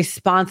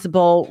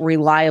responsible,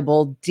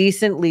 reliable,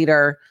 decent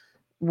leader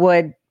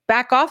would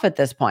back off at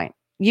this point.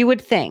 You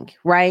would think,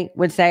 right?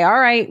 Would say, all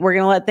right, we're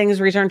going to let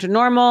things return to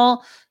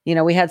normal.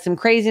 We had some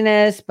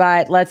craziness,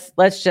 but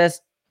let's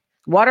just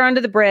water under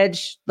the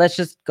bridge. Let's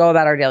just go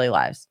about our daily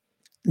lives.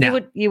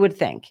 No. You would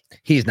think.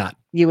 He's not.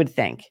 You would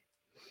think.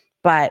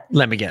 But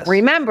let me guess.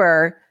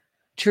 Remember,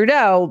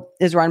 Trudeau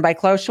is run by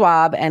Klaus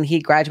Schwab, and he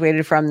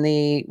graduated from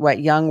the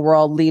Young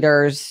World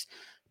Leaders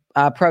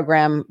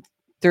program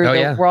through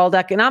the World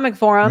Economic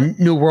Forum.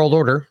 New World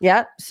Order.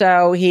 Yeah.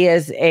 So he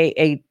is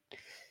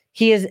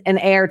he is an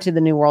heir to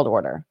the New World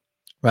Order.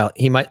 Well,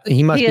 he must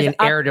be an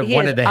heir to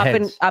one of the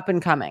heads. Up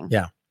and coming.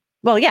 Yeah.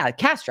 Well, yeah,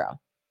 Castro.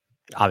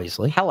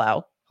 Obviously.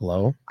 Hello.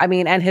 I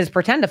mean, and his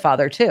pretender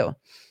father too.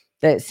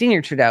 The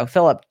senior Trudeau,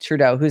 Philip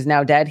Trudeau, who's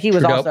now dead. He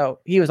was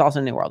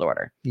also New World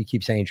Order. You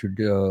keep saying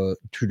Trudeau.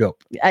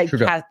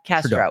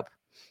 Castro.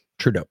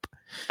 Trudeau.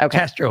 Okay.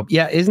 Castro.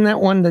 Yeah, isn't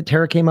that one that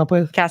Tara came up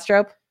with?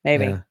 Castro?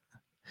 Maybe.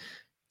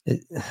 Yeah.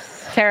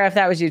 Tara, if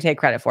that was you, take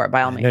credit for it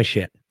by all means. No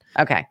shit.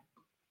 Okay.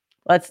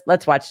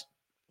 Let's watch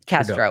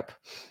Castro.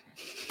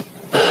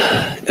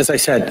 As I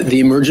said, the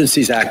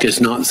Emergencies Act is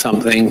not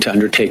something to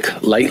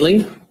undertake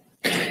lightly,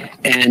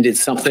 and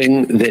it's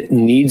something that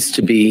needs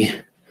to be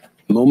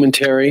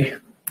momentary,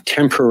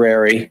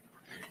 temporary,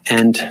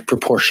 and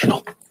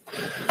proportional.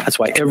 That's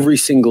why every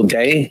single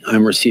day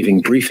I'm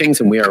receiving briefings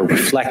and we are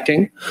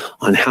reflecting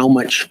on how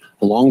much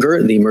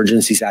longer the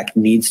Emergencies Act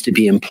needs to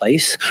be in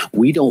place.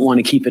 We don't want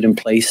to keep it in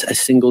place a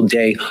single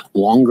day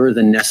longer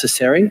than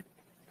necessary.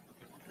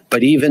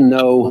 But even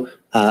though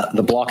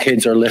the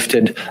blockades are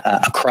lifted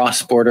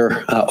across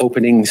border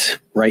openings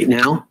right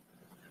now,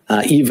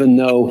 even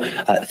though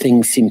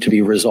things seem to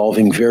be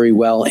resolving very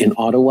well in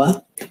Ottawa,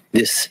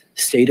 this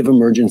state of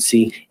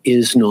emergency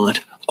is not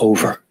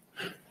over.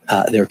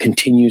 There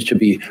continues to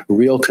be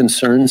real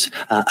concerns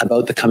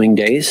about the coming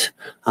days,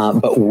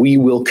 but we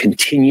will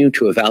continue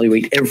to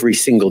evaluate every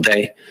single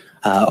day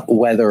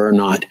whether or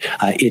not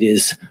it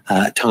is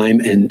time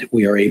and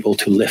we are able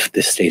to lift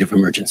this state of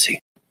emergency.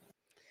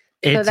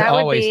 It's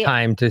always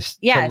time to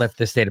lift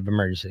the state of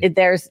emergency.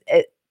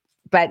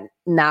 But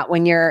not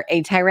when you're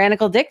a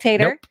tyrannical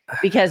dictator,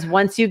 because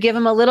once you give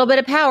him a little bit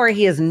of power,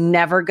 he is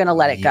never going to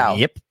let it go.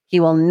 Yep. He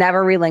will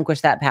never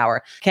relinquish that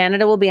power.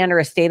 Canada will be under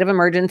a state of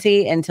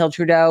emergency until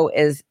Trudeau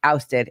is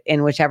ousted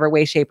in whichever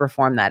way, shape, or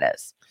form that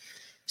is.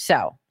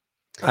 So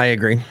I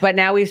agree. But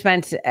now we've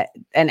spent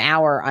an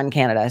hour on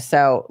Canada.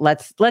 So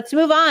let's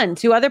move on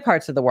to other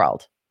parts of the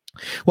world.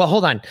 Well,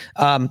 hold on.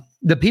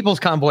 The People's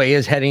Convoy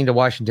is heading to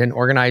Washington.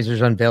 Organizers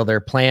unveil their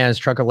plans.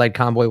 Trucker-led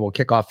convoy will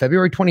kick off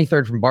February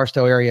 23rd from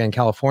Barstow area in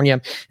California,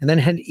 and then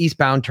head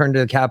eastbound, turn to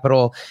the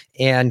Capitol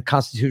and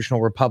Constitutional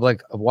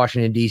Republic of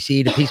Washington,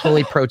 D.C. to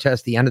peacefully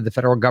protest the end of the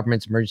federal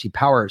government's emergency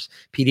powers.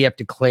 PDF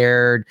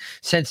declared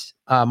since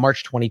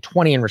March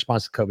 2020 in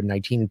response to the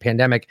COVID-19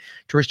 pandemic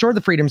to restore the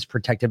freedoms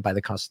protected by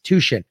the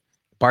Constitution.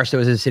 Barstow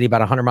is a city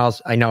about 100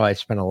 miles. I know I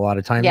spent a lot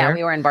of time there. Yeah,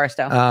 we were in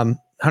Barstow.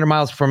 100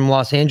 miles from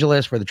Los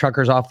Angeles, where the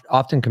truckers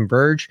often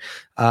converge.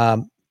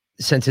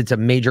 Since it's a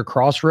major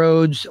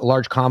crossroads, a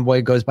large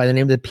convoy goes by the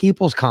name of the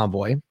People's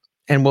Convoy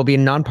and will be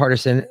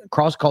nonpartisan,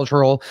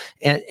 cross-cultural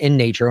in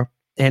nature.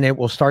 And it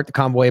will start the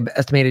convoy.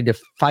 Estimated to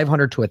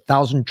 500 to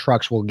 1,000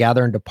 trucks will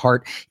gather and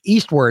depart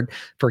eastward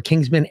for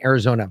Kingsman,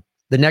 Arizona.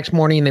 The next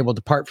morning, they will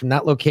depart from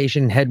that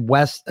location, head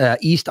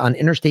east on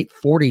Interstate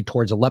 40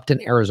 towards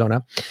Lupton,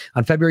 Arizona.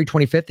 On February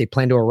 25th, they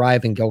plan to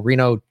arrive in Del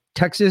Reno,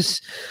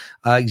 Texas.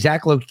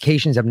 Exact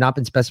locations have not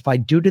been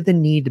specified due to the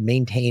need to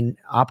maintain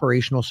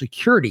operational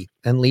security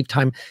and leave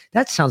time.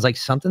 That sounds like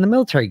something the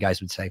military guys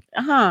would say.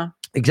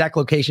 Exact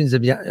locations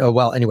of,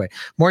 anyway,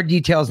 more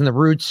details on the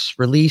routes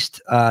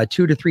released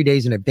 2 to 3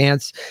 days in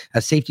advance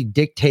as safety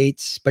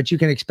dictates, but you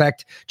can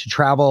expect to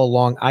travel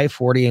along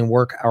I-40 and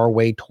work our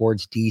way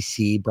towards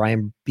DC.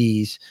 Brian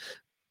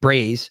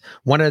Braze,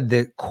 one of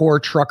the core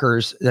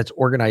truckers that's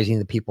organizing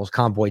the People's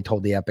Convoy,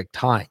 told the Epoch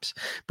Times.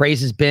 Braze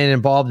has been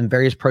involved in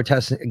various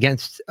protests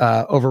against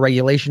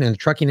overregulation in the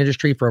trucking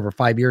industry for over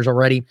 5 years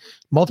already.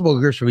 Multiple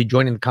groups will be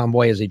joining the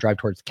convoy as they drive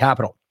towards the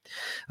Capitol.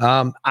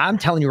 I'm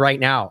telling you right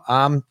now,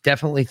 I'm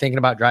definitely thinking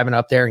about driving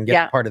up there and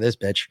getting part of this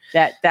bitch.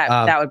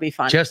 That would be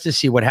fun. Just to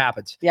see what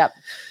happens. Yep.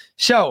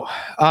 So,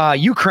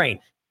 Ukraine,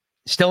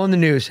 still in the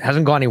news,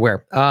 hasn't gone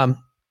anywhere.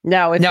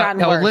 No, it's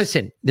gotten worse.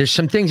 Listen, there's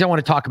some things I want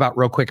to talk about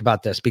real quick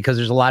about this, because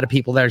there's a lot of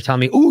people that are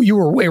telling me, "Oh, you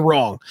were way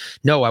wrong."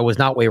 No, I was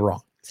not way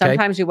wrong. Okay?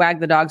 Sometimes you wag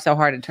the dog so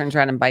hard it turns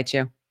around and bites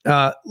you.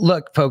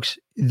 Look, folks,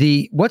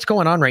 what's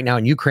going on right now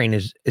in Ukraine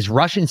is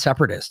Russian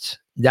separatists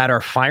that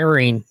are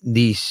firing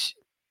these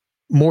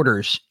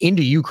mortars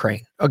into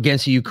Ukraine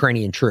against the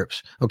Ukrainian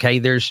troops.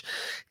 Okay,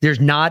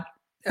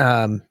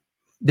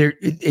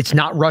 it's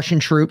not Russian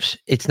troops.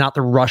 It's not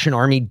the Russian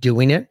army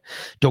doing it.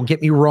 Don't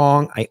get me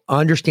wrong. I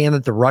understand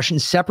that the Russian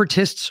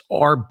separatists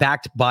are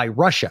backed by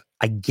Russia.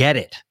 I get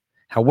it.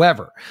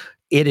 However,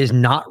 it is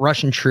not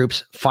Russian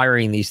troops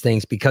firing these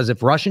things, because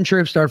if Russian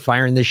troops start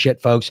firing this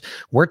shit, folks,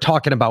 we're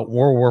talking about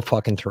World War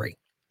fucking III.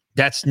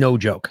 That's no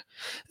joke.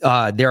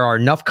 There are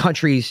enough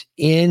countries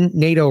in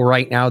NATO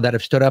right now that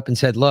have stood up and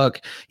said,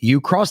 look, you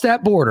cross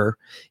that border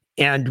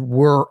and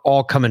we're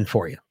all coming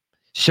for you.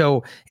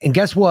 So, and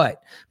guess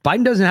what?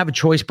 Biden doesn't have a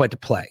choice but to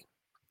play,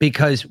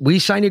 because we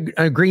signed an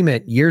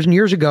agreement years and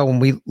years ago when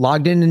we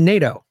logged into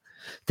NATO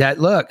that,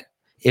 look,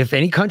 if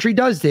any country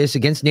does this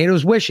against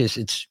NATO's wishes,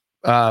 it's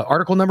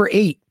Article number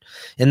 8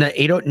 in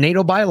the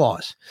NATO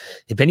bylaws.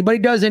 If anybody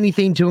does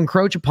anything to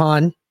encroach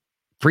upon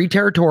free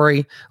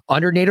territory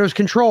under NATO's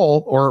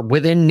control or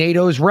within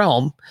NATO's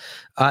realm,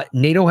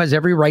 NATO has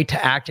every right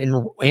to act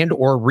and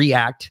or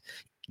react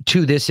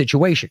to this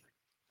situation.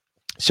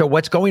 So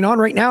what's going on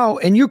right now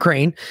in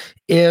Ukraine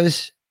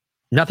is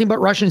nothing but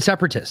Russian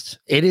separatists.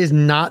 It is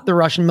not the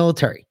Russian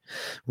military.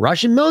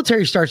 Russian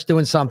military starts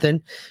doing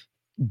something,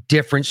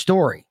 different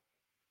story.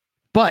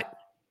 But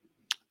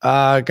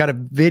got a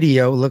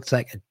video, looks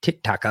like a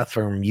TikToker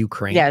from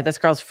Ukraine. Yeah, this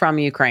girl's from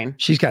Ukraine.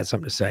 She's got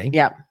something to say.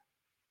 Yep.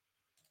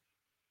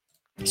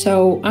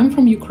 So I'm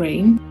from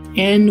Ukraine,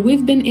 and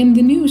we've been in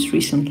the news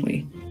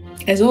recently.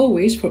 As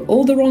always, for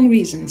all the wrong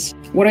reasons.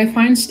 What I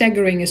find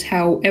staggering is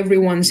how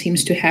everyone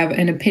seems to have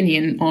an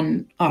opinion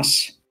on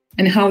us,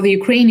 and how the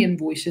Ukrainian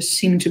voices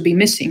seem to be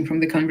missing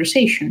from the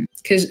conversation.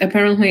 Because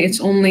apparently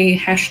it's only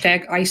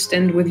hashtag I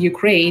stand with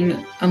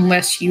Ukraine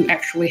unless you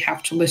actually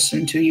have to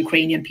listen to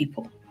Ukrainian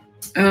people.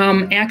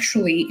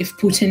 Actually, if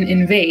Putin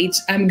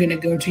invades, I'm gonna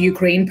go to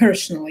Ukraine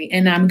personally,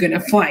 and I'm gonna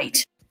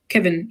fight.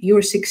 Kevin,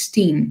 you're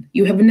 16.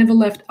 You have never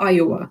left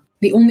Iowa.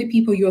 The only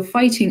people you are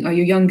fighting are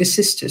your younger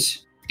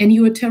sisters. And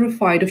you are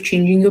terrified of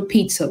changing your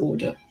pizza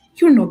order.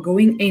 You're not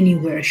going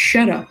anywhere.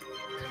 Shut up.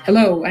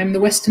 Hello, I'm the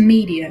Western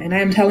media, and I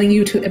am telling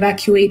you to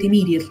evacuate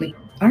immediately.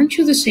 Aren't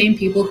you the same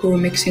people who were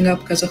mixing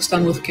up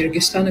Kazakhstan with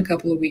Kyrgyzstan a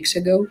couple of weeks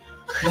ago?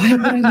 Why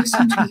would I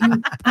listen to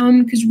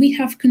you? Because we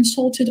have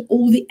consulted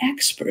all the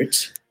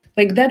experts.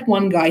 Like that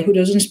one guy who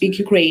doesn't speak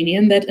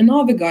Ukrainian, that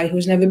another guy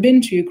who's never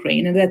been to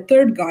Ukraine, and that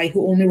third guy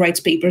who only writes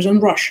papers on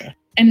Russia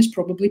and is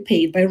probably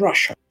paid by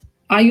Russia.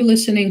 Are you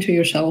listening to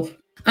yourself?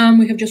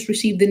 We have just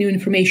received the new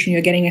information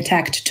you're getting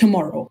attacked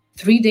tomorrow.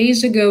 3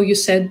 days ago, you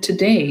said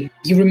today.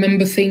 You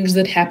remember things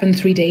that happened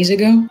 3 days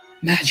ago?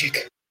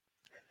 Magic.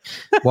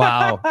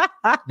 Wow.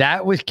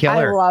 That was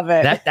killer. I love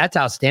it. That's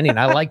outstanding.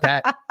 I like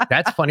that.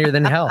 That's funnier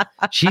than hell.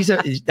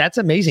 That's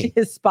amazing. She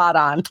is spot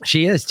on.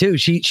 She is too.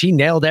 She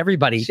nailed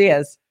everybody. She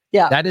is.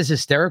 Yeah. That is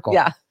hysterical.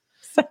 Yeah.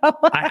 So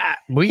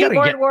we got to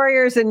keyboard get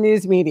warriors in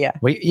news media.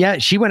 Yeah,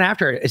 she went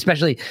after it,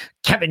 especially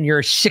Kevin.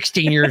 You're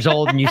 16 years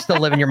old and you still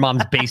live in your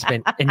mom's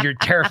basement and you're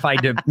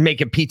terrified to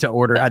make a pizza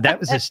order. That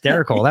was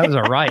hysterical. That was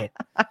a riot.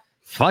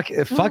 Fuck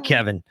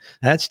Kevin.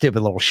 That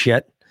stupid little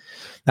shit.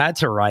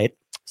 That's a riot.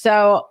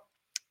 So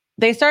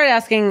they started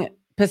asking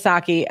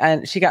Psaki,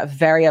 and she got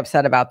very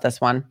upset about this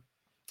one,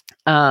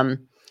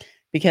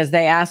 because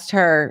they asked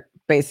her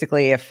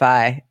basically if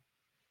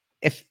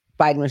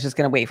Biden was just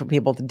going to wait for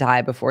people to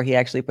die before he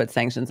actually put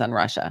sanctions on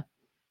Russia.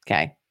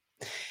 Okay.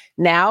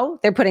 Now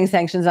they're putting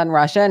sanctions on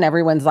Russia and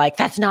everyone's like,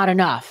 that's not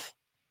enough.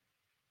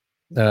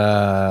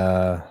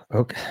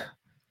 Okay.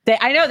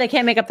 I know they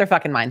can't make up their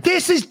fucking mind.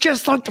 This is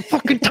just like the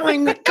fucking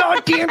time that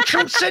goddamn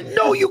Trump said,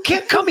 no, you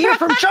can't come here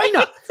from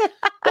China.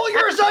 Well,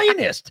 you're a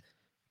Zionist.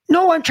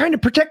 No, I'm trying to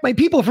protect my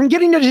people from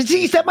getting a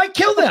disease that might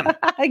kill them.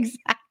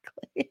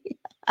 Exactly.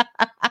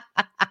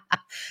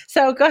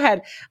 So go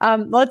ahead.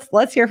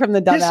 Let's hear from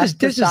the dumbass.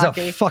 This is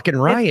a fucking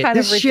riot. It's kind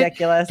of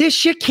ridiculous. This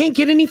shit can't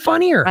get any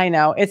funnier. I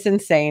know. It's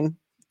insane.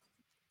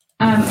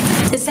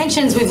 The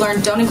sanctions we've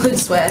learned don't include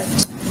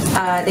SWIFT.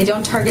 They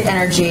don't target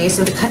energy,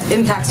 so the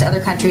impacts to other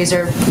countries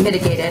are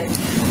mitigated.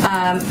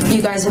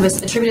 You guys have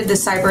attributed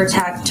this cyber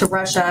attack to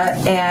Russia,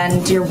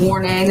 and you're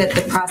warning that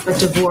the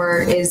prospect of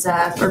war is,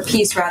 or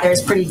peace rather,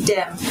 is pretty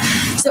dim.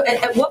 So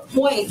at what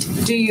point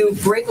do you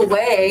break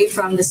away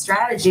from the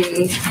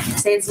strategy,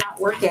 say it's not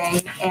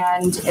working,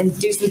 and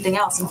do something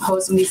else,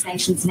 impose some of these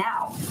sanctions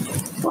now?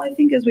 Well, I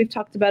think as we've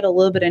talked about a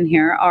little bit in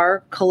here,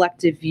 our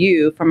collective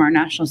view from our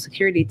national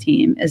security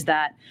team is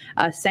that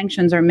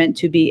sanctions are meant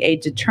to be a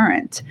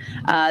deterrent.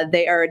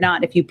 They are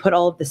not, if you put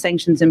all of the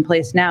sanctions in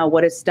place now,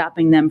 what is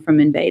stopping them from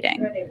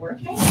invading? Are they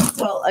working?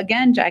 Well,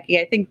 again, Jackie,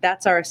 I think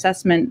that's our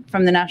assessment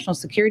from the national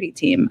security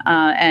team.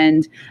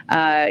 And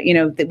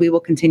that we will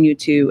continue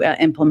to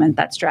implement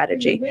that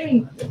strategy.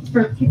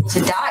 For people to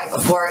die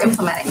before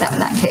implementing them in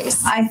that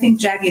case. I think,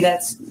 Jackie,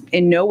 that's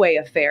in no way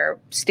a fair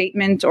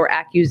statement or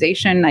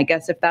accusation, I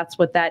guess, if that's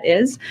what that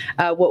is.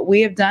 What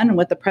we have done and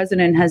what the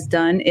president has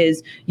done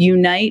is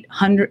unite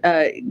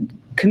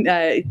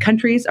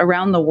countries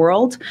around the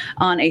world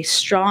on a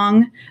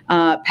strong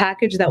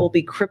package that will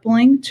be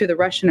crippling to the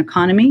Russian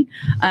economy.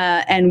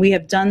 And we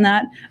have done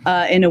that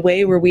in a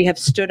way where we have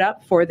stood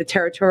up for the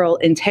territorial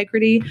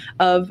integrity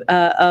of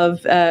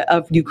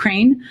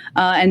Ukraine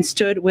and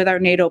stood with our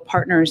NATO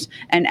partners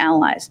and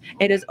allies.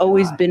 It has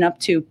always been up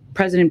to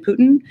President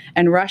Putin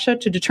and Russia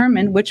to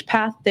determine which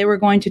path they were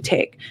going to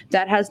take.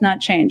 That has not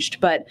changed,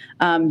 but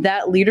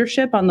that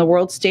leadership on the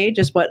world stage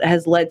is what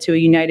has led to a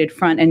united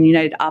front and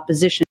united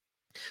opposition.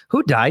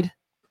 Who died?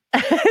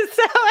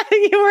 So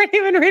you weren't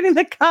even reading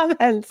the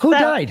comments. Who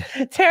died?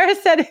 Tara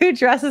said, who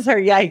dresses her?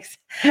 Yikes.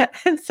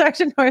 And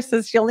Sergeant Horse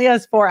says she only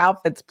has 4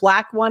 outfits.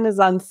 Black one is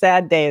on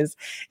sad days.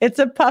 It's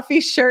a puffy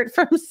shirt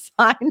from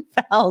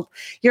Seinfeld.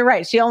 You're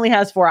right. She only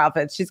has 4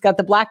 outfits. She's got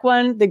the black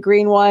one, the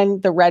green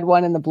one, the red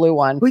one, and the blue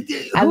one. Who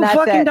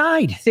fucking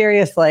died?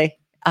 Seriously.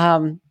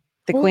 The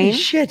Holy Queen.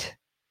 Shit.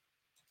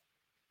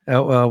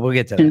 Oh, well, we'll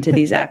get to that. Into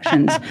these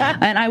actions.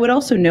 And I would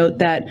also note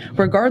that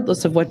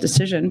regardless of what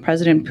decision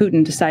President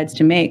Putin decides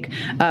to make,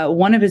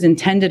 one of his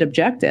intended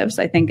objectives,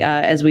 I think,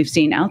 as we've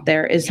seen out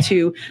there, is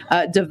to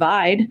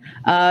divide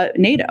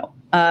NATO.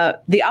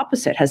 The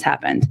opposite has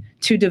happened,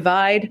 to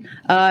divide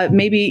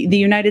maybe the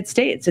United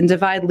States and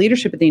divide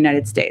leadership of the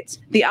United States.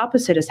 The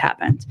opposite has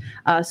happened.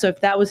 So if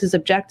that was his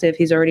objective,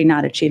 he's already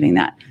not achieving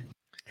that.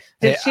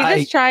 Did she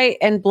just try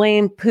and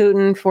blame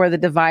Putin for the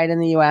divide in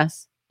the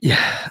U.S.?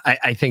 Yeah,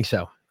 I think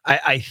so.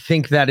 I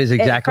think that is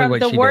exactly what she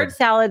did. From the word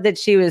salad that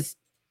she was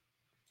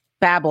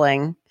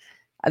babbling,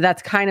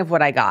 that's kind of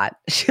what I got.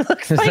 She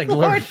looks like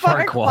Lord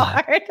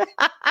Farquaad.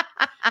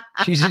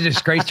 She's a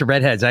disgrace to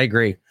redheads. I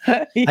agree.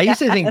 I used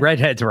to think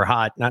redheads were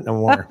hot. Not no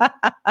more.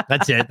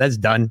 That's it. That's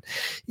done.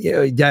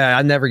 Yeah,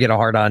 I'll never get a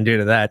hard on due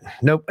to that.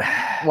 Nope.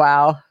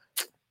 Wow.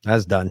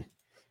 That's done.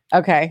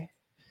 Okay.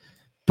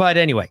 But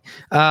anyway,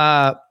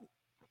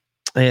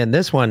 and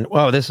this one,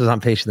 this was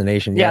on Face of the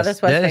Nation. Yeah,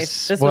 Yes,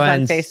 this was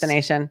on Face the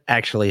Nation.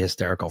 Actually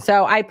hysterical.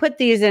 So I put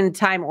these in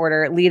time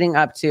order leading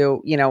up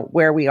to,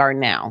 where we are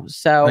now.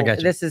 So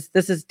this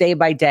is day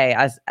by day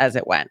as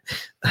it went.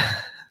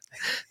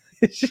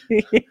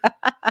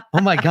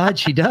 Oh my God,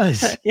 she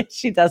does.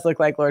 She does look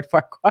like Lord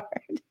Farquaad.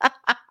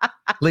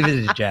 Leave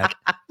it to Jack.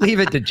 Leave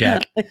it to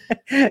Jack.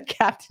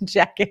 Captain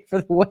Jacket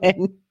for the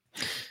win.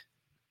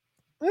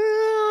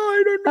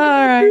 I don't know.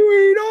 All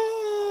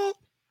right.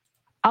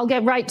 I'll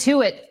get right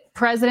to it.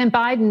 President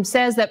Biden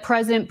says that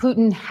President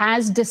Putin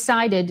has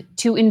decided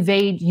to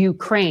invade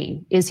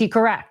Ukraine. Is he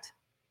correct?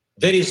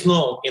 There is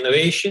no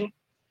innovation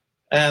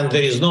and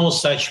there is no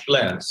such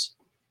plans.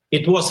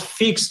 It was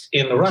fixed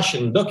in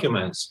Russian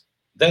documents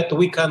that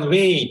we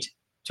conveyed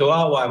to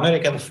our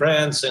American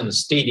friends in the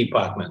State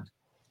Department.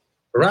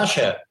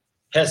 Russia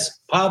has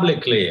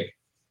publicly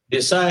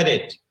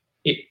declared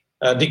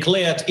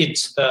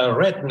its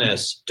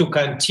readiness to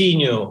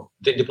continue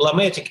the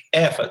diplomatic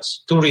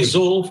efforts to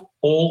resolve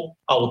all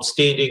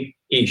outstanding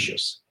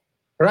issues.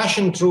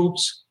 Russian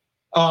troops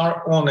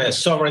are on a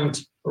sovereign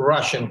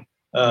Russian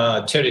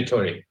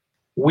territory.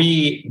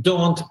 We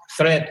don't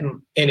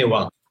threaten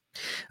anyone.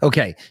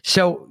 Okay,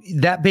 so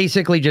that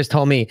basically just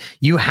told me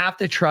you have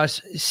to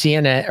trust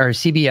CNN or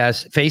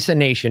CBS, Face the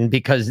Nation,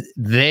 because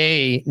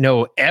they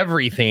know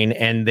everything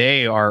and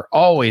they are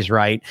always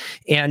right.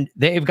 And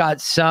they've got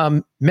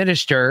some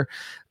minister.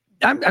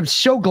 I'm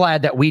so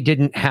glad that we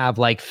didn't have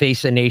like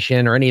Face the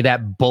Nation or any of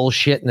that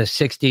bullshit in the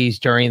 60s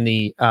during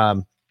the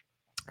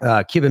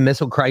Cuban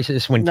Missile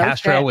Crisis when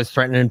Castro was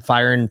threatening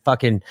firing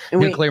fucking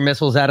nuclear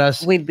missiles at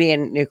us. We'd be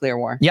in nuclear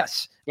war.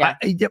 Yes. Yeah.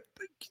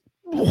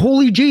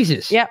 Holy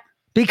Jesus. Yep.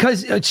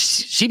 Because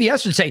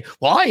CBS would say,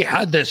 well, I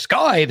had this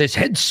guy, this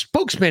head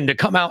spokesman to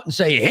come out and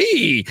say,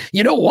 hey,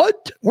 you know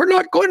what? We're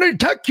not going to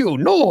attack you.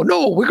 No,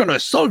 we're going to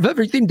solve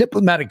everything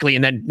diplomatically.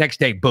 And then next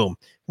day, boom,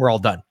 we're all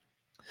done.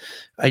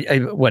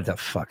 What the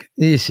fuck?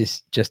 This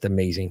is just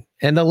amazing.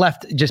 And the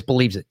left just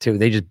believes it too.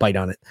 They just bite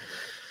on it.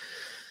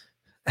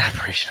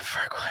 Admiration of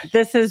Farquaad.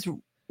 This is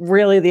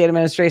really the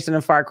administration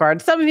of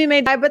Farquaad. Some of you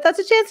may die, but that's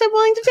a chance I'm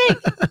willing to take.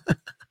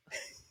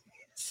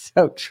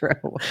 So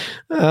true.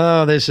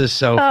 Oh, this is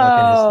so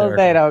fucking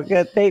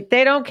hysterical.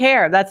 They don't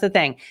care. That's the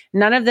thing.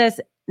 None of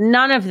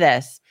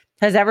this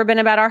has ever been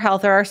about our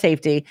health or our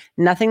safety.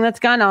 Nothing that's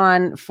gone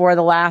on for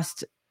the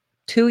last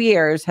 2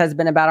 years has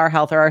been about our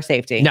health or our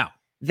safety. No.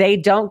 They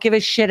don't give a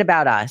shit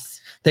about us.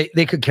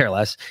 They could care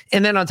less.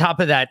 And then on top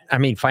of that, I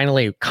mean,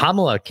 finally,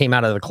 Kamala came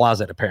out of the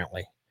closet,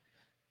 apparently.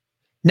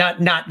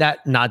 Not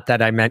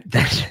that I meant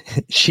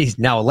that she's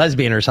now a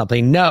lesbian or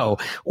something. No.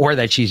 Or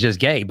that she's just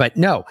gay. But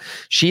no,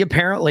 she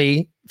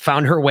apparently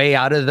found her way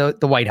out of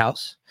the White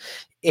House.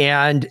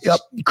 And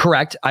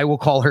correct, I will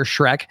call her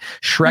Shrek.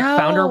 Shrek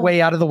found her way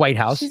out of the White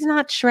House. She's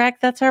not Shrek.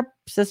 That's our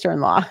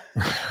sister-in-law.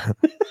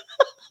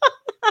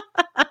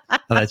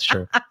 Oh, that's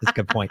true. That's a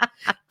good point.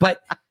 But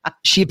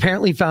she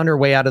apparently found her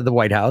way out of the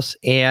White House.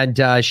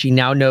 And she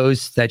now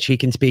knows that she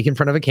can speak in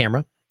front of a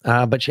camera.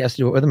 But she has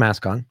to do it with a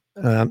mask on.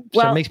 So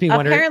it makes me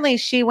wonder. Apparently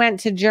she went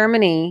to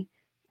Germany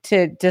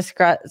to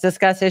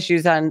discuss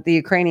issues on the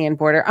Ukrainian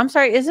border. I'm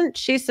sorry, isn't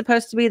she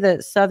supposed to be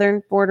the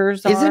southern border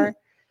czar?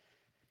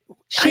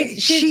 She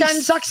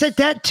sucks at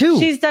that too.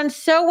 She's done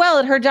so well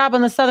at her job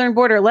on the southern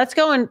border. Let's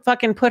go and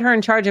fucking put her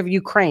in charge of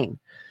Ukraine.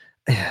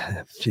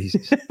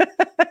 Jesus.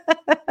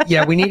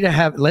 Yeah,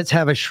 let's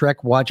have a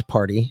Shrek watch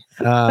party.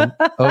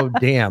 Oh,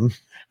 damn.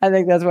 I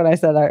think that's what I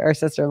said. Our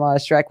sister-in-law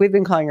is Shrek. We've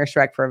been calling her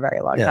Shrek for a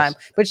very long time,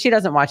 but she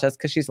doesn't watch us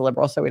because she's a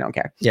liberal, so we don't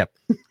care. Yep.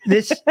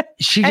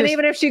 She and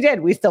even if she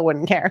did, we still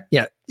wouldn't care.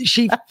 Yeah.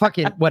 She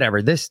fucking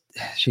whatever.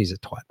 She's a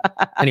twat.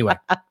 Anyway.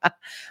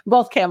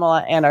 Both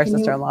Kamala and our Can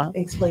sister-in-law.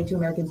 you explain to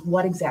Americans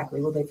what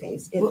exactly will they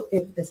face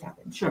if this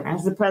happens? Sure.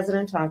 As the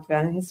president talked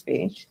about in his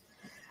speech,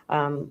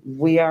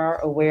 we are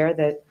aware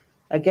that,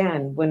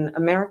 again, when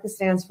America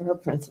stands for her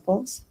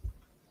principles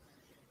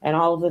and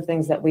all of the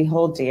things that we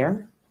hold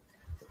dear,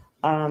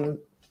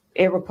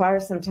 it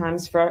requires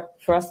sometimes for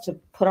us to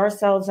put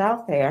ourselves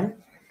out there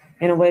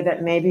in a way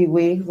that maybe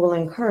we will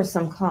incur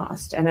some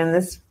cost. And in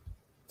this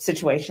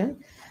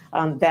situation,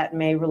 that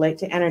may relate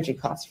to energy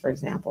costs, for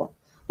example.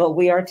 But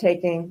we are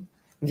taking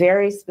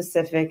very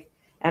specific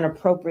and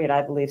appropriate,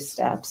 I believe,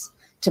 steps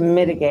to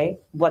mitigate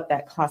what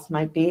that cost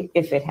might be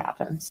if it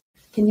happens.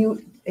 Can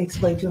you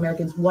explain to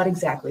Americans what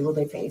exactly will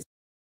they face?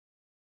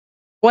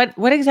 What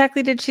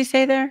exactly did she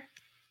say there?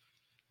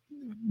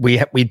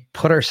 We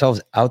put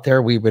ourselves out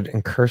there. We would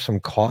incur some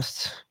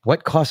costs.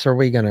 What costs are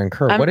we going to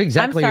incur? What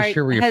exactly is she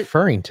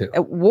referring to?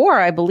 War,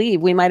 I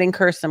believe. We might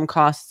incur some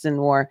costs in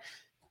war.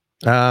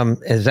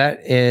 Is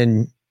that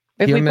in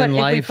human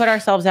life? If we put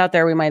ourselves out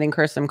there, we might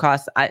incur some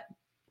costs.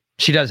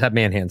 She does have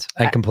man hands.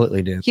 I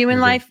completely do. Human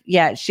life,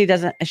 yeah. She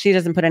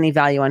doesn't put any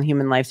value on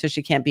human life, so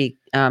she can't be.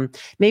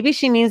 Maybe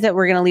she means that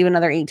we're going to leave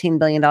another $18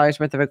 billion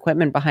worth of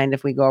equipment behind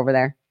if we go over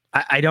there.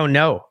 I don't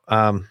know.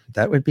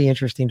 That would be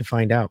interesting to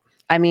find out.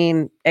 I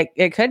mean,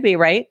 it could be,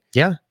 right?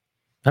 Yeah,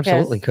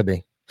 absolutely could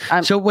be.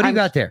 So what do you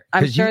got there?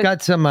 Because you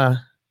got some.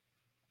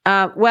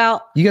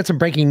 Well, you got some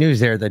breaking news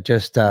there that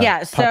just So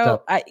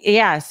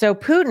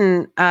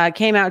Putin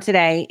came out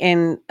today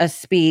in a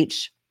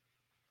speech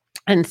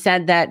and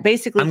said that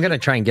basically I'm going to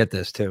try and get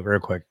this too real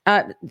quick.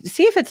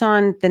 See if it's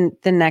on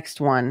the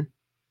next one.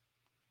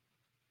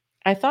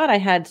 I thought I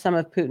had some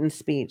of Putin's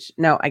speech.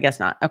 No, I guess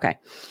not. Okay.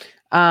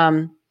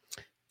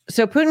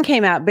 So Putin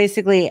came out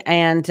basically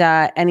and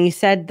he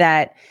said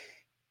that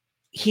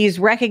he's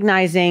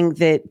recognizing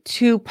the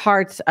two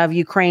parts of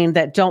Ukraine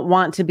that don't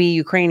want to be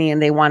Ukrainian.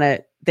 They want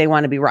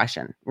to be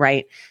Russian,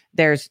 right?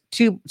 There's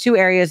two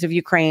areas of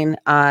Ukraine,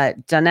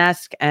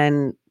 Donetsk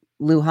and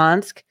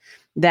Luhansk,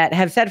 that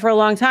have said for a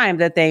long time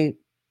that they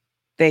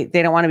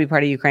don't want to be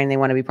part of Ukraine. They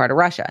want to be part of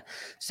Russia.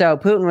 So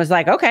Putin was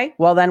like, okay,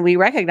 well then we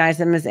recognize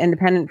them as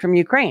independent from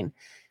Ukraine.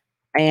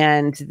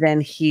 And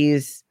then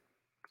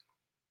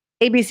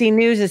ABC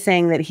News is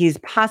saying that he's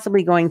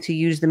possibly going to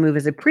use the move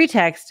as a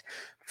pretext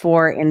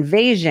for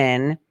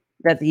invasion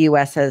that the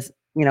U.S. has,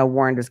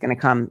 warned is going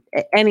to come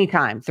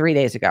anytime, 3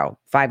 days ago,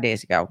 5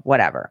 days ago,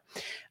 whatever.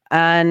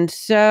 And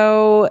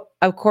so,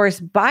 of course,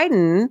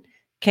 Biden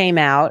came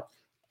out,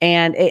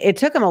 and it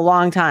took him a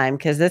long time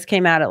because this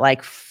came out at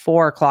like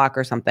 4:00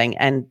 or something.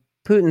 And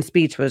Putin's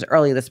speech was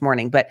early this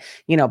morning, but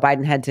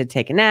Biden had to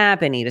take a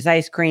nap and eat his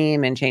ice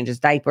cream and change his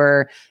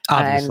diaper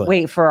and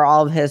wait for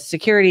all of his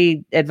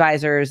security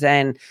advisors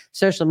and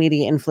social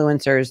media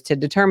influencers to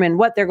determine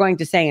what they're going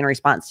to say in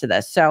response to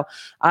this. So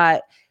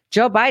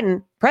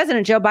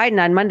President Joe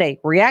Biden on Monday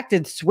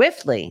reacted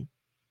swiftly.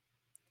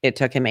 It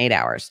took him 8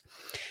 hours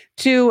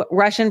to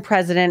Russian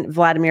President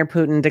Vladimir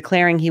Putin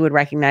declaring he would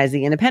recognize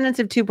the independence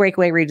of two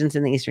breakaway regions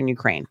in the eastern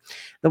Ukraine.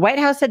 The White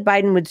House said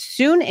Biden would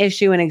soon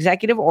issue an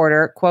executive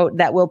order, quote,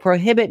 that will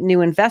prohibit new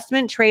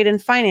investment, trade,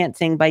 and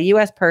financing by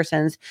U.S.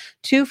 persons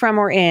to, from,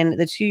 or in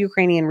the two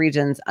Ukrainian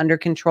regions under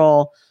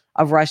control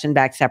of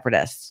Russian-backed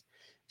separatists.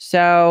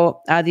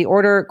 So the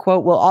order,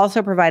 quote, will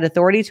also provide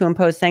authority to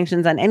impose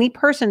sanctions on any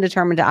person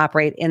determined to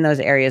operate in those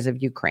areas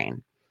of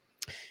Ukraine.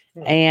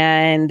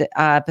 And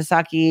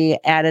Psaki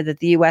added that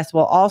the U.S.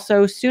 will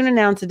also soon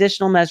announce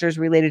additional measures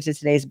related to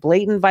today's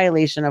blatant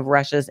violation of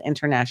Russia's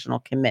international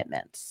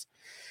commitments.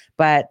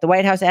 But the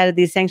White House added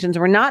these sanctions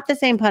were not the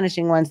same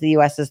punishing ones the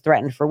U.S. has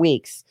threatened for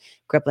weeks,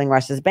 crippling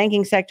Russia's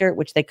banking sector,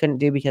 which they couldn't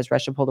do because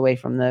Russia pulled away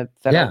from the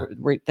federal.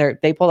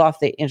 They pulled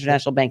off the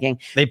international banking.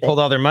 They pulled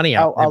all their money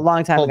out a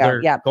long time ago.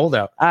 Yeah, gold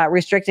out.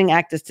 Restricting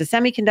access to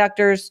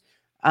semiconductors.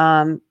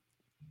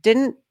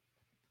 Didn't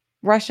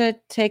Russia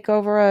take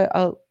over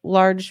a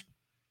large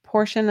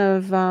portion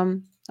of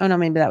oh no,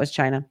 maybe that was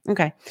China.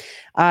 Okay.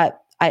 I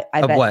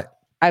bet, what?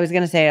 I was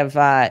going to say of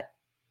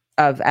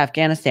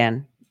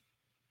Afghanistan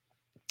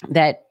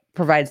that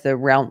provides the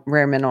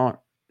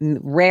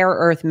rare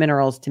earth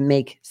minerals to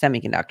make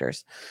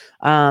semiconductors.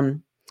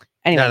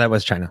 Anyway, no, that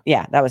was China.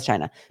 Yeah, that was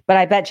China. But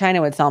I bet China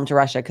would sell them to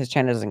Russia because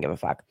China doesn't give a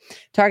fuck.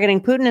 Targeting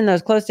Putin and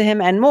those close to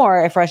him and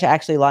more if Russia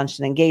actually launched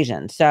an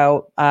invasion.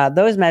 So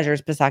those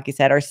measures, Psaki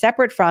said, are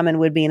separate from and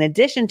would be in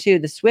addition to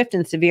the swift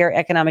and severe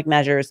economic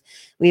measures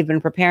we've been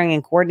preparing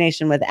in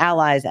coordination with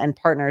allies and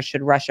partners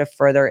should Russia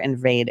further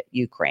invade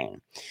Ukraine.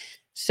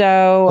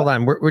 So hold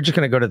on, we're just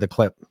going to go to the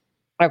clip.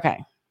 Okay.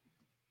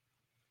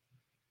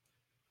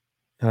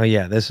 Oh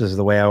yeah, this is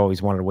the way I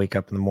always wanted to wake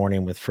up in the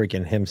morning with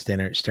freaking him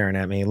staring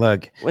at me.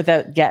 Look, with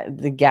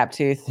the gap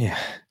tooth. Yeah,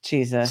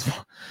 Jesus.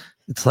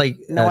 It's like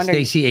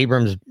Stacey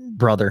Abrams'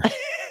 brother.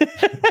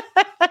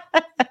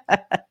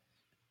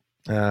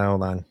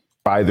 Hold on.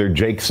 either.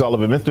 Jake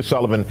Sullivan. Mr.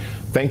 Sullivan,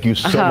 thank you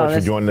so much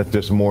for joining us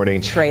this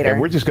morning. Traitor.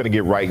 And we're just going to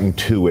get right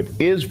into it.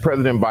 Is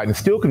President Biden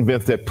still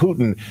convinced that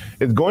Putin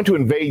is going to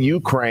invade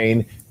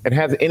Ukraine, and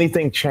has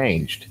anything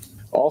changed?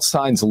 All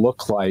signs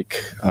look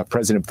like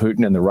President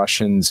Putin and the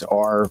Russians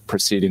are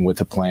proceeding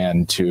with a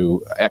plan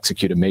to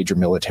execute a major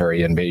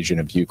military invasion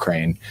of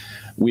Ukraine.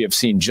 We have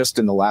seen just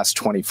in the last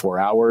 24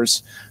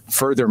 hours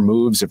further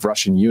moves of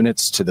Russian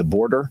units to the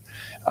border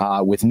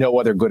with no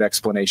other good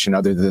explanation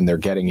other than they're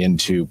getting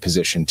into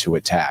position to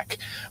attack.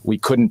 We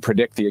couldn't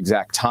predict the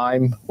exact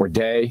time or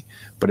day,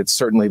 but it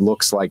certainly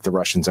looks like the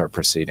Russians are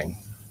proceeding.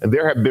 And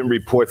there have been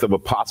reports of a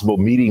possible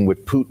meeting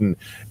with Putin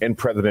and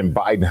President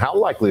Biden. How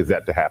likely is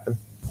that to happen?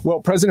 Well,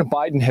 President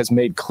Biden has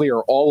made clear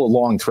all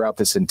along throughout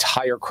this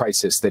entire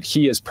crisis that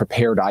he is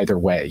prepared either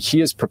way. He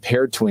is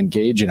prepared to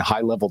engage in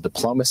high-level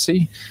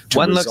diplomacy.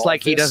 One looks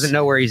like he doesn't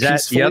know where he's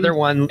at. The other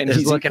one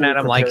is looking at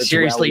him like,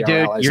 seriously,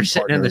 dude, you're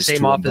sitting in the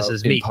same office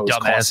as me,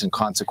 dumbass. And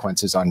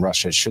consequences on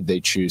Russia should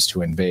they choose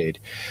to invade.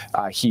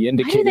 He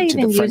indicated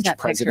to the French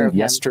president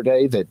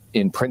yesterday that,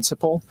 in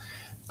principle,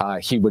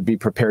 he would be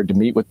prepared to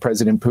meet with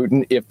President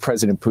Putin if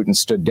President Putin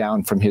stood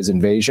down from his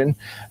invasion.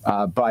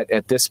 But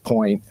at this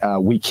point,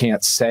 we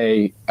can't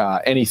say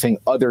anything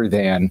other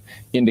than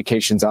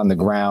indications on the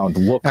ground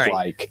look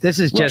like this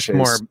is just Russia's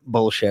more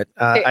bullshit.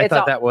 I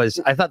thought that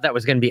was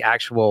going to be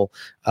actual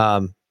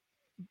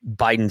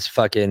Biden's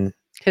fucking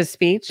his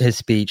speech. His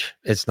speech.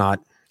 It's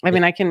not. I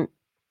mean, I can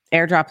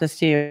airdrop this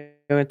to you.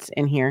 It's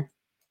in here.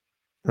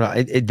 No,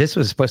 this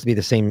was supposed to be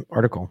the same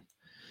article.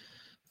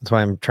 That's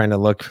why I'm trying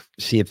to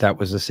see if that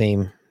was the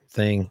same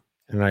thing.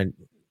 And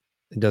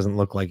it doesn't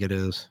look like it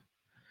is.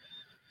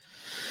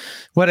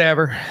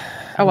 Whatever.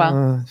 Oh,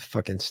 well.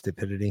 Fucking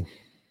stupidity.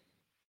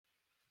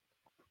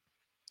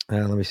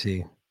 Let me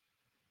see.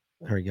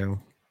 There we go.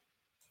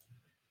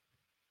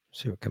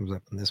 See what comes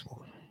up in this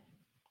one.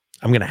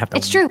 I'm going to have to.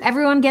 It's true.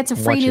 Everyone gets a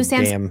free new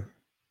Samsung.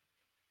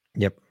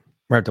 Yep.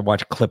 We're going to have to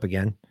watch a clip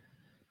again.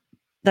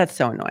 That's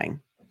so annoying.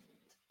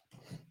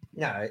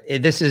 Yeah,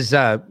 this is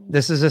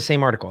the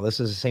same article. This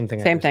is the same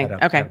thing. Same thing.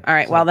 Okay. All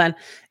right. Well, then,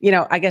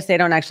 I guess they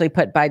don't actually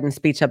put Biden's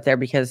speech up there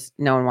because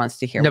no one wants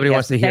to hear. Nobody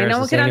wants to hear. No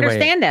one can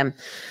understand him.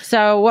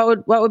 So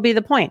what would be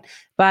the point?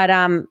 But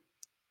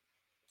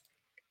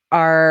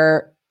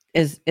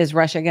is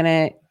Russia going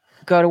to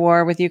go to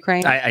war with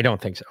Ukraine? I don't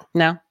think so.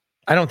 No,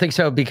 I don't think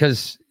so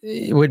because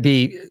it would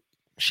be.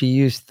 She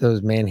used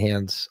those man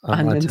hands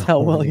on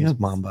Montel Williams.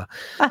 Mamba.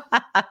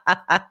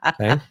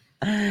 Okay.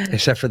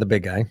 Except for the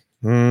big guy.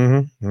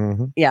 Mm-hmm,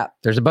 mm-hmm. Yeah.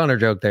 There's a boner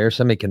joke there.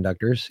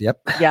 Semiconductors.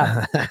 Yep.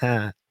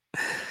 Yeah.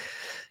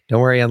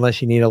 Don't worry,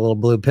 unless you need a little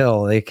blue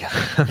pill.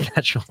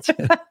 Natural too.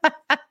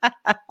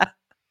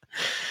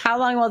 How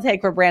long will it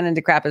take for Brandon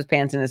to crap his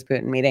pants in his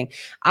Putin meeting?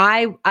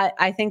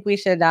 I think we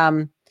should.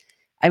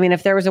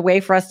 If there was a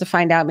way for us to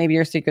find out, maybe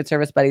your Secret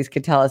Service buddies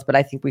could tell us. But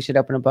I think we should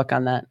open a book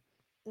on that.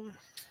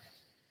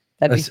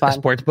 That'd be fun. A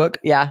sports book.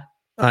 Yeah.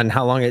 On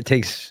how long it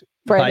takes.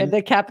 Brandon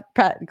to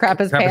crap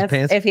his pants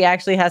if he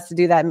actually has to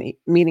do that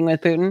meeting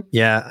with Putin.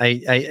 Yeah,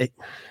 you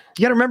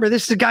got to remember,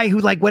 this is a guy who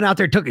went out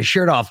there, took his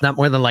shirt off not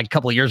more than a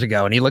couple of years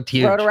ago, and he looked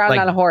huge. Rode around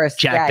on a horse,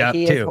 jacked up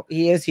too.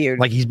 He is huge.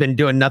 Like he's been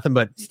doing nothing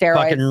but steroids,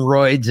 fucking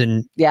roids,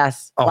 and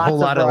a whole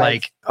lot of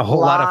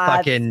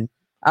fucking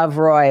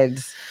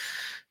roids.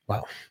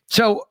 Wow.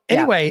 So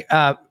anyway,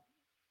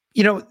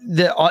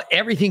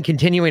 everything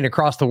continuing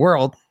across the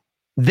world.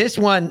 This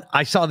one,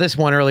 I saw this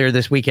one earlier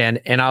this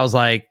weekend, and I was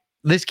like,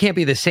 this can't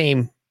be the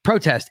same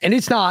protest. And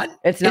it's not.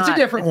 It's not. It's a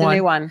different one. A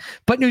new one.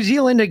 But New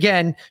Zealand,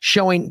 again,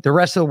 showing the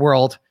rest of the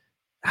world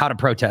how to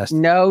protest.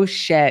 No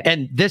shit.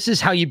 And this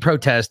is how you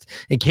protest,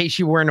 in case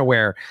you weren't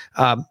aware.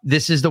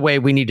 This is the way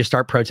we need to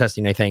start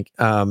protesting, I think.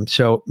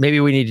 So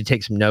maybe we need to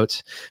take some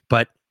notes.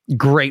 But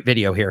great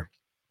video here.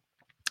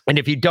 And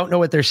if you don't know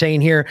what they're saying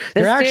here,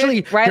 they're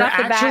actually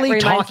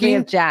reminds me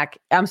of Jack.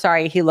 I'm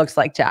sorry, he looks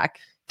like Jack.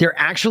 They're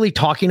actually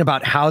talking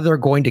about how they're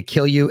going to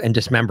kill you and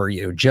dismember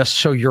you, just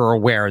so you're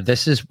aware.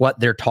 This is what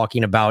they're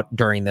talking about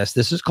during this.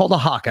 This is called a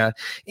haka.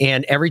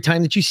 And every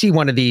time that you see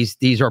one of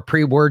these are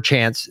pre-word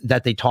chants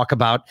that they talk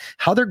about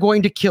how they're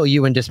going to kill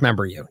you and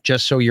dismember you,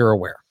 just so you're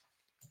aware.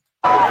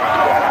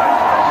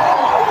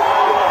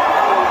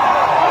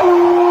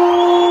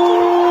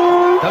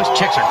 Those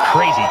chicks are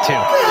crazy, too.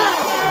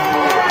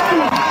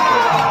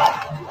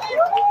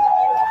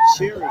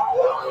 Siri.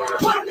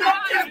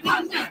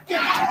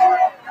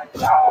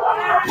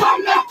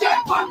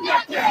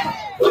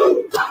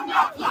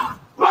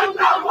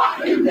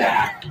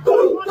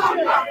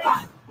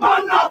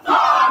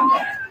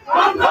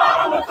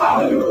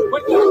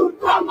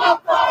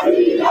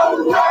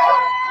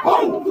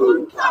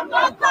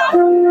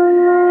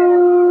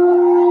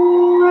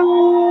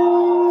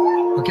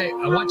 Okay,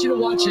 I want you to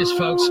watch this,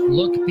 folks.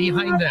 Look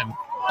behind them.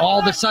 All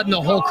of a sudden,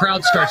 the whole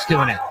crowd starts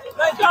doing it.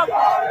 Link up!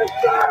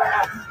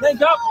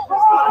 Link up!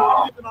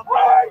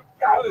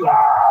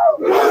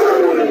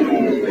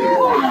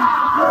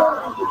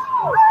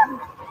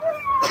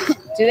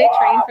 Do they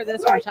train for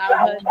this from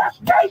childhood?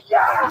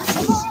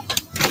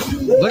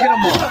 Look at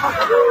them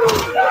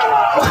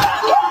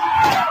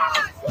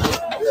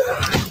all.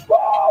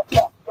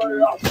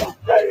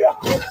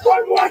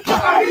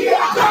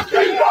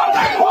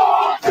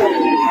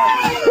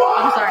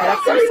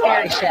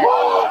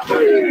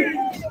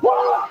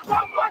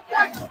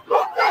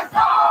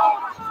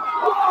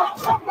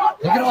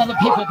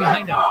 people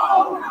behind him.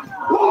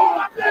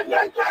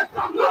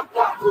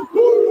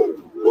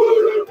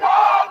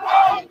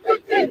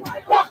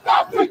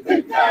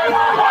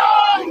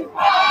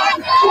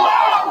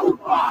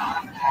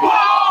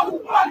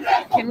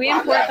 Can we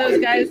import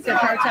those guys to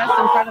protest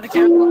in front of the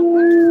Capitol?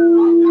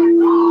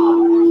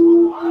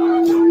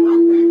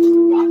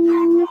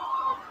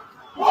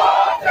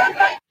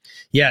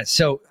 Yeah,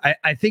 so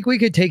I think we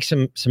could take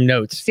some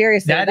notes.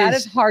 Seriously, that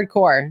is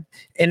hardcore.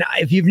 And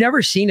if you've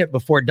never seen it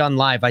before done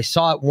live, I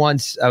saw it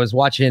once. I was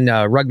watching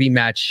a rugby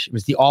match. It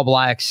was the All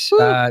Blacks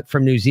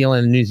from New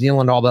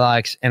Zealand All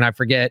Blacks, and I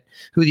forget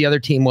who the other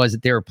team was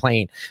that they were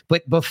playing.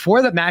 But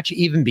before the match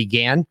even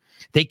began,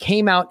 they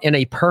came out in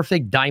a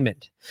perfect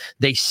diamond.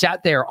 They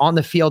sat there on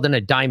the field in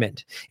a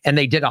diamond, and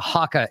they did a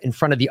haka in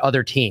front of the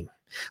other team.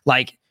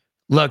 Like,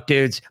 look,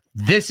 dudes,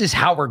 this is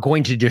how we're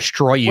going to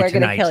destroy you tonight. We're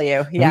going to kill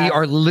you. Yes. We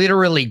are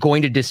literally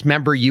going to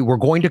dismember you. We're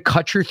going to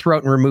cut your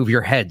throat and remove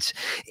your heads.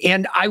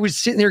 And I was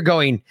sitting there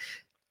going,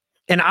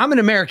 and I'm an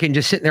American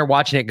just sitting there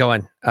watching it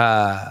going,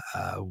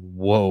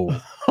 whoa.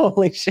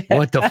 Holy shit.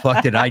 What the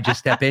fuck did I just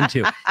step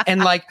into?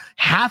 And like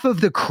half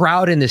of the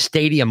crowd in the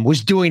stadium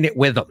was doing it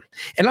with them.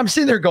 And I'm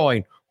sitting there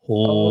going,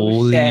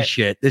 holy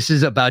shit, this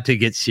is about to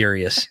get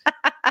serious.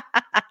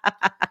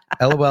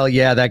 LOL,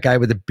 yeah, that guy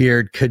with the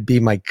beard could be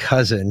my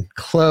cousin.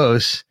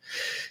 Close.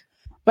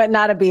 But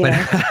not a beater.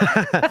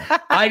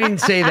 I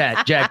didn't say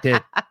that. Jack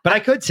did. But I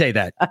could say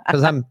that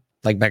because I'm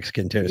like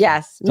Mexican too. So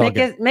yes.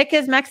 Mick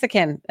is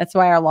Mexican. That's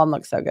why our lawn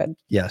looks so good.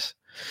 Yes.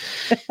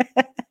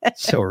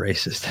 So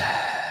racist.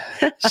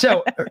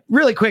 So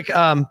really quick,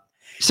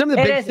 some of the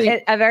big things. It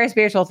is a very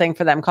spiritual thing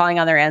for them, calling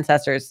on their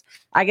ancestors.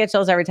 I get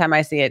chills every time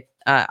I see it.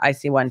 I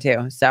see one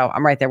too. So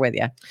I'm right there with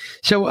you.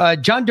 So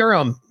John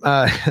Durham,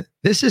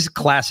 this is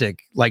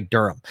classic like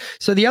Durham.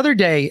 So the other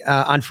day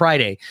on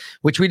Friday,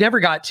 which we never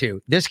got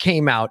to, this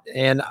came out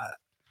and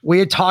we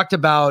had talked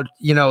about,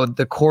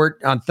 the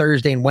court on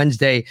Thursday and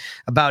Wednesday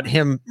about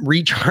him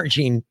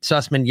recharging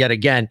Sussman yet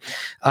again.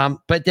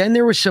 But then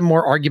there was some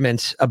more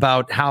arguments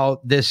about how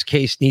this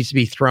case needs to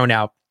be thrown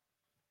out.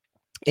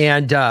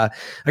 And I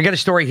got a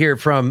story here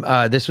from,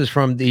 this was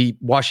from the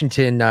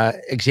Washington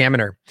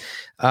Examiner.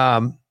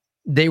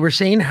 They were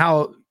saying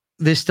how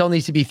this still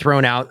needs to be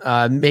thrown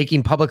out,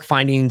 making public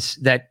findings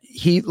that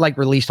he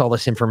released all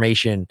this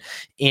information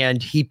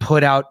and he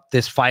put out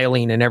this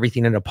filing and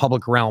everything in a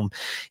public realm.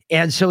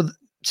 And so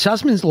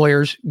Sussman's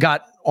lawyers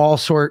got all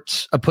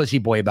sorts of pussy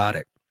boy about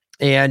it.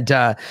 And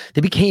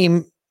they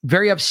became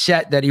very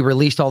upset that he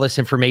released all this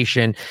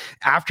information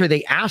after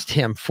they asked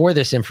him for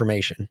this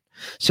information.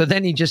 So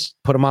then he just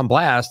put them on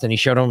blast and he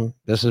showed them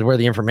this is where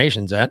the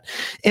information's at.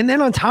 And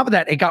then on top of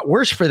that, it got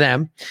worse for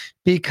them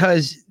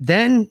because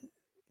then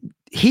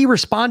he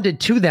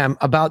responded to them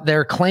about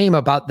their claim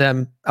about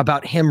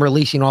him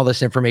releasing all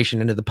this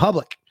information into the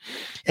public.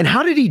 And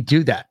how did he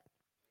do that?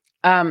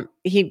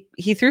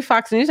 He threw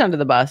Fox News under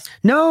the bus.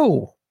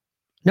 No,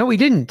 he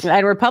didn't.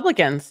 And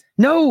Republicans.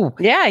 No.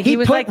 Yeah, he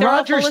was like, they're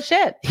all full of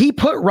shit. He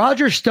put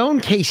Roger Stone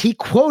case. He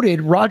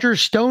quoted Roger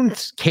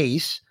Stone's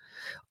case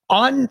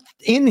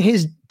in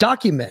his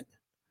document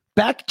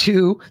back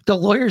to the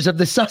lawyers of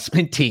the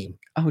Sussman team.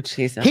 Oh,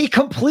 Jesus. He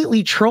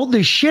completely trolled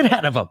the shit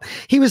out of them.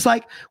 He was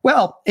like,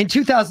 well, in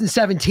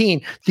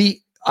 2017, the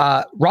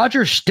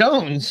Roger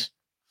Stone's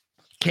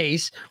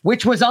case,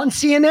 which was on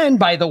CNN,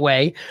 by the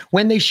way,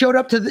 when they showed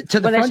up to the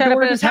front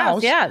door of his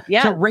house. Yeah.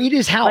 To raid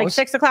his house. Like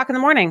 6 o'clock in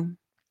the morning.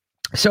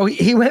 So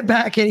he went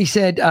back and he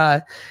said,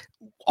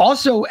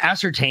 also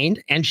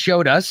ascertained and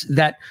showed us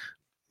that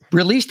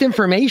released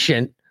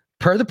information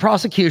per the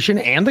prosecution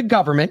and the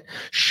government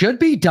should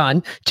be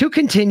done to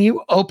continue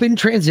open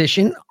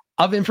transition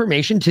of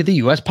information to the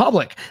U.S.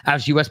 public,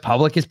 as U.S.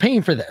 public is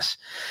paying for this.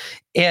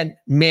 And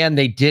man,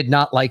 they did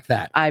not like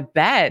that. I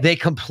bet. They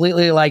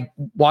completely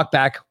walked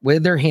back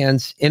with their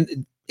hands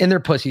in their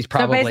pussies,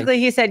 probably. So basically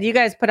he said, you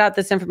guys put out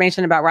this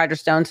information about Roger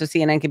Stone so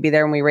CNN could be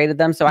there when we raided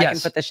them, so I can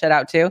put this shit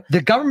out too.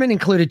 The government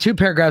included 2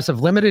 paragraphs of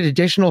limited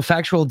additional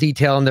factual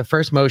detail in the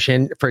first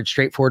motion for its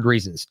straightforward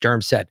reasons,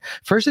 Durham said.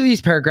 First of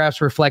these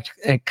paragraphs reflect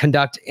and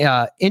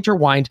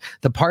intertwined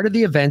the part of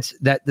the events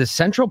that the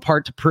central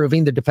part to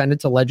proving the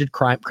defendant's alleged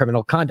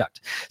criminal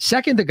conduct.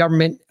 Second, the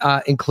government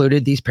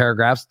included these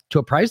paragraphs to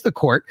apprise the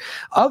court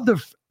of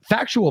the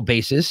factual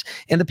basis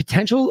and the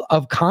potential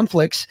of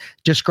conflicts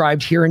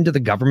described here into the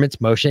government's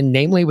motion,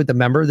 namely with the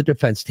member of the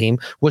defense team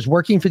was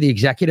working for the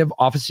executive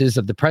offices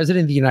of the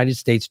President of the United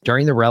States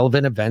during the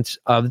relevant events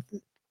of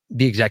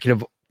the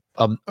executive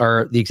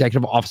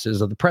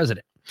offices of the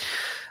President.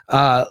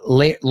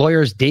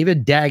 Lawyers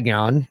David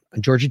Dagnon, a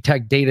Georgia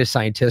Tech data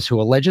scientist who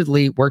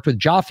allegedly worked with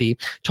Jaffe,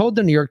 told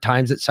the New York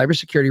Times that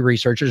cybersecurity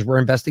researchers were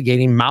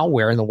investigating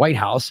malware in the White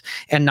House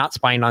and not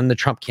spying on the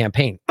Trump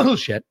campaign. Oh,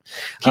 shit.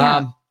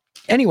 Yeah.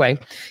 Anyway,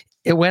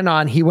 he went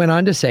on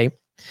to say,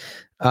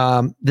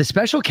 The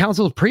special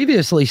counsel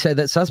previously said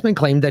that Sussman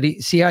claimed that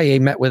CIA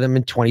met with him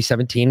in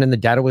 2017, and the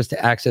data was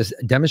to access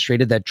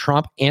demonstrated that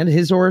Trump and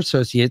his or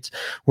associates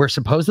were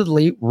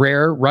supposedly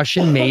rare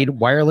Russian-made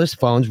wireless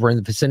phones were in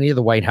the vicinity of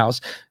the White House.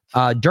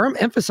 Durham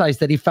emphasized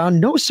that he found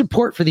no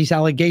support for these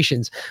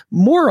allegations.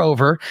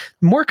 Moreover,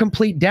 more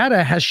complete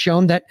data has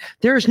shown that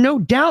there is no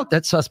doubt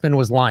that Sussman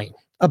was lying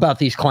about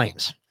these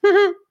claims.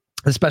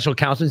 The special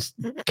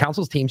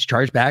counsel's teams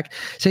charged back,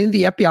 saying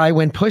the FBI,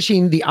 when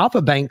pushing the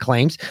Alpha Bank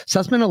claims,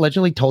 Sussman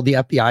allegedly told the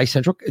FBI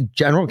Central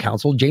General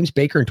Counsel James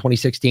Baker in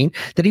 2016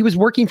 that he was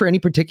working for any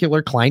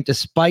particular client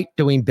despite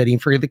doing bidding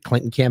for the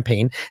Clinton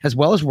campaign, as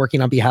well as working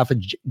on behalf of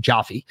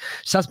Jaffe.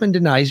 Sussman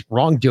denies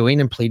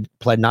wrongdoing and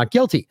pled not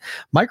guilty.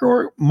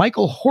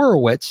 Michael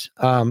Horowitz,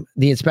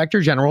 the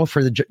Inspector General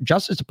for the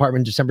Justice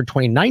Department in December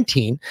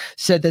 2019,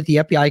 said that the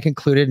FBI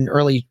concluded in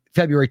early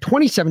February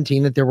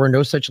 2017 that there were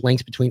no such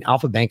links between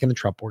Alpha Bank and the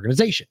Trump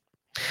Organization.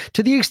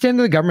 To the extent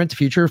of the government's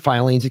future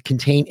filings that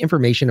contain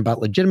information about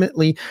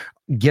legitimately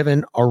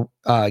given or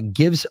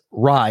gives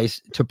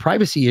rise to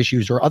privacy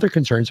issues or other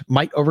concerns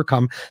might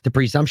overcome the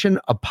presumption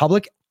of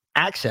public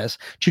access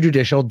to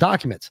judicial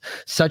documents,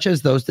 such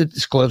as those that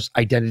disclose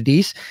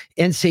identities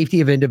and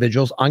safety of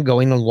individuals,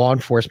 ongoing and law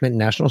enforcement and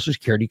national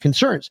security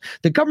concerns.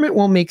 The government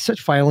will make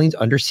such filings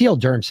under seal,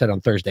 Durham said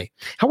on Thursday.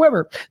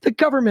 However, the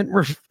government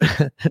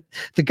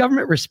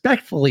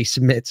respectfully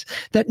submits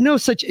that no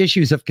such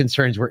issues of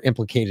concerns were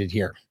implicated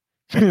here.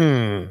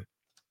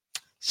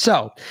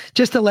 So,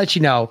 just to let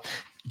you know,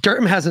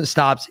 Durham hasn't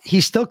stopped.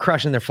 He's still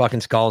crushing their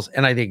fucking skulls,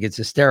 and I think it's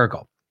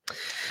hysterical.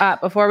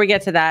 Before we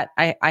get to that,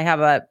 I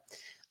have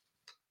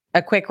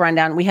a quick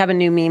rundown. We have a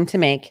new meme to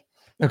make.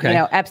 Okay. You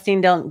know,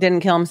 Epstein didn't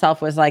kill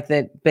himself was like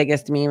the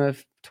biggest meme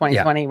of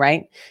 2020,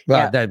 right?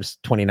 Well, that was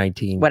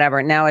 2019.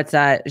 Whatever. Now it's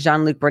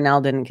Jean-Luc Brunel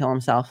didn't kill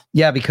himself.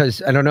 Yeah,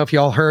 because I don't know if you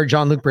all heard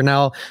Jean-Luc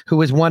Brunel, who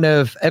was one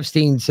of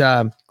Epstein's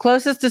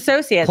closest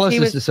associates.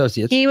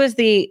 He was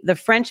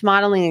the French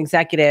modeling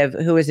executive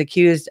who was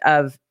accused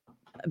of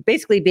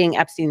basically being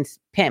Epstein's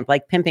pimp,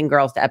 like pimping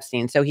girls to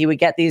Epstein. So he would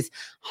get these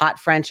hot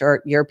French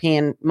or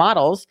European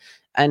models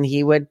and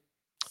he would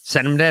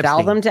send them to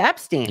sell them to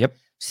Epstein. Yep.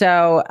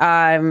 So,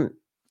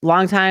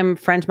 longtime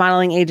French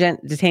modeling agent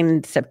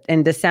detained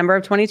in December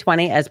of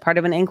 2020 as part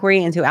of an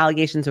inquiry into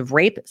allegations of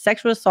rape,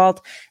 sexual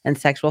assault, and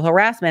sexual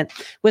harassment,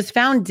 was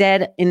found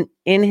dead in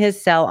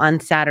his cell on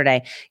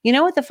Saturday. You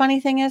know what the funny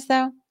thing is,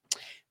 though?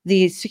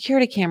 The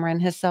security camera in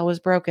his cell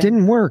was broken.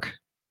 Didn't work,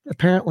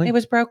 apparently. It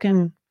was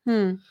broken.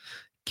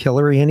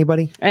 Hillary,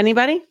 anybody?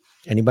 Anybody?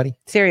 Anybody?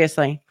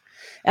 Seriously.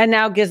 And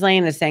now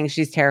Ghislaine is saying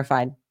she's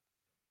terrified.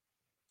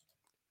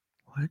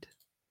 What?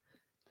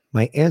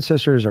 My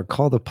ancestors are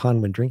called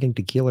upon when drinking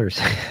tequila.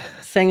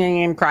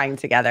 Singing and crying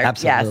together.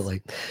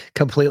 Absolutely. Yes.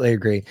 Completely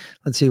agree.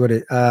 Let's see what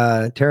it,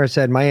 Tara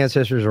said, my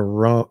ancestors are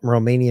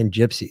Romanian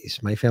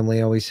gypsies. My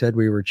family always said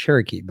we were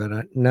Cherokee, but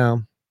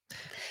no.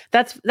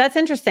 That's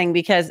interesting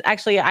because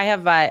actually I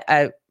have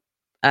a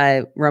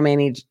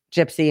Romanian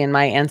gypsy in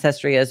my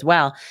ancestry as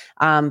well.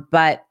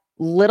 But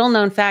little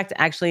known fact,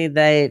 actually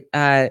the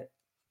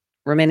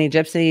Romanian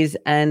gypsies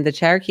and the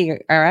Cherokee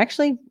are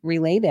actually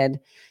related.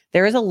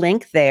 There is a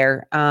link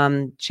there.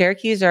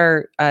 Cherokees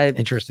are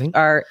interesting.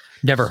 Are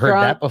never heard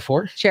that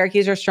before.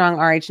 Cherokees are strong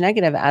Rh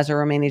negative, as are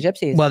Romanian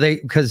gypsies.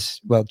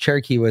 Well,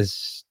 Cherokee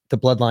was the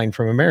bloodline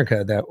from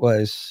America that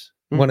was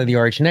one of the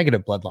Rh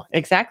negative bloodline.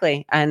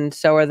 Exactly, and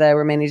so are the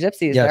Romanian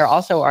gypsies. Yes, they're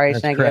also Rh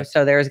negative. correct.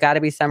 So there's got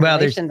to be some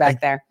relation back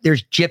there.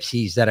 There's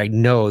gypsies that I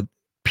know.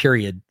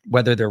 Period.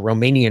 Whether they're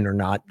Romanian or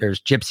not,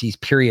 there's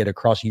gypsies. Period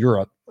across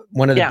Europe.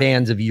 One of the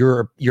bands of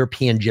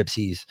European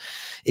gypsies.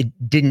 It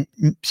didn't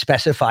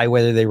specify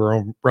whether they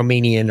were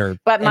Romanian or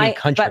any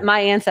country. But my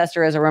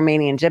ancestor is a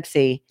Romanian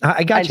gypsy.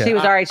 I got you. And she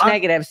was Rh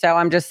negative. So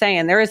I'm just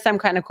saying there is some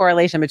kind of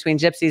correlation between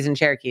gypsies and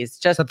Cherokees.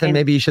 Just something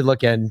maybe you should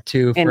look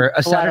into for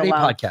a Saturday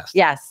podcast.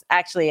 Yes,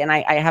 actually, and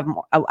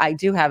I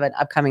do have an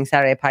upcoming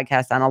Saturday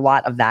podcast on a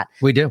lot of that.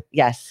 We do.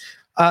 Yes.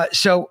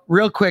 So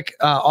real quick,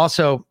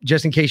 also,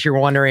 just in case you're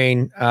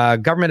wondering,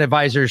 government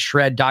advisors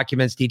shred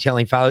documents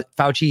detailing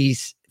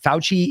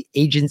Fauci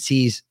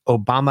agency's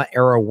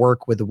Obama-era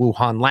work with the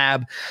Wuhan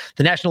lab.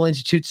 The National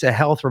Institutes of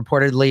Health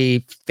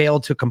reportedly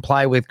failed to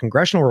comply with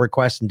congressional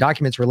requests and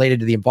documents related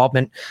to the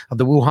involvement of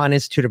the Wuhan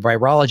Institute of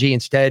Virology,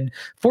 instead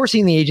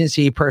forcing the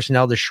agency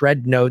personnel to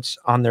shred notes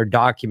on their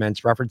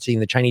documents referencing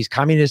the Chinese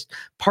Communist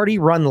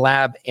Party-run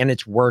lab and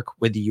its work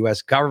with the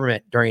U.S.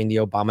 government during the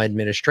Obama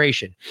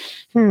administration.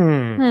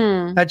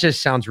 That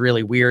just sounds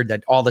really weird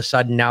that all of a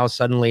sudden now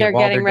suddenly they're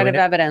getting rid of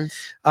evidence.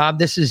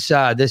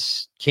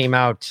 This came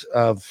out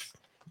of,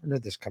 where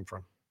did this come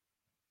from?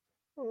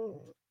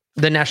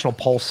 The National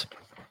Pulse.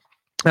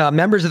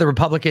 Members of the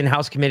Republican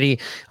House Committee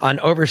on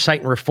Oversight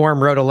and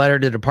Reform wrote a letter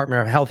to the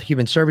Department of Health and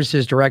Human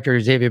Services Director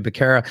Xavier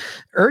Becerra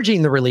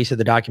urging the release of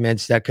the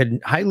documents that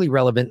could highly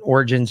relevant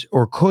origins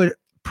or could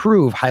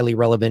prove highly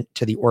relevant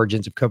to the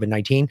origins of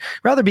COVID-19.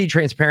 Rather be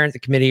transparent. The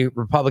committee,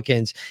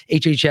 Republicans,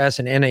 HHS,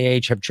 and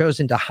NIH have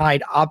chosen to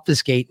hide,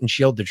 obfuscate, and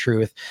shield the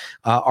truth,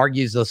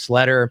 argues this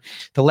letter.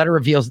 The letter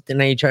reveals that the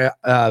NIH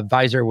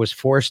advisor was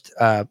forced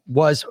by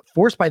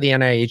the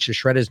NIH to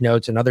shred his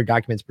notes and other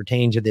documents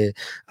pertaining to the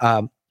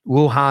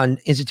Wuhan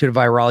Institute of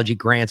Virology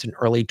grants in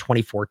early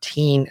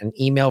 2014. An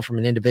email from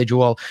an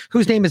individual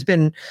whose name has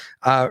been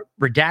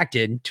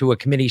redacted to a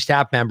committee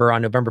staff member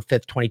on November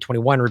 5th,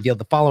 2021 revealed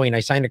the following.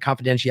 I signed a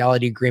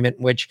confidentiality agreement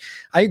in which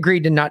I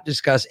agreed to not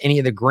discuss any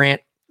of the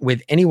grant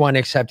with anyone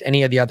except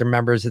any of the other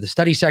members of the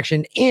study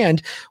section.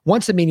 And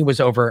once the meeting was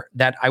over,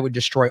 that I would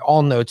destroy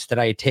all notes that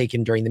I had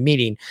taken during the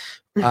meeting.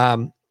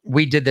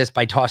 We did this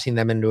by tossing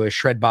them into a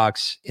shred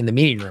box in the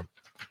meeting room.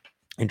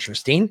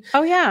 Interesting.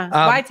 Oh yeah.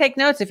 Why take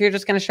notes if you're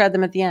just going to shred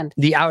them at the end?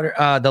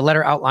 The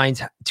letter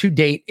outlines to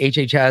date,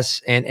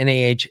 HHS and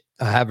NIH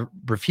have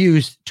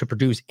refused to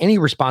produce any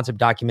responsive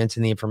documents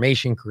in the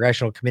information.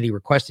 Congressional committee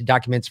requested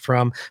documents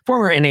from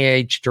former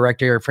NIH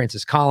Director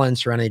Francis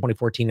Collins surrounding the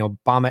 2014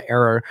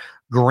 Obama-era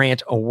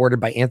grant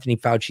awarded by Anthony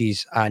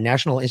Fauci's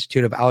National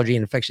Institute of Allergy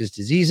and Infectious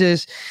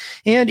Diseases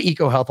and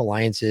EcoHealth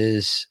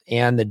Alliances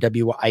and the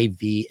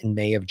WIV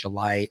in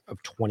July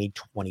of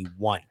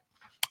 2021.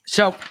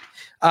 So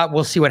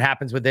we'll see what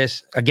happens with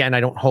this. Again, I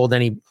don't hold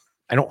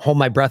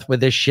my breath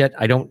with this shit.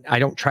 I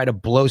don't try to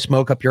blow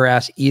smoke up your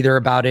ass either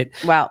about it.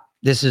 Well,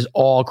 this is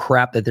all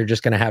crap that they're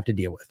just going to have to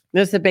deal with.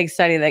 This is a big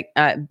study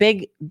that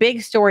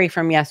big story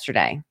from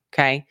yesterday.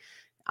 Okay.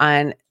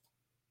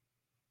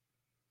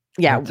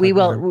 We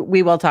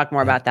will talk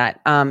more about that.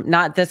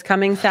 Not this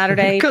coming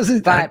Saturday,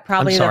 but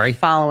probably the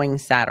following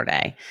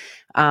Saturday.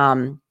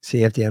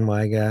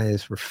 CFDNY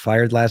guys were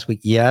fired last week.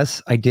 Yes,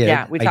 I did.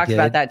 Yeah, we talked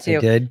about that too. I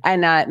did.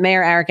 And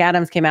Mayor Eric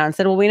Adams came out and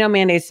said, well, we know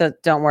mandates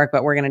don't work,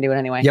 but we're going to do it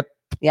anyway. Yep.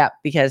 Yeah,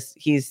 because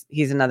he's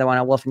another one,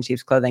 a wolf in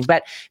sheep's clothing.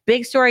 But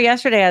big story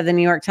yesterday out of the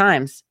New York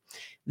Times.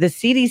 The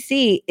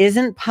CDC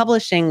isn't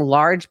publishing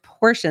large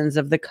portions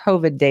of the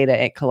COVID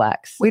data it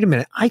collects. Wait a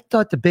minute. I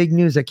thought the big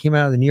news that came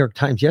out of the New York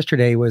Times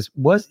yesterday was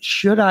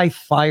should I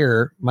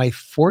fire my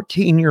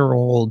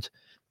 14-year-old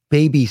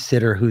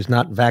babysitter who's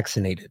not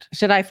vaccinated?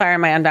 Should I fire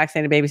my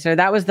unvaccinated babysitter?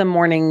 That was the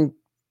morning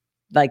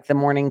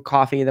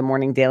coffee, the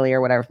morning daily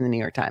or whatever from the New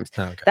York Times.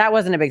 Okay. That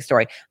wasn't a big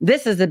story.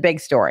 This is a big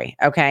story.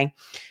 Okay.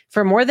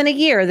 For more than a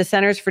year, the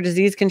Centers for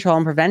Disease Control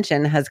and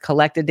Prevention has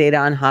collected data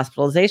on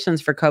hospitalizations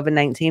for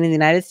COVID-19 in the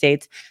United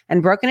States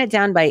and broken it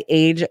down by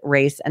age,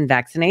 race, and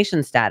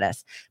vaccination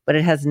status, but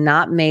it has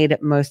not made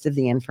most of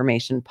the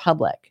information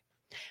public.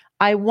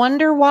 I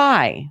wonder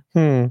why.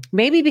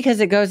 Maybe because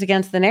it goes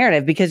against the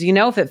narrative, because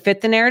if it fit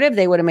the narrative,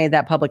 they would have made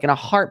that public in a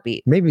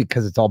heartbeat. Maybe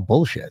because it's all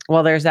bullshit.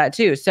 Well, there's that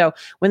too. So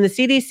when the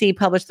CDC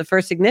published the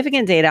first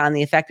significant data on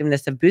the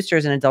effectiveness of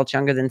boosters in adults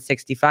younger than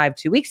 65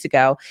 2 weeks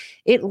ago,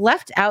 it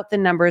left out the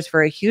numbers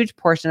for a huge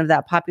portion of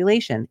that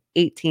population,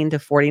 18 to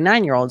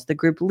 49-year-olds, the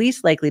group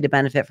least likely to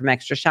benefit from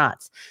extra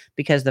shots,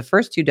 because the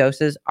first 2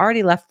 doses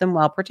already left them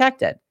well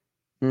protected.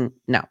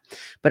 No,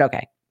 but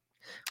okay.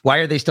 Why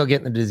are they still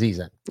getting the disease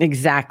then?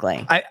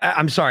 Exactly.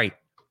 I'm sorry.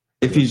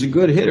 If he's a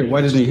good hitter,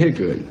 why doesn't he hit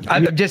good?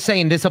 I'm just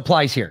saying this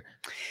applies here.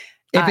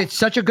 If it's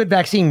such a good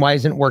vaccine, why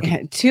isn't it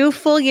working? 2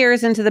 full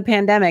years into the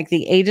pandemic,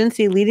 the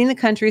agency leading the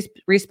country's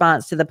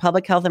response to the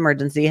public health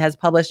emergency has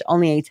published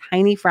only a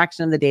tiny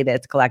fraction of the data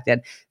it's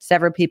collected.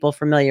 Several people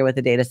familiar with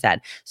the data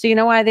said. So you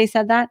know why they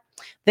said that?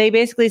 They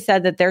basically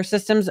said that their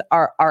systems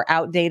are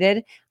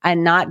outdated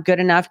and not good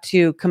enough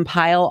to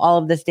compile all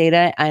of this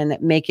data and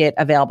make it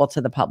available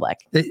to the public.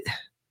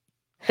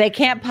 They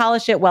can't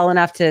polish it well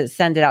enough to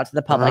send it out to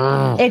the public.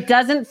 It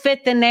doesn't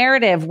fit the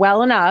narrative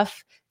well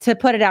enough to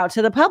put it out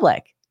to the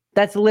public.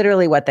 That's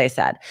literally what they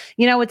said.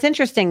 What's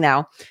interesting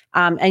though,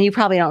 and you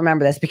probably don't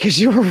remember this because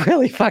you were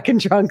really fucking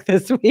drunk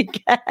this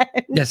weekend.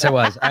 Yes, I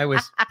was. I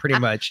was pretty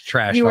much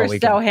trashed You all were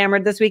weekend. so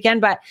hammered this weekend.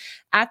 But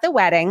at the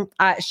wedding,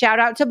 shout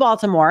out to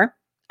Baltimore.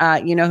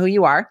 You know who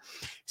you are.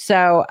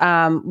 So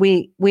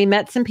we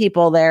met some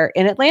people there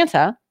in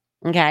Atlanta.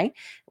 Okay.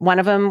 One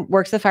of them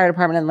works at the fire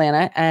department in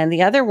Atlanta, and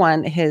the other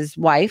one, his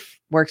wife,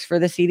 works for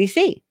the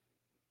CDC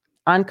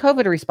on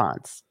COVID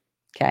response.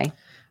 Okay.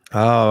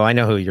 Oh, I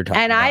know who you're talking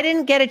about. And I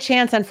didn't get a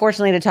chance,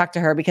 unfortunately, to talk to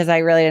her because I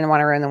really didn't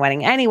want to ruin the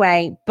wedding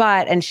anyway.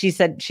 And she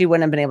said she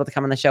wouldn't have been able to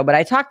come on the show. But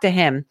I talked to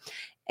him,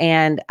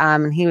 and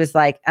he was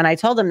like, and I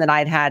told him that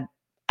I'd had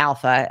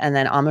Alpha and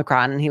then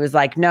Omicron. And he was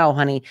like, no,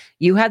 honey,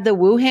 you had the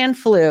Wuhan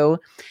flu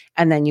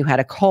and then you had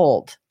a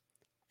cold.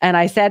 And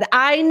I said,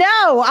 I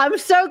know. I'm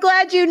so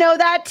glad you know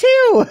that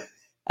too.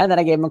 And then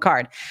I gave him a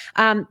card.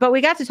 But we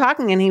got to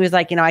talking and he was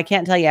like, I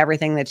can't tell you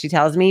everything that she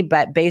tells me,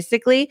 but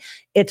basically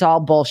it's all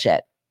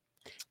bullshit.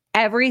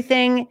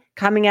 Everything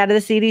coming out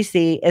of the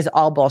CDC is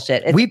all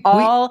bullshit. It's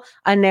all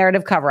a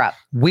narrative cover up.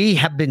 We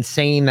have been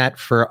saying that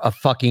for a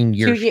fucking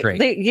year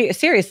straight.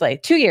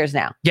 Seriously, 2 years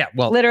now. Yeah.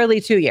 Well, literally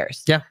 2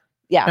 years. Yeah.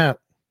 Yeah.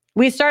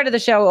 We started the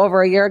show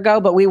over a year ago,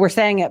 but we were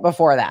saying it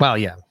before that. Well,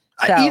 yeah.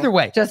 So, either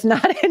way, just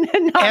not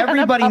in Not on a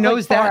everybody public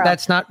knows that. forum.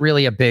 That's not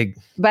really a big.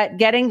 But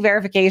getting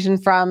verification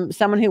from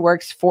someone who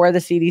works for the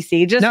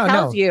CDC just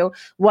tells you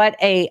what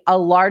a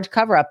large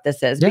cover up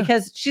this is,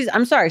 because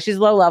I'm sorry, she's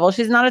low level.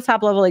 She's not a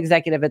top level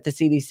executive at the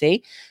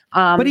CDC.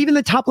 But even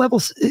the top level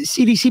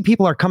CDC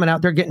people are coming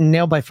out there getting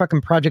nailed by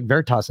fucking Project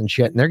Veritas and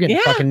shit. And they're getting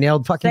fucking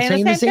nailed fucking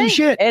saying the same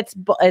shit.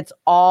 It's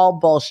all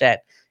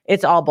bullshit.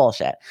 It's all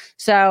bullshit.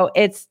 So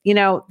it's,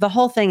 the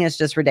whole thing is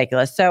just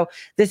ridiculous. So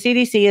the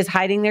CDC is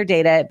hiding their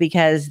data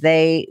because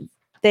it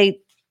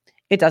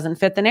doesn't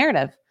fit the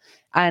narrative.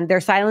 And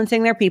they're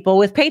silencing their people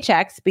with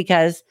paychecks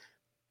because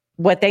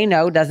what they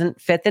know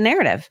doesn't fit the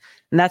narrative.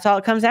 And that's all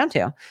it comes down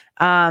to.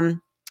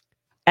 And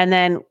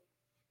then,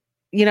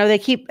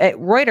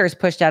 Reuters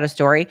pushed out a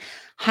story,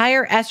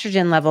 higher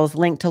estrogen levels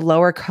linked to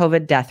lower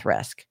COVID death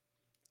risk.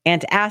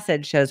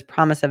 Antacid shows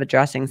promise of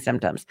addressing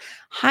symptoms.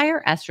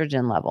 Higher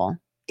estrogen level.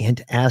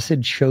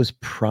 Antacid shows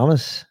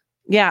promise?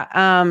 Yeah.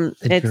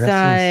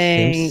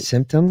 It's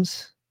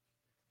symptoms?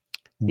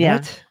 Yeah.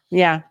 What?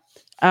 Yeah.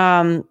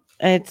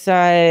 It's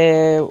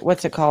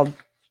what's it called?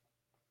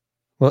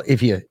 Well,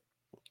 if you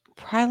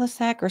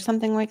Prilosec or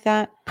something like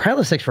that.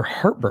 Prilosec for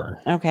heartburn.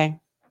 Okay.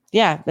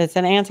 Yeah, it's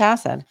an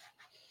antacid.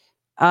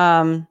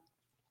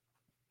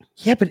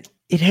 Yeah, but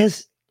it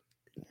has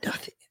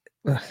nothing.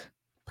 God,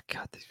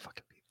 these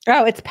fucking people.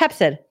 Oh, it's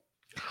Pepcid.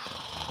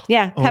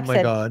 Yeah, Pepcid. Oh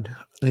my God,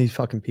 these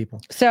fucking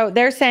people. So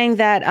they're saying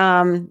that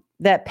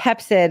that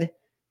Pepcid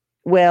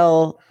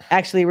will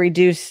actually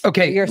reduce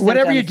your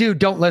whatever you symptoms do,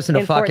 don't listen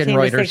to in fucking 14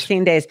 Reuters. to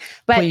 16 days.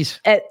 But please.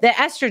 The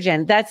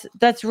estrogen,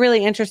 that's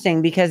really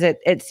interesting because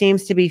it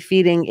seems to be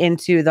feeding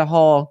into the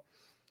whole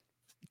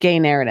gay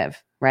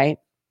narrative, right?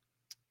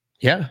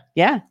 Yeah.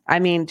 Yeah. I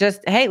mean,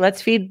 hey,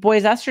 let's feed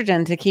boys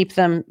estrogen to keep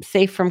them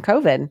safe from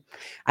COVID.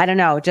 I don't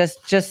know.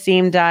 Just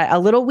seemed a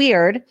little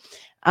weird.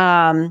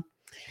 Yeah,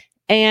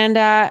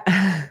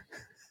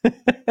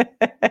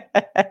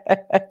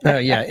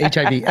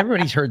 HIV.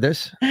 Everybody's heard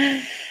this.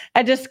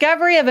 A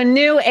discovery of a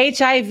new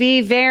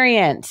HIV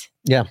variant.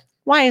 Yeah.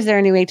 Why is there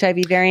a new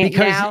HIV variant?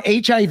 Because now,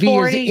 HIV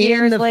is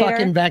in the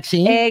fucking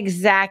vaccine.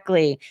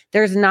 Exactly.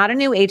 There's not a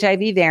new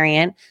HIV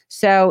variant.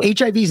 So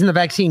HIV is in the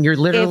vaccine. You're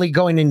literally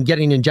going and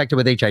getting injected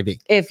with HIV.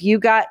 If you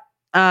got,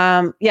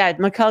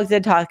 McCullough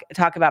did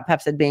talk about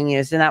Pepcid being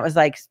used, and that was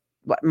like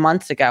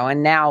months ago.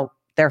 And now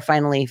they're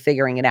finally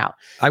figuring it out.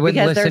 I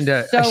wouldn't listen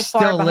to. So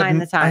far behind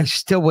the times. I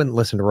still wouldn't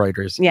listen to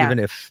Reuters, even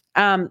if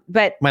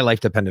but my life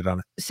depended on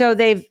it. So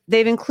they've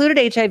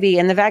included HIV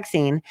in the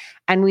vaccine,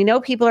 and we know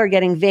people are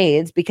getting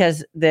VAIDS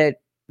because the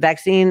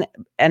vaccine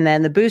and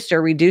then the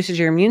booster reduces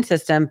your immune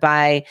system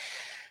by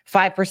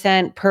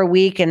 5% per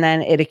week, and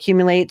then it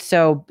accumulates.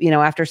 So,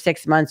 after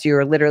 6 months,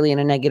 you're literally in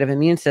a negative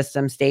immune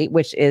system state,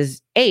 which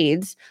is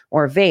AIDS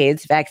or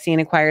VAIDS,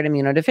 vaccine-acquired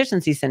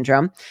immunodeficiency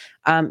syndrome.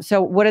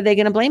 So what are they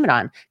going to blame it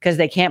on? Because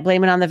they can't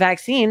blame it on the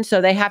vaccine, so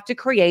they have to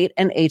create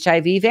an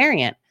HIV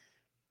variant.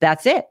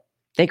 That's it.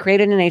 They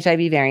created an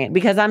HIV variant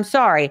because I'm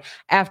sorry,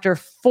 after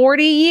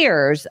 40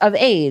 years of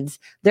AIDS,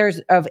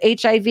 of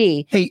HIV,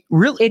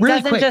 it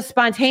doesn't quick. just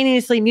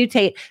spontaneously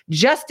mutate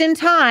just in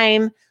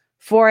time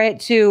for it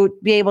to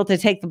be able to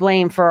take the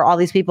blame for all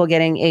these people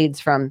getting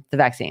AIDS from the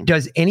vaccine.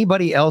 Does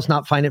anybody else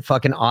not find it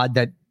fucking odd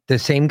that the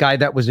same guy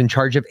that was in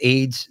charge of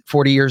AIDS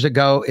 40 years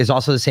ago is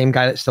also the same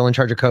guy that's still in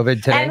charge of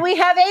COVID today? And we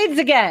have AIDS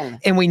again.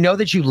 And we know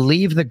that you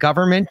leave the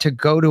government to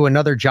go to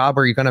another job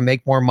where you're going to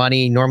make more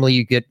money. Normally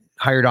you get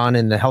hired on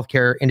in the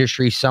healthcare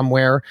industry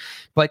somewhere.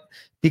 But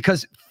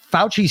because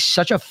Fauci's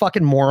such a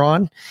fucking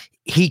moron,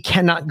 he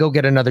cannot go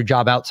get another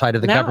job outside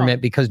of the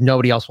government because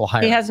nobody else will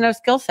hire He him. has no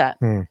skill set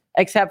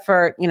except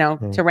for,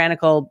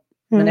 tyrannical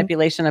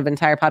manipulation of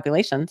entire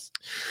populations.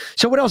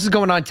 So what else is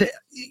going on?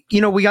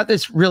 We got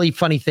this really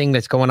funny thing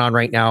that's going on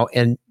right now,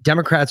 and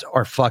Democrats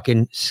are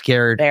fucking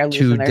scared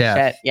to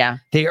death. Shit. Yeah.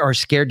 They are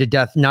scared to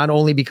death, not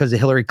only because of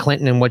Hillary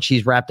Clinton and what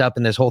she's wrapped up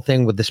in this whole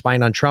thing with the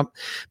spying on Trump,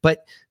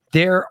 but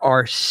there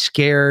are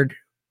scared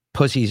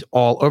pussies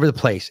all over the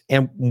place.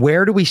 And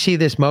where do we see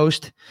this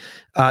most?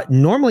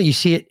 Normally you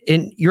see it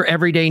in your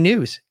everyday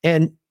news.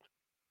 And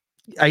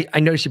I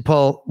noticed you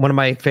pull one of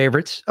my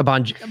favorites, a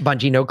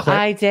Bongino clip.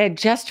 I did,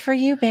 just for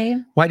you, babe.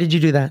 Why did you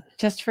do that?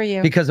 Just for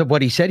you. Because of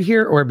what he said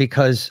here, or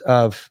because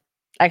of...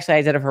 Actually,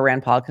 I did it for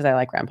Rand Paul because I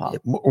like Rand Paul.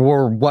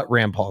 Or what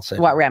Rand Paul said.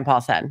 What Rand Paul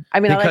said.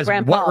 I mean, because I like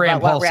Rand Paul. What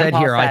Rand Paul said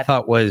here, I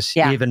thought was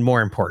Yeah. even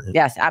more important.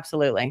 Yes,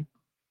 absolutely.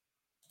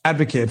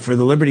 Advocate for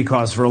the Liberty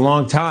Cause for a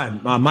long time.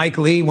 Mike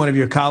Lee, one of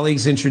your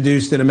colleagues,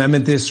 introduced an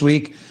amendment this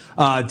week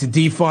to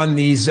defund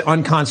these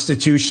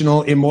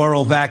unconstitutional,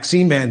 immoral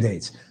vaccine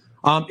mandates.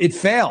 It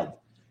failed.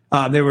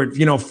 There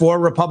were, 4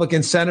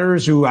 Republican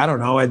senators who, I don't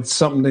know, had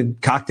something to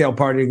cocktail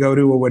party to go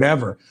to or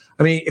whatever.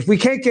 I mean, if we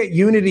can't get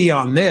unity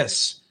on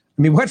this,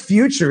 what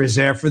future is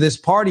there for this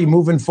party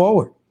moving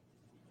forward?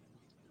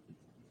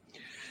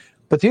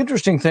 But the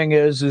interesting thing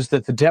is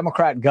that the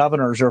Democrat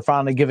governors are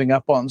finally giving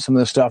up on some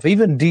of this stuff.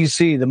 Even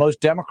D.C., the most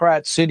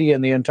Democrat city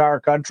in the entire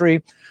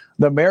country,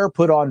 the mayor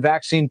put on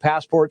vaccine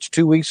passports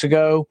 2 weeks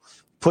ago,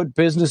 put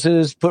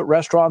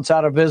restaurants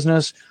out of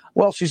business.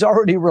 Well, she's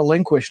already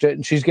relinquished it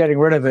and she's getting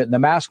rid of it. And the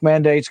mask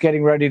mandate's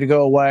getting ready to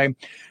go away.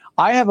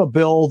 I have a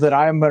bill that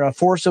I'm going to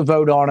force a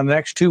vote on in the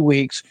next 2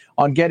 weeks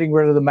on getting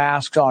rid of the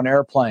masks on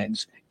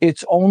airplanes.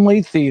 It's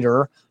only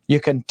theater. You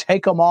can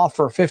take them off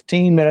for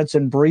 15 minutes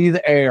and breathe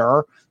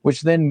air,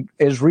 which then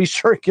is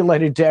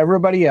recirculated to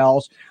everybody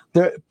else.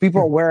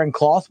 People are wearing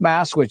cloth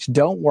masks, which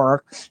don't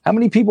work. How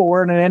many people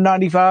wearing an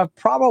N95?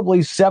 Probably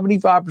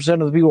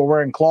 75% of the people are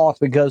wearing cloth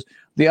because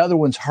the other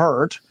ones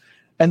hurt.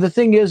 And the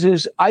thing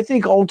is I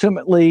think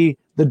ultimately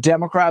the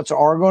Democrats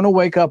are going to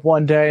wake up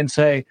one day and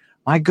say,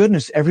 my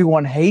goodness,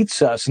 everyone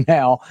hates us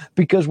now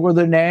because we're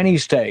the nanny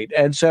state.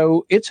 And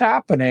so it's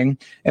happening,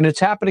 and it's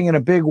happening in a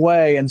big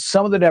way. And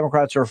some of the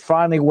Democrats are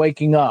finally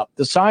waking up.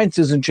 The science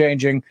isn't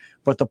changing,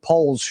 but the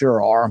polls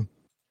sure are.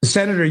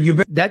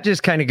 Senator, that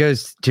just kind of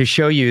goes to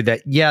show you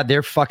that, yeah,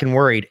 they're fucking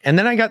worried. And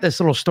then I got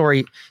this little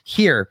story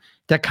here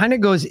that kind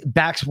of goes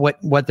back to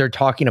what they're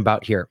talking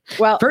about here.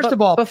 Well, first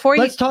of all,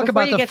 let's talk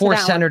about the 4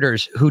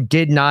 senators who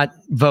did not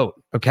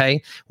vote.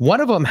 Okay.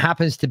 One of them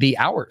happens to be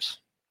ours.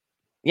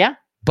 Yeah.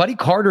 Buddy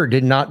Carter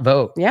did not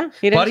vote. Yeah.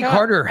 He didn't Buddy show up.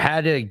 Carter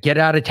had to get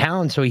out of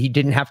town so he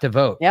didn't have to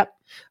vote. Yep.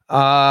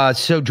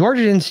 So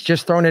Georgians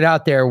just throwing it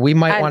out there. We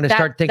might want to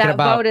start thinking that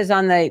about vote is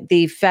on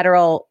the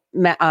federal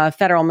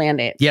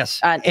mandates. Yes.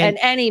 And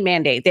any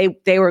mandate.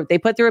 They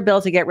put through a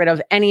bill to get rid of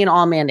any and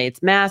all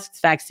mandates, masks,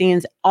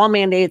 vaccines, all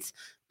mandates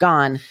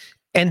gone.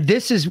 And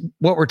this is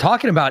what we're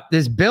talking about.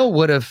 This bill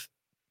would have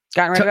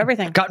gotten rid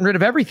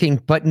of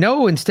everything. But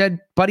no, instead,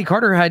 Buddy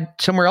Carter had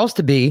somewhere else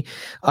to be.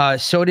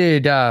 So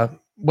did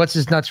what's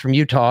his nuts from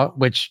Utah,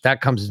 which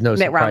that comes as no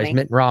surprise.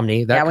 Mitt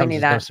Romney. That comes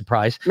as no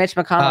surprise. Mitch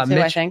McConnell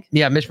too, I think.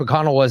 Yeah, Mitch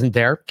McConnell wasn't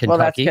there. Kentucky. Well,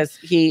 that's because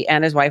he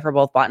and his wife are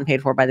both bought and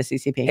paid for by the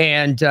CCP.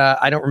 And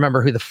I don't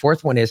remember who the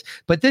fourth one is,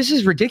 but this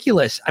is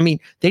ridiculous. I mean,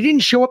 they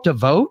didn't show up to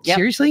vote. Yep.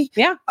 Seriously?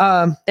 Yeah.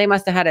 They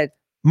must have had a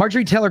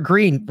Marjorie Taylor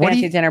Greene.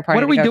 Dinner party.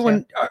 What are we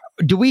doing?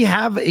 Do we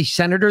have a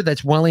senator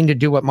that's willing to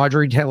do what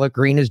Marjorie Taylor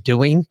Greene is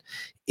doing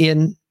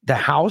in the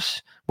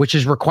House, which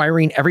is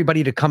requiring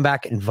everybody to come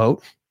back and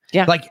vote?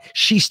 Yeah. Like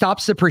she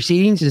stops the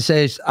proceedings and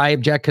says, I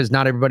object because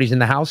not everybody's in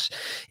the House.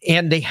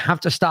 And they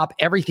have to stop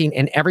everything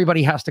and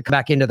everybody has to come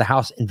back into the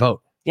House and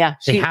vote. Yeah.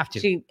 They have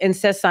to. She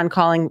insists on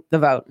calling the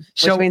vote,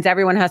 which means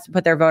everyone has to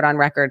put their vote on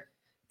record.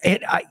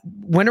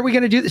 When are we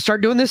going to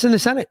start doing this in the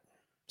Senate?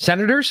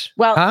 Senators?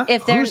 Well,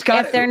 if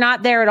they're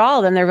not there at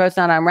all, then their vote's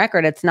not on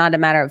record. It's not a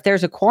matter of if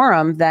there's a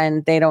quorum,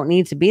 then they don't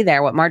need to be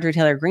there. What Marjorie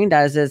Taylor Greene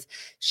does is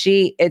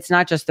it's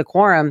not just the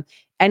quorum.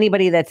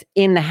 Anybody that's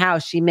in the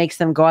House, she makes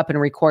them go up and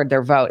record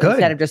their vote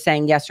instead of just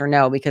saying yes or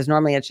no, because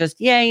normally it's just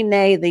yay,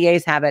 nay, the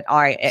yeas have it. All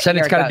right.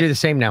 Senate's got to do the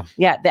same now.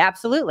 Yeah,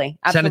 absolutely.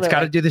 Senate's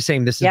got to do the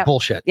same. This is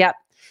bullshit. Yep.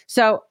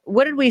 So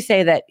what did we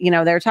say that, they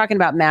were talking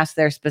about masks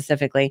there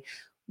specifically.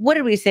 What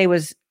did we say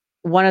was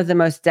one of the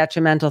most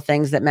detrimental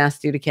things that masks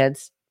do to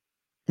kids?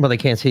 Well, they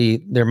can't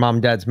see their mom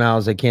and dad's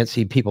mouths. They can't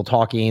see people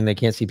talking. They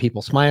can't see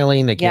people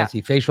smiling. They can't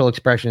see facial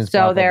expressions.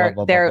 So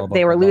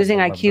they were losing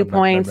IQ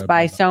points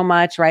by so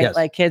much, right? Yes.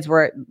 Like kids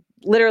were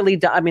literally,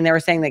 they were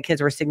saying that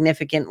kids were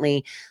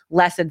significantly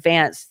less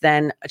advanced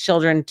than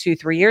children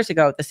 2-3 years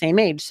ago at the same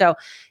age. So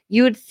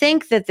you would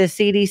think that the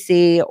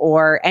CDC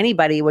or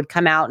anybody would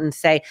come out and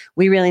say,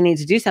 we really need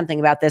to do something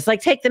about this.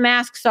 Like take the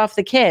masks off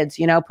the kids,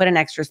 put an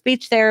extra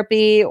speech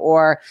therapy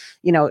or,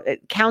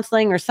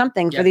 counseling or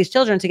something for these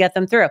children to get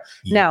them through.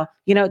 No,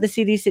 the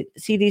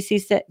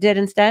CDC did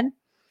instead?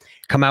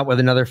 Come out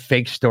with another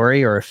fake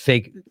story or a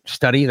fake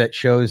study that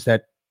shows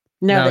that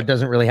it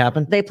doesn't really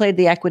happen. They played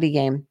the equity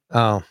game.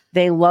 Oh.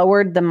 They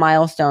lowered the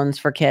milestones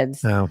for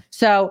kids. Oh.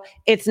 So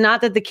it's not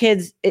that the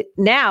kids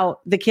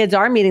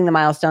are meeting the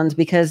milestones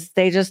because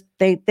they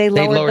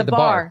lowered the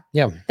bar.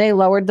 Yeah. They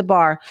lowered the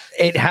bar.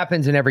 It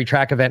happens in every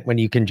track event when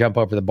you can jump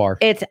over the bar.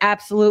 It's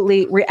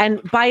absolutely,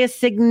 and by a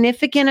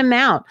significant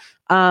amount,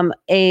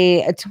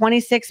 a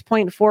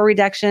 26.4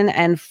 reduction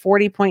and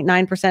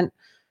 40.9%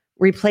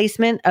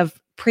 replacement of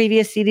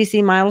previous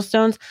CDC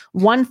milestones.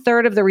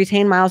 1/3 of the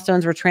retained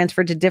milestones were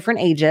transferred to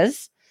different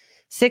ages.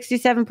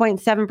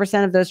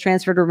 67.7% of those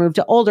transferred were moved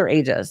to older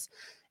ages.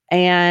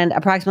 And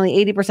approximately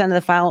 80% of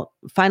the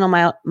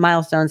final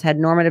milestones had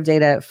normative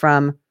data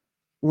from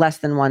less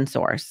than one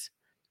source.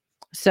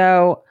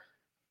 So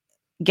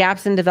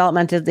gaps in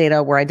developmental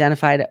data were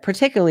identified,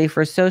 particularly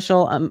for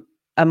social,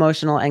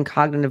 emotional, and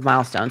cognitive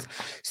milestones.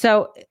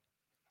 So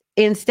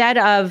instead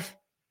of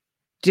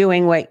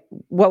doing what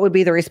would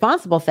be the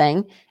responsible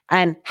thing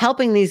and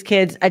helping these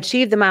kids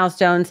achieve the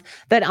milestones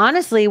that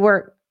honestly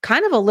were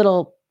kind of a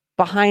little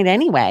behind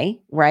anyway,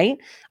 right?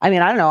 I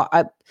mean, I don't know.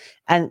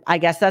 And I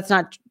guess that's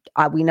not,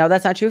 we know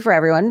that's not true for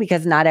everyone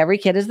because not every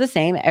kid is the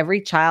same. Every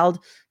child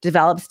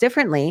develops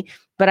differently.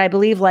 But I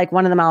believe like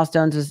one of the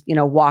milestones is,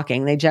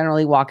 walking. They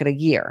generally walk at a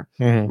year,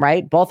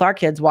 right? Both our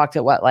kids walked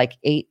at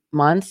 8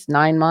 months,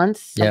 9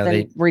 months,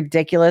 something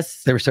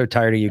ridiculous. They were so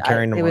tired of you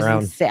carrying them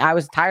around. Insane. I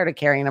was tired of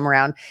carrying them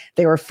around.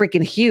 They were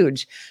freaking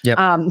huge. Yep.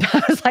 I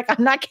was like,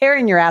 I'm not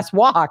carrying your ass.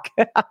 Walk.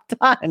 I'm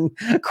done.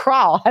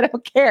 Crawl. I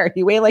don't care.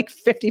 You weigh like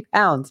 50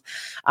 pounds.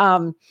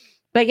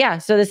 But yeah,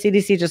 so the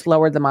CDC just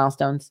lowered the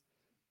milestones.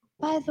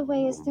 By the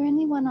way, is there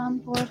anyone on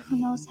board who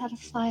knows how to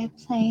fly a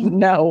plane?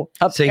 No,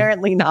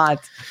 apparently not.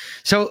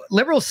 So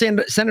liberal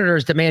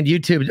senators demand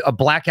YouTube a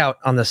blackout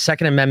on the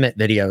Second Amendment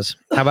videos.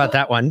 How about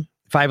that one?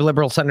 5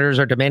 liberal senators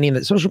are demanding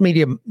that social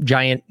media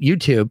giant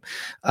YouTube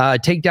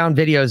take down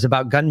videos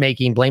about gun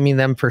making, blaming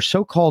them for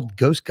so-called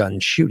ghost gun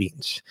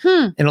shootings.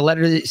 In a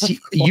letter to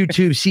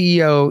YouTube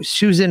CEO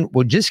Susan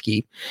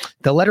Wojcicki,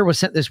 the letter was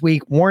sent this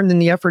week, warned in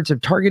the efforts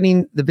of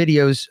targeting the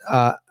videos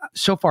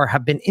so far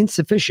have been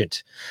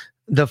insufficient.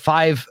 The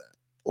 5,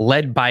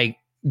 led by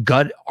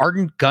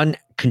ardent gun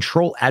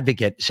control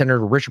advocate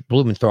Senator Richard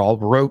Blumenthal,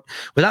 wrote,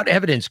 "Without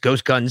evidence,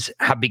 ghost guns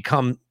have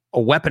become a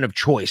weapon of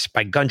choice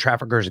by gun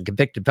traffickers and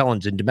convicted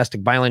felons in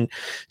domestic violence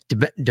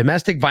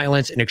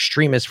and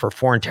extremists for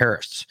foreign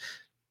terrorists."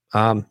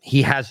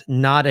 He has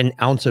not an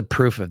ounce of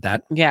proof of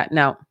that. Yeah,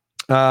 no.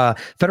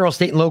 Federal,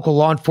 state, and local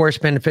law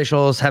enforcement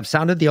officials have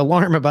sounded the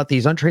alarm about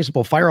these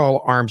untraceable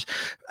firearms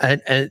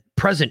and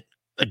present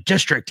a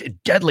district, a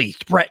deadly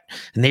threat,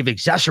 and they've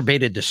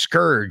exacerbated the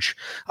surge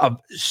of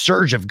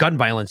gun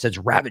violence that's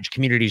ravaged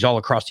communities all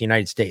across the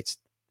United States.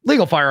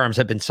 Legal firearms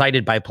have been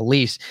cited by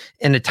police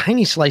in a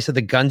tiny slice of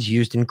the guns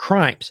used in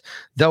crimes,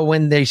 though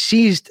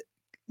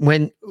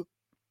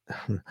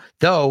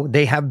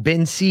they have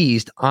been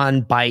seized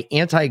on by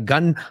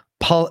anti-gun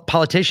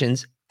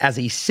politicians as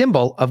a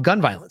symbol of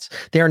gun violence.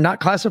 They are not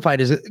classified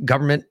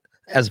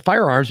as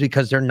firearms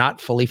because they're not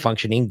fully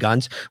functioning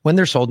guns when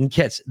they're sold in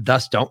kits,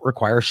 thus don't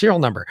require a serial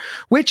number,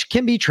 which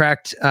can be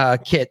traced,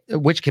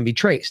 which can be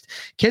traced.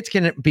 Kits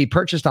can be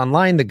purchased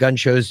online. The gun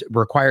shows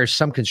requires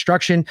some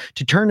construction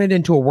to turn it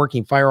into a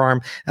working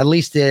firearm. At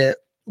least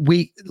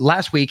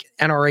last week,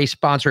 NRA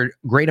sponsored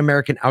Great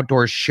American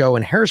Outdoors Show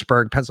in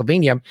Harrisburg,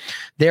 Pennsylvania.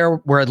 There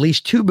were at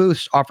least 2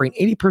 booths offering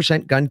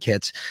 80% gun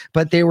kits,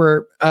 but there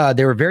were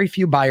very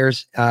few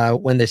buyers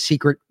when the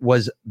secret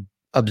was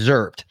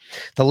observed.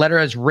 The letter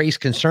has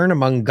raised concern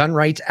among gun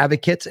rights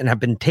advocates and have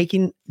been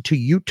taken to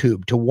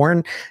YouTube to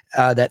warn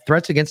that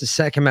threats against the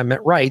Second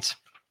Amendment rights.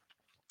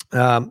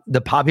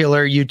 The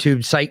popular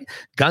YouTube site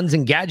Guns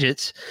and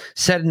Gadgets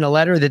said in a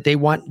letter that they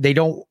want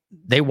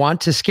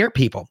to scare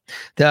people.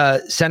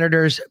 The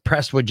senators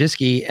pressed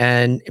Wojcicki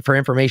and for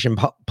information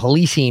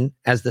policing,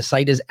 as the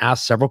site has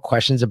asked several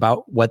questions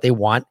about what they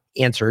want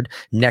answered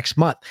next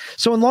month.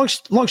 So in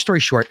long story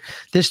short,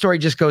 this story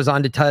just goes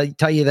on to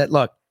tell you that,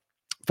 look,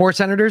 4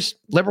 senators,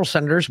 liberal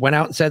senators, went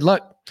out and said,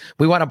 look,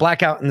 we want a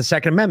blackout in the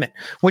Second Amendment,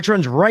 which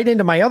runs right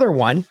into my other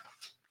one.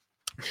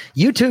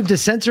 YouTube to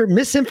censor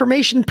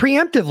misinformation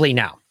preemptively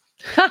now.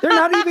 They're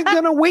not even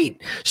going to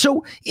wait.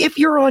 So if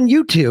you're on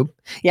YouTube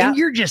and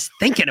you're just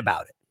thinking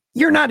about it,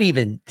 you're not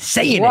even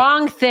saying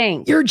wrong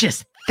thing. You're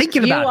just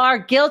thinking about it. You are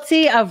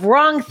guilty of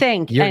wrong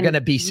thing. You're going to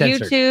be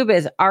censored. YouTube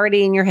is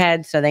already in your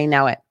head, so they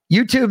know it.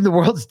 YouTube, the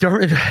world's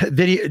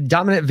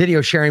dominant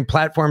video sharing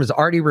platform, has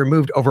already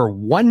removed over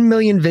 1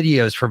 million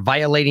videos for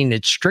violating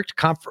its strict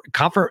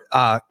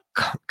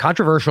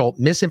controversial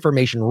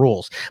misinformation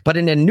rules. But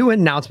in a new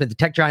announcement, the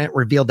tech giant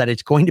revealed that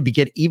it's going to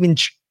get even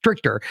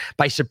stricter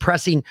by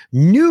suppressing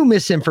new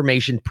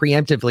misinformation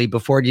preemptively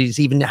before it has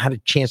even had a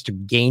chance to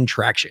gain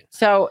traction.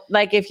 So,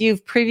 like, if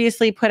you've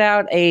previously put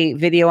out a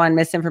video on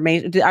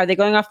misinformation, are they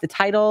going off the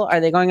title? Are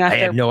they going off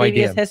their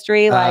previous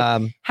history?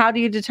 Like, how do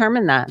you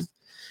determine that?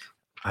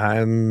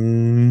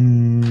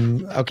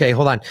 Okay,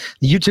 hold on.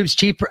 YouTube's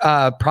chief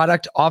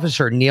product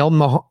officer, Neil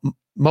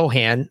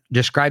Mohan,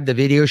 described the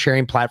video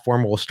sharing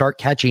platform will start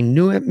catching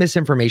new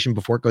misinformation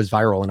before it goes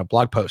viral in a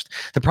blog post.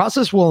 The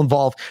process will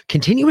involve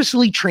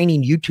continuously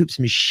training YouTube's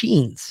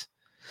machines,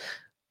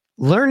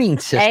 learning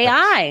systems,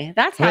 AI.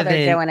 That's how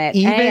they're doing it.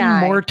 Even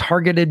AI. more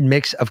targeted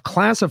mix of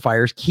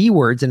classifiers,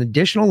 keywords, and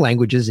additional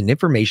languages and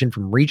information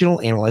from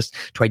regional analysts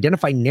to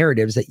identify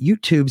narratives that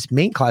YouTube's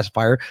main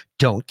classifier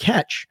don't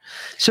catch.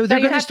 So they're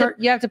going to start.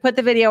 You have to put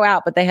the video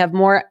out, but they have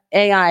more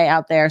AI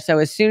out there. So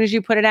as soon as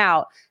you put it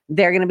out,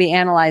 they're going to be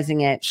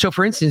analyzing it. So,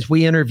 for instance,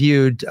 we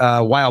interviewed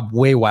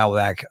way while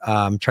back.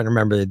 Trying to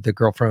remember the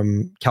girl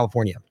from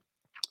California.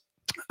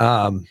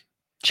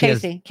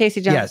 Casey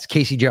Jones. Yes,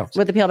 Casey Jones.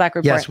 With the Peel Back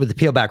Report. Yes, with the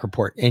Peel Back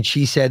Report. And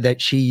she said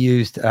that she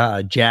used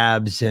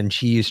jabs and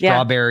she used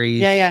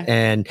strawberries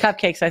and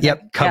cupcakes, I think.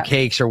 Yep,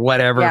 cupcakes or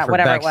whatever for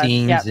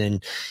vaccines.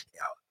 And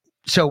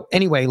so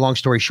anyway, long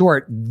story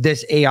short,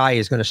 this AI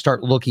is going to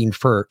start looking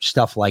for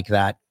stuff like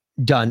that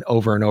done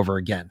over and over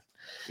again.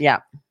 Yeah.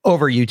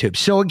 Over YouTube.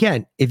 So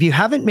again, if you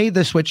haven't made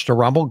the switch to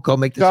Rumble, go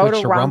make the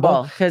switch to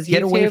Rumble. Because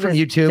get away from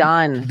YouTube.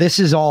 Done. This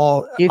is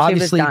all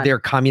obviously they're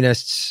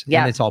communists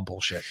and it's all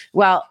bullshit.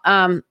 Well,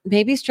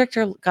 maybe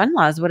stricter gun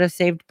laws would have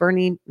saved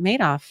Bernie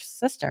Madoff's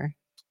sister.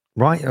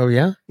 Right. Oh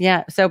yeah.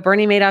 Yeah. So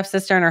Bernie Madoff's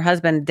sister and her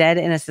husband dead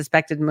in a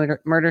suspected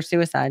murder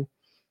suicide.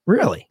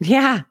 Really?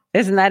 Yeah.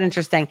 Isn't that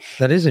interesting?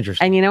 That is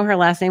interesting. And you know her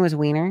last name was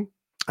Weiner.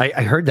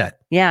 I heard that.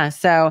 Yeah.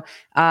 So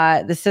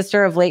the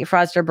sister of late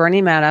fraudster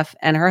Bernie Madoff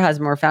and her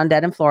husband were found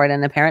dead in Florida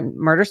in apparent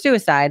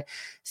murder-suicide.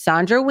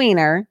 Sandra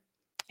Weiner,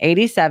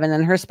 87,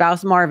 and her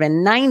spouse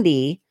Marvin,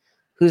 90,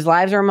 whose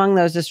lives are among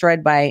those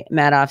destroyed by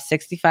Madoff's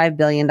 $65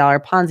 billion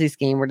Ponzi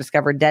scheme, were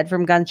discovered dead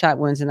from gunshot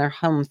wounds in their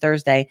home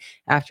Thursday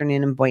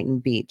afternoon in Boynton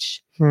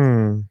Beach. They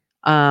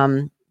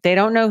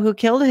don't know who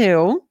killed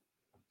who.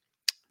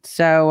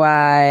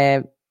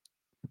 So,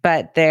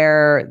 but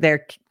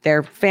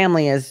their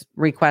family is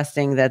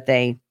requesting that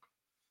they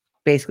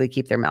basically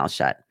keep their mouths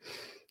shut.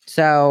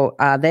 So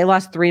they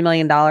lost $3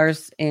 million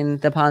in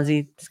the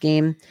Ponzi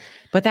scheme,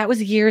 but that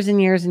was years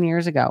and years and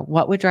years ago.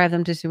 What would drive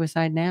them to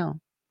suicide now?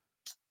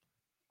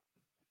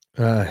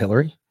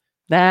 Hillary.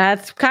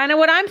 That's kind of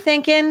what I'm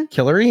thinking.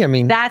 Hillary. I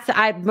mean,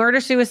 murder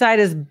suicide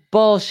is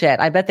bullshit.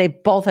 I bet they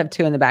both have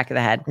 2 in the back of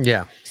the head.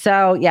 Yeah.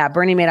 So yeah,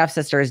 Bernie Madoff's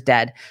sister is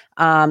dead.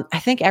 I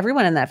think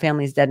everyone in that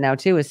family is dead now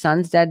too. His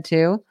son's dead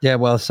too. Yeah.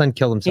 Well, his son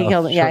killed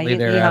himself. He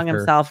hung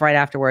himself right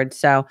afterwards.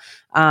 So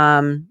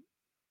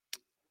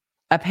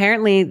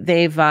apparently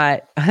they've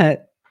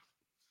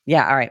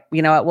yeah, all right.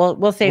 You know what?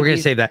 We'll save. We're gonna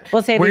save that.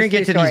 We'll save. We're gonna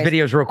get to these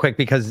videos real quick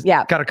because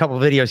got a couple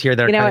of videos here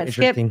that are kind of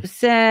interesting.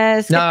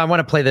 Skip, no, I want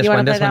to play this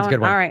one. This one's a good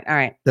one. All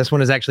right. This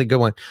one is actually a good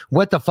one.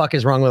 What the fuck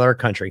is wrong with our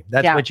country?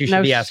 That's what you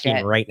should be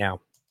asking right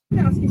now.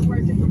 Because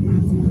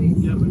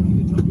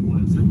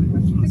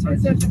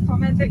of the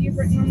comment that you've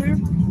written on there.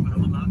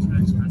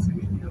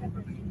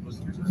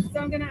 So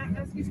I'm going to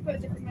ask you to put a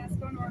different mask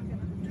on, or I'm going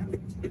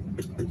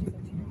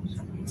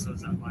to. So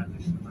is that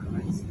violation of my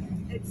rights?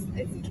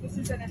 This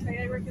is an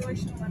FAA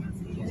regulation, and I'm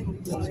asking you.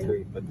 That's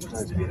great, but the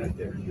time's being out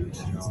there.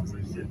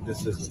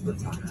 This is the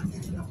time.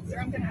 Sir,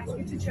 I'm going to ask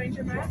you to change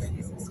your mask.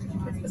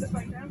 Put the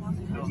phone down.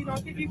 I do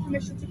not give you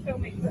permission to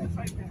film me. Put the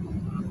phone down.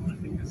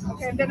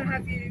 Okay, I'm going to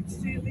have you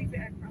to leave the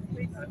aircraft,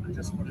 please.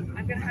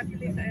 I'm going to have you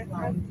leave the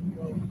aircraft.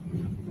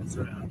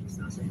 Sorry, I'm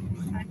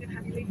going to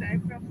have you leave the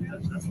aircraft now.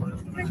 That's fine.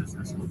 I'm just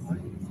asking.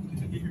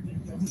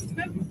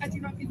 No, I do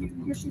not give you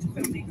permission to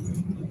film me.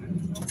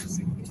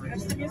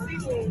 Rest of your seat.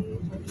 Do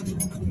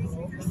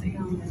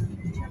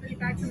you have any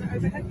bags in the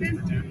overhead bin?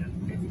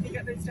 Okay, can you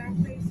get those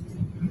down, please?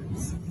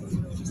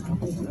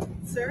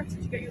 Sir,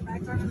 did you get your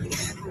bags on?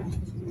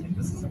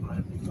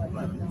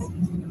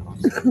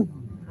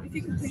 If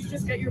you could please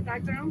just get your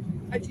bag down.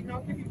 I do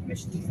not give you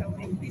permission to film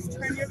me. Please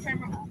turn your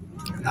camera off.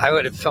 I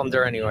would have filmed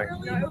her anyway.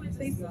 No,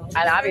 please.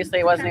 And obviously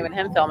it wasn't even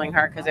him filming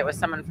her because it was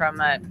someone from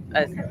a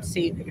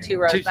seat 2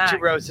 rows back. 2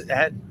 rows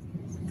ahead.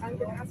 I'm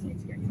going to ask you to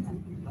get your bag.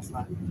 That's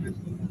fine.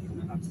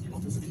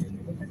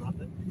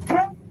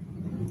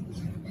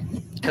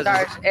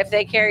 Sarge, if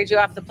they carried you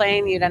off the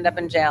plane, you'd end up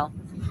in jail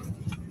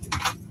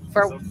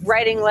for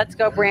writing "Let's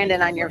go,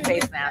 Brandon" on your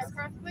face mask.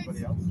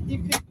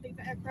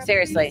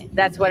 Seriously,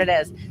 that's what it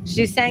is.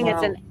 She's saying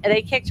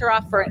they kicked him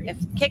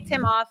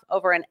off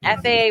over an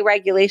FAA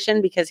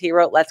regulation because he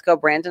wrote "Let's go,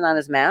 Brandon" on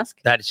his mask.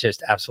 That is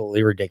just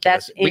absolutely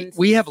ridiculous. That's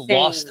we have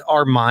lost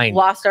our mind.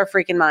 Lost our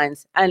freaking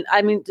minds. And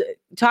I mean,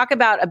 talk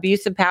about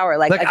abuse of power.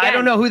 Like, look, again, I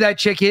don't know who that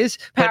chick is.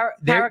 Power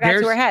got to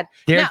her head.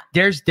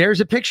 There's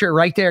a picture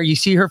right there. You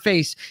see her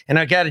face. And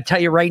I got to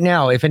tell you right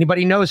now, if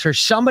anybody knows her,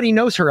 somebody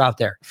knows her out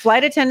there.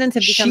 Flight attendants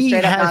have become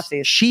straight up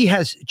Nazis. She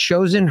has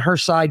chosen her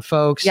side,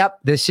 folks. Yep.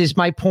 This is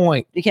my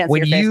point. You can't see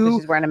her face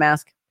because she's wearing a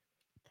mask.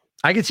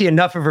 I can see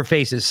enough of her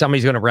faces.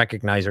 Somebody's going to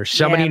recognize her.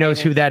 Somebody knows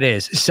who that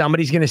is.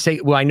 Somebody's going to say,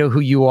 well, I know who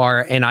you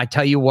are. And I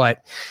tell you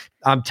what,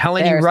 I'm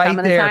telling you right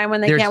there. There's coming a time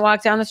when they can't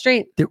walk down the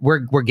street. We're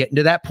getting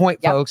to that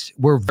point, folks.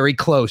 We're very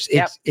close.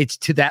 It's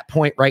to that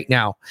point right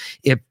now.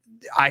 If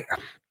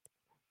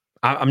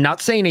I'm not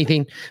saying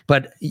anything,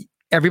 but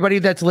everybody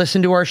that's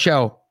listened to our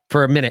show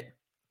for a minute,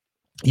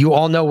 you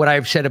all know what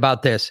I've said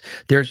about this.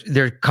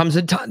 There comes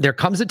a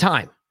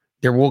time,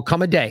 there will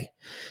come a day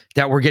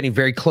that we're getting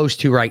very close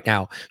to right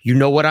now. You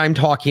know what I'm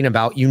talking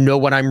about. You know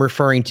what I'm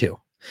referring to.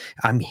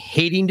 I'm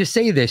hating to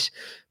say this,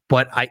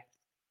 but I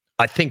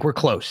think we're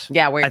close.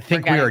 Yeah, I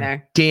think we are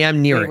there.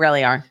 Damn near it. We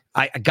really are.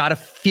 I got a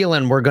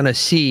feeling we're gonna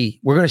see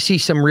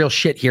some real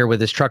shit here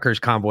with this truckers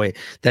convoy.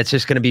 That's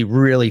just gonna be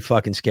really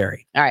fucking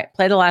scary. All right,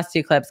 play the last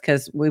 2 clips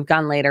because we've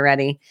gone late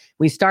already.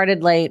 We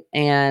started late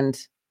and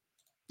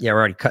we're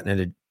already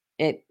cutting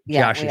into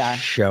Josh's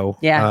show.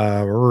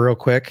 Yeah, real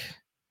quick.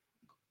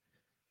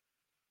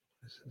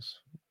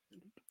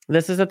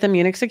 This is at the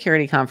Munich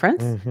Security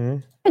Conference. Mm-hmm.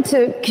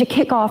 To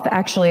kick off,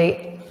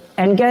 actually,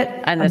 and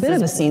get a bit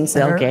of a scene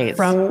setter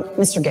from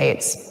Mr.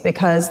 Gates,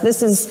 because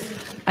this is,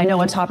 I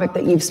know, a topic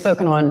that you've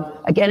spoken on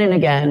again and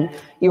again.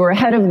 You were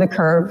ahead of the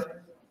curve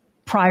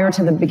prior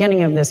to the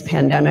beginning of this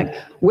pandemic.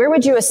 Where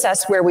would you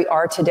assess where we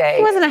are today?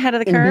 He wasn't ahead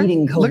of the curve.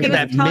 Look at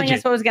that. He was telling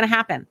us what was going to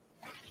happen.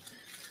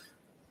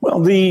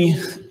 Well,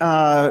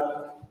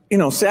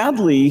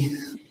 sadly,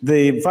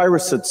 the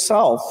virus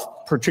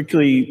itself,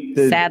 particularly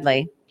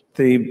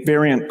the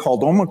variant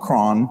called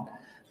Omicron,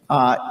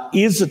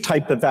 is a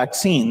type of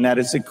vaccine. That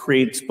is, it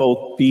creates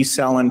both B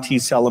cell and T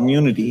cell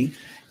immunity.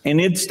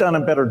 And it's done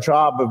a better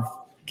job of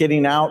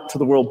getting out to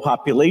the world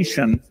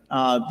population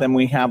than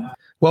we have.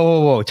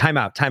 Whoa. Time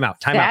out.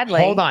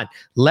 Hold on.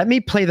 Let me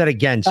play that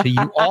again so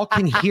you all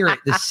can hear it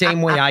the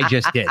same way I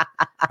just did.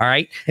 All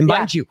right. And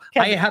mind you,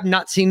 I have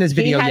not seen this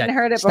video yet.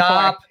 Heard it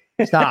Stop.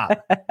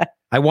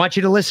 I want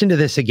you to listen to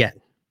this again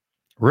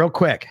real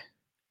quick.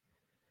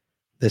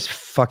 This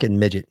fucking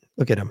midget.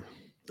 Look at him.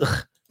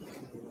 Ugh.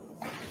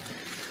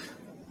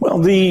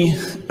 Well,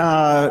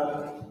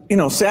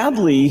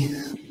 sadly,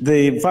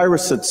 the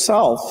virus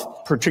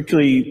itself,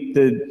 particularly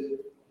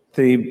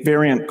the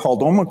variant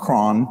called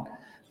Omicron,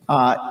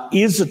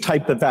 is a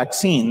type of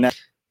vaccine.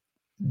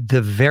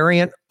 The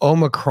variant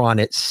Omicron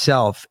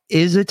itself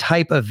is a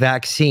type of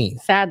vaccine.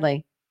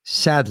 Sadly,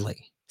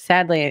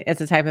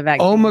 it's a type of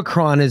vaccine.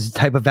 Omicron is a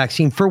type of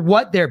vaccine. For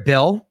what there,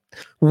 Bill?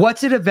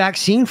 What's it a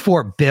vaccine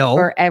for, Bill?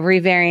 For every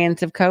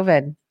variant of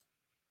COVID,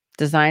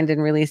 designed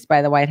and released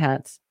by the White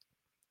Hats.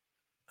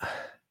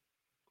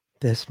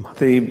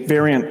 The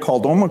variant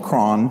called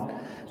Omicron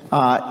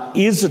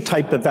is a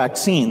type of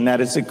vaccine.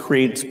 That is, it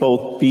creates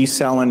both B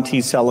cell and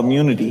T cell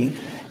immunity.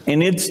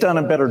 And it's done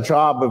a better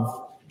job of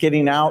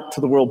getting out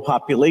to the world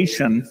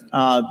population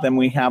than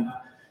we have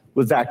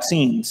with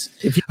vaccines.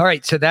 All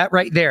right. So that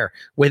right there,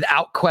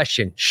 without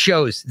question,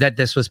 shows that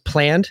this was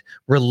planned,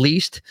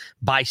 released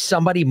by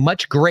somebody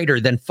much greater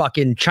than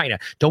fucking China.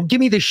 Don't give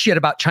me this shit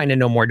about China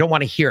no more. Don't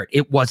want to hear it.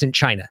 It wasn't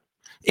China.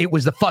 It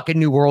was the fucking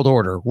New World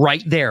Order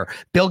right there.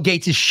 Bill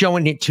Gates is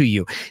showing it to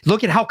you.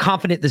 Look at how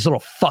confident this little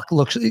fuck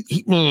looks.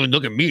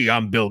 Look at me.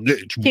 I'm Bill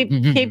Gates.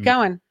 Keep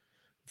going.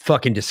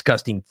 Fucking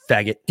disgusting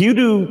faggot. You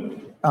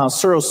do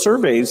sero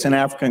surveys in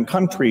African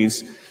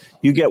countries,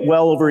 you get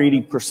well over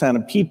 80%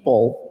 of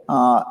people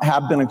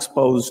have been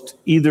exposed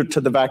either to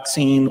the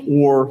vaccine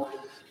or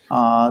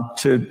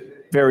to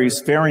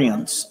various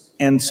variants.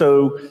 And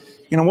so,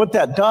 what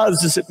that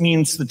does is it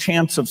means the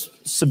chance of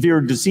severe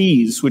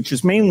disease, which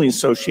is mainly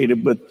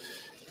associated with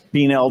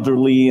being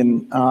elderly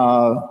and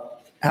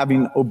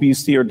having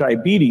obesity or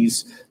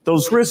diabetes,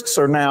 those risks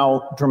are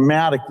now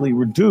dramatically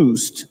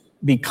reduced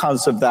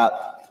because of that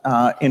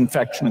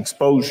infection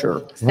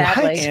exposure.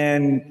 Sadly.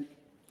 And,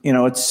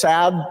 it's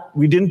sad.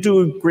 We didn't do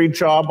a great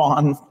job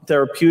on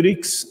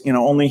therapeutics,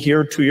 only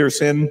here 2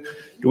 years in.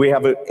 Do we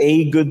have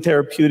a good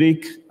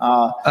therapeutic?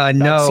 No.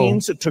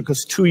 Vaccines, it took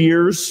us 2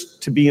 years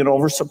to be in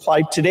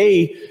oversupply.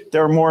 Today,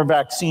 there are more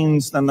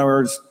vaccines than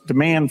there is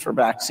demand for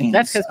vaccines.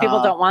 That's because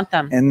people don't want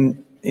them.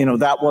 And,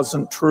 that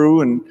wasn't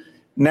true. And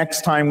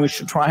next time we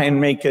should try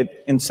and make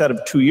it, instead of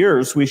 2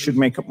 years, we should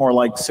make it more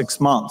like 6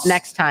 months.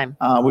 Next time.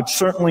 Which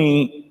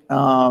certainly,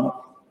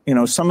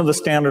 some of the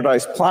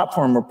standardized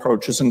platform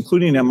approaches,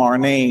 including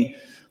mRNA,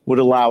 would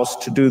allow us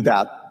to do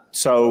that.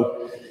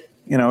 So,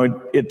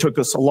 it took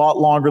us a lot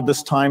longer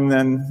this time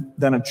than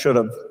it should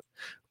have.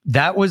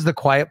 That was the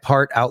quiet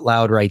part out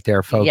loud right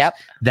there, folks. Yep.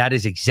 That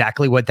is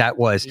exactly what that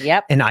was.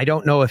 Yep. And I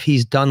don't know if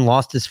he's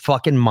lost his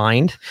fucking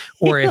mind,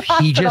 or if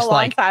he just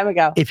time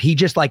ago. If he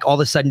just all of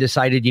a sudden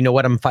decided, you know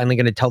what, I'm finally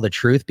going to tell the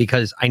truth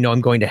because I know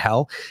I'm going to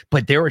hell.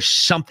 But there was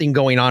something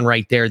going on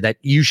right there that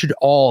you should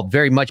all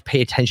very much pay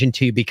attention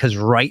to, because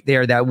right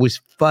there, that was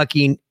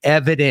fucking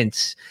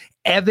evidence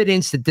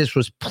that this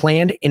was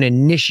planned and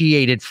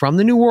initiated from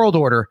the New World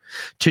Order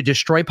to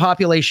destroy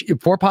population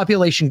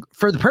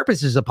for the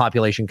purposes of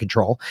population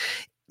control,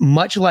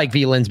 much like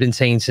Veland's been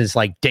saying since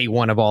day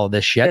one of all of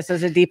this shit. This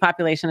is a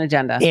depopulation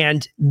agenda.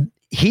 And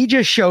he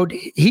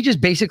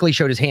just basically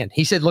showed his hand.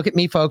 He said, look at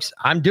me, folks.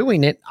 I'm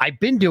doing it. I've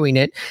been doing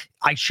it.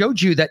 I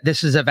showed you that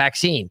this is a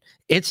vaccine.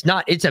 It's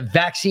not. It's a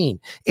vaccine.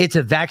 It's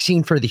a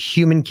vaccine for the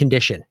human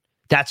condition.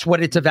 That's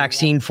what it's a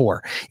vaccine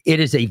for.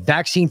 It is a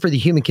vaccine for the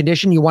human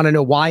condition. You want to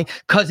know why?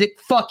 Because it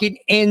fucking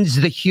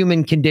ends the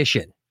human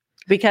condition.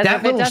 Because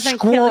if it doesn't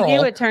kill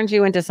you, it turns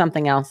you into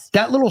something else.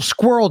 That little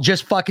squirrel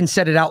just fucking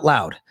said it out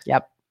loud.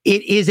 Yep.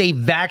 It is a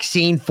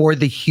vaccine for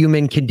the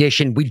human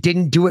condition. We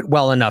didn't do it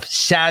well enough.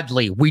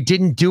 Sadly, we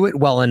didn't do it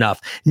well enough.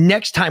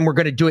 Next time, we're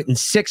going to do it in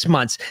 6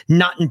 months,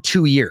 not in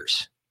 2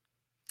 years.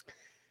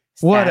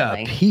 Sadly. What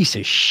a piece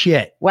of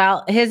shit.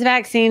 Well, his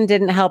vaccine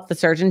didn't help the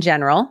Surgeon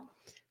General,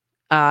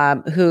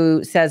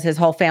 who says his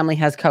whole family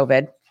has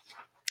COVID.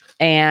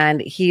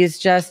 And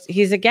he's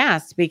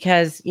aghast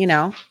because, in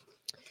a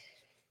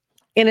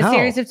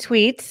series of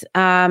tweets,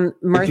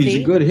 Murthy, if he's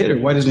a good hitter,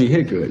 why doesn't he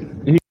hit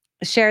good?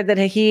 Shared that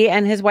he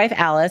and his wife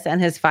Alice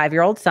and his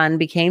 5-year-old son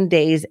became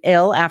days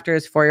ill after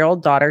his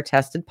 4-year-old daughter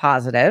tested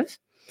positive.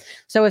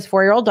 So his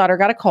 4-year-old daughter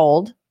got a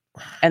cold,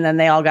 and then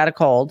they all got a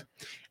cold.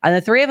 And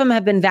the 3 of them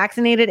have been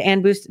vaccinated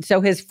and boosted. So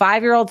his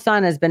 5-year-old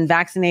son has been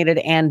vaccinated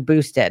and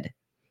boosted.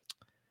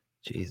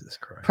 Jesus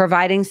Christ.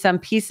 Providing some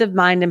peace of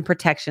mind and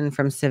protection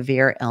from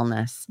severe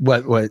illness.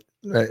 What?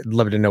 I'd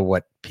love to know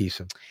what peace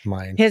of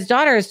mind. His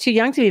daughter is too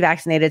young to be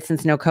vaccinated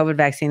since no COVID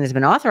vaccine has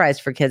been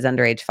authorized for kids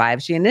under age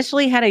 5. She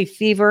initially had a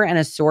fever and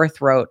a sore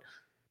throat,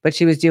 but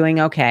she was doing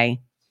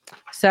okay.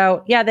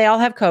 So, yeah, they all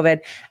have COVID.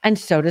 And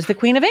so does the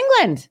Queen of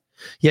England.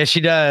 Yes,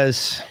 she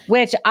does.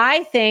 Which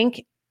I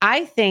think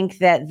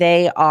that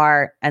they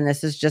are, and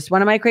this is just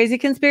one of my crazy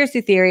conspiracy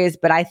theories,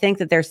 but I think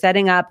that they're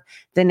setting up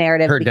the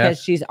narrative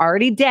because she's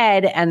already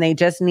dead and they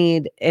just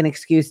need an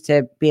excuse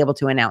to be able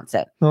to announce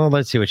it. Oh,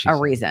 let's see what she's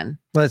reason.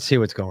 Let's see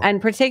what's going on.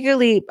 And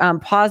particularly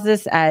pause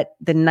this at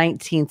the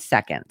 19th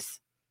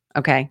seconds.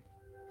 Okay.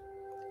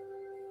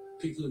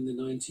 People in the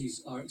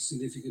 90s are at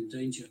significant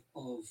danger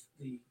of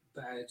the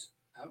bad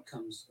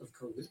outcomes of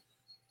COVID.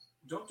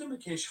 Dr.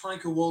 Mukesh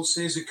Haikerwal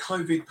says a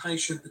COVID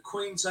patient the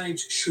Queen's age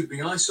should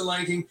be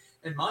isolating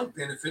and might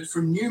benefit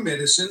from new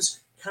medicines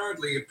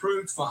currently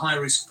approved for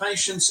high-risk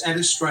patients at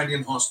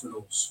Australian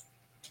hospitals.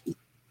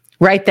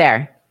 Right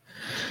there.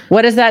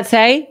 What does that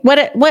say?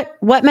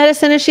 What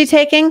medicine is she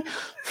taking?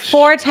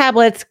 4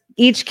 tablets,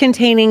 each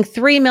containing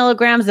 3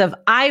 milligrams of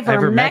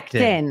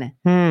ivermectin.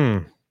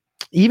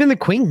 Even the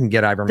Queen can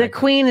get ivermectin. The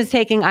Queen is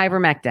taking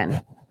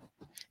ivermectin.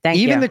 Thank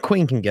you. Even the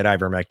Queen can get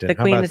ivermectin. The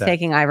Queen is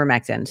taking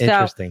ivermectin.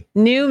 Interesting.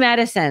 So new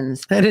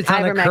medicines. And it's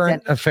on a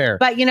Current Affair.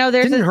 But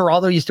there's Didn't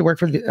Geraldo used to work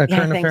for the Current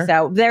Affair? I think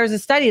so. There's a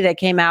study that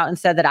came out and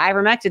said that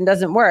ivermectin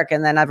doesn't work.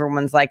 And then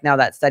everyone's like, no,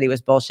 that study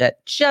was bullshit.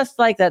 Just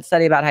like that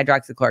study about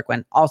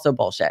hydroxychloroquine. Also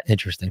bullshit.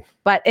 Interesting.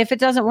 But if it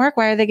doesn't work,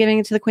 why are they giving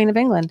it to the Queen of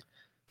England?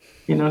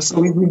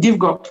 So we give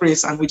God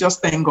praise and we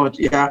just thank God.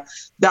 Yeah,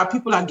 that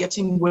people are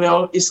getting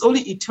well. It's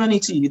only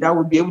eternity that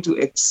will be able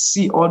to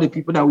see all the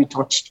people that we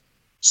touched.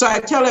 So I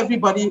tell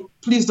everybody,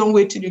 please don't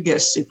wait till you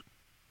get sick.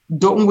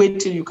 Don't wait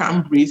till you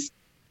can't breathe.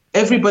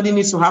 Everybody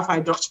needs to have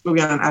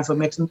hydroxychloroquine and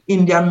ivermectin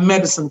in their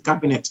medicine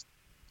cabinet.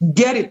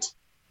 Get it.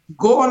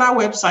 Go on our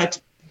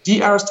website,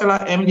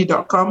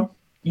 drstellamd.com.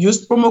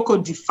 Use promo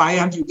code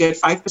DEFIANT. You get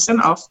 5%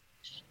 off.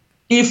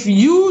 If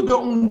you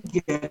don't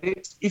get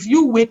it, if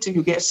you wait till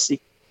you get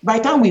sick, by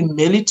the time we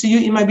mail it to you,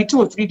 it might be 2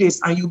 or 3 days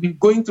and you'll be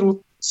going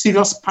through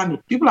serious panic.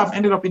 People have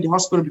ended up in the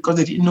hospital because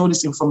they didn't know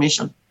this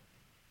information.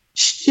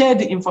 Share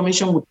the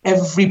information with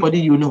everybody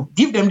you know.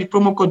 Give them the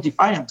promo code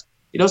DEFIANT.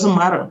 It doesn't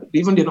matter,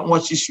 even they don't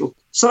watch this show.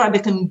 So that they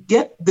can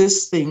get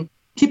this thing,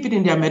 keep it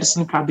in their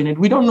medicine cabinet.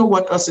 We don't know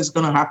what else is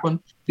going to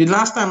happen. The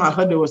last time I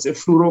heard there was they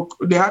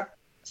had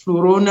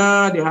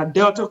Flurona, they had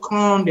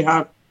Deltacron, they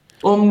had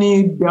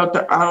Omni,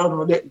 Delta, I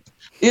don't know.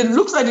 It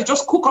looks like they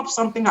just cook up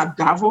something at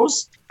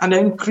Davos and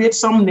then create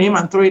some name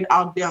and throw it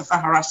out there and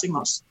start harassing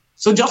us.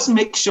 So just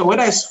make sure,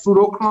 whether it's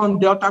Flurocron,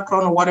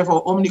 Deltacron, or whatever,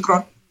 or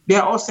Omnicron, they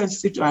are all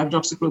sensitive to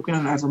hydroxychloroquine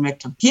and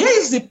ivermectin. Here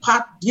is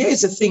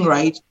the thing,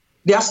 right?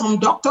 There are some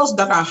doctors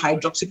that are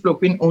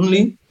hydroxychloroquine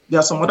only. There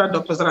are some other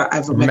doctors that are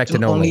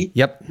ivermectin only.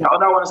 Yep. There are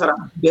other ones that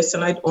are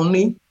budesonide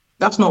only.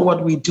 That's not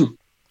what we do.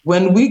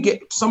 When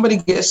somebody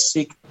gets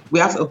sick, we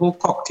have a whole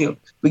cocktail.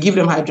 We give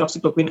them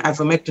hydroxychloroquine,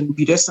 ivermectin,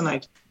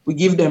 budesonide. We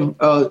give them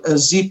a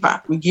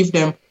Z-Pack. We give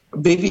them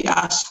baby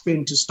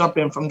aspirin to stop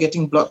them from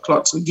getting blood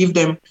clots. We give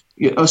them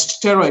a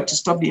steroid to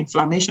stop the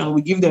inflammation.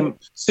 We give them,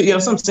 so you know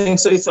what I'm saying?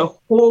 So it's a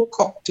whole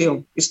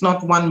cocktail. It's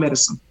not one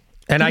medicine.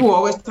 And people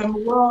always tell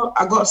me, well,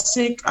 I got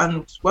sick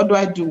and what do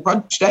I do?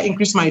 What, should I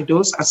increase my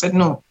dose? I said,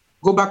 no,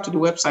 go back to the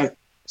website,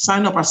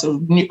 sign up as a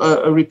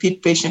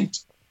repeat patient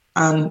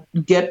and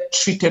get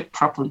treated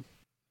properly.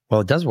 Well,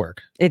 it does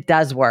work. It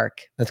does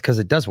work. That's because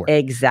it does work.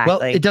 Exactly.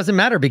 Well, it doesn't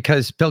matter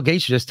because Bill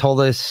Gates just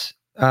told us.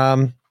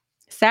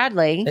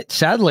 Sadly,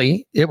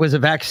 it was a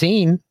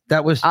vaccine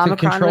that was to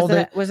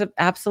control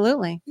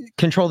absolutely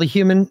control the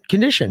human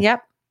condition.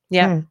 Yep.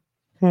 Yeah.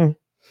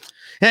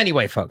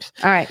 Anyway, folks.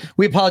 All right.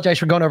 We apologize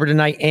for going over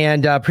tonight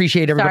and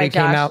appreciate everybody who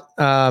came out.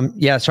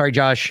 Sorry,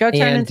 Josh. Go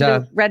turn into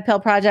the Red Pill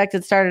Project.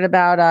 It started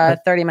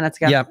about 30 minutes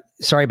ago. Yeah.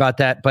 Sorry about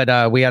that,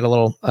 but we had a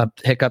little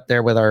hiccup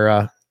there with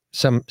our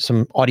some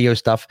audio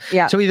stuff.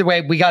 Yeah. So either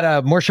way, we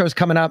got more shows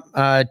coming up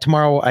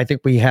tomorrow. I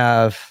think we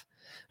have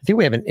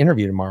an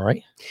interview tomorrow,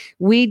 right?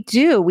 We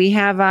do. We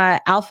have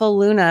Alpha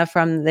Luna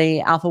from the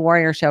Alpha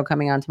Warrior show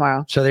coming on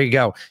tomorrow. So there you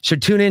go. So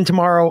tune in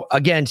tomorrow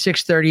again,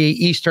 6:30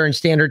 Eastern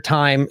Standard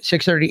Time,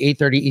 6:30,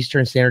 8:30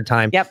 Eastern Standard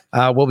Time. Yep.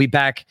 We'll be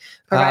back.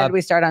 Provided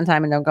we start on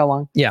time and don't go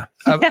long. Yeah.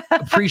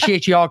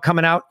 Appreciate you all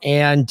coming out,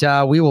 and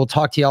we will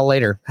talk to y'all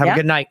later. Have a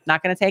good night.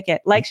 Not going to take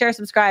it. Like, share,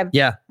 subscribe.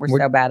 Yeah. We're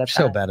so bad at that.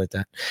 So bad at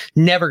that.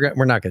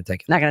 We're not going to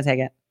take it. Not going to take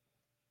it.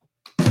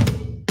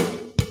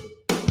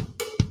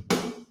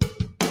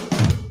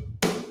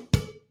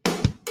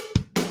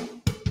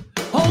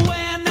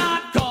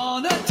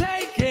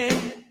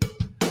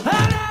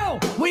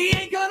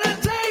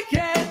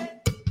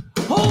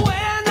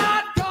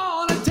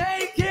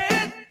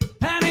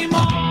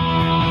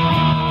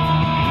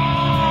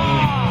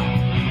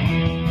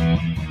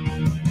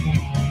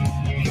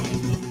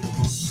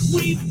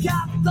 We've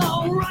got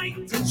the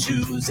right to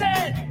choose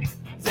it.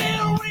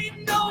 There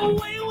ain't no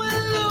way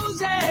we'll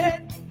lose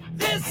it.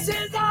 This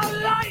is our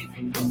life.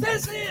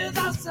 This is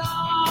our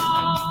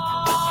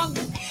song.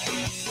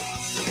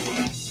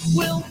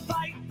 We'll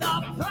fight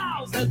the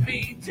powers that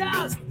be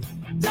just.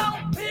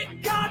 Don't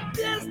pick our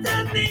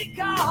destiny,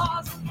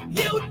 cause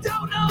you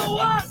don't know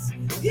us.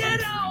 You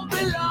don't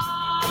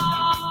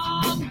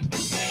belong.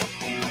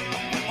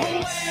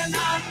 We're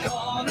not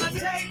gonna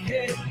take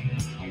it.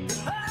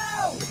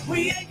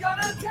 We ain't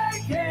gonna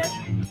take it.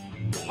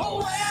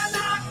 We're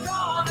not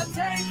gonna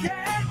take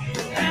it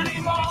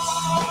anymore.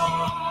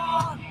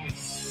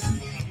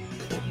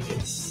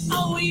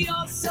 Oh,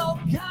 you're so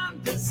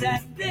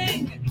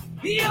condescending.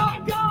 Your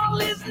goal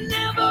is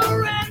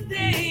never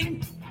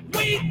ending.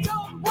 We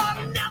don't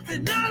want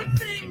nothing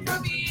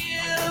from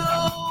you.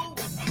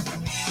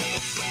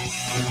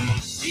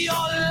 Your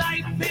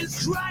life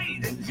is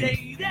tried and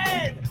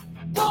jaded,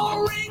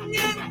 boring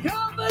and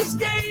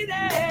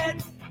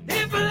confiscated.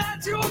 If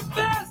that's your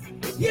best,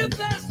 you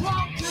best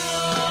walk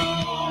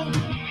down.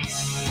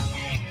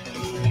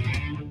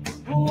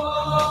 Whoa,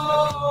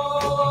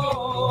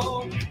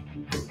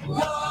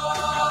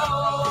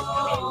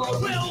 whoa.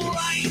 We'll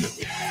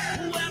write,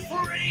 we're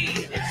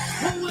free,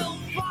 we'll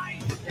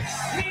fight,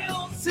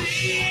 you'll see.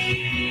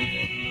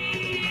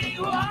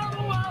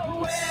 Whoa,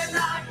 whoa. We're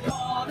not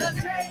gonna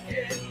take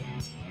it.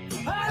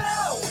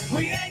 Hello,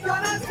 we ain't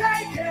gonna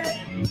take it.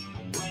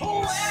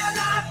 We're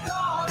not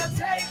gonna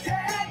take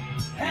it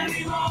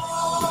anymore.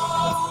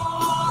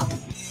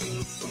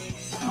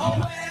 Oh,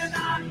 we're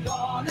not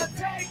gonna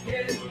take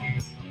it.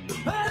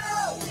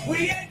 Hello,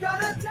 we ain't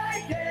gonna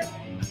take it.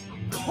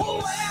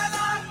 We're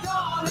not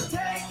gonna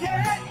take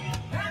it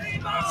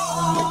anymore.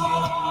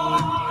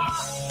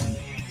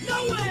 No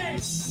way.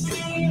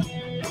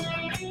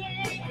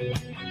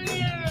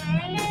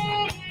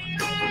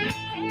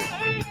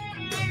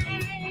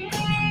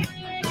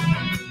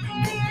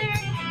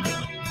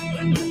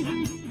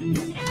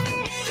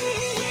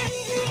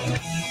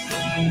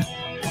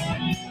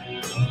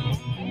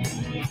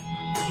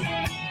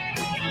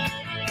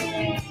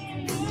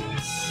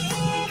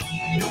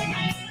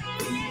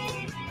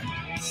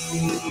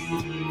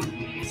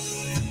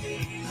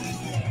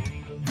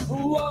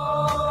 Whoa,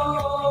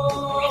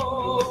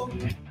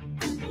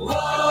 whoa.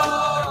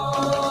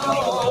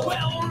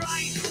 Well,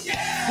 right,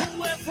 yeah,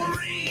 we're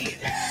free,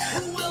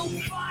 we'll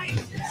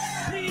fight,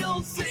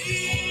 you'll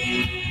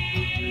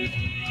see.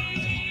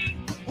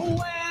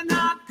 We're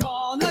not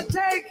gonna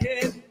take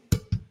it.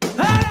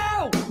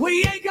 Hello,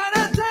 we ain't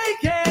gonna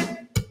take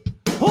it.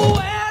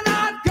 We're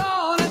not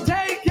gonna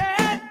take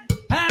it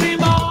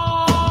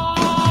anymore.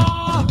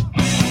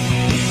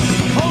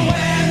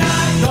 We're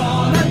not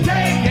gonna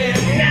take it.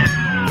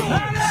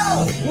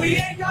 Hello, we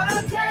ain't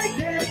gonna take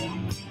it.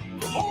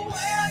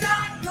 We're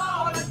not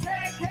gonna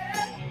take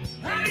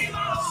it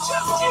anymore.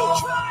 Just you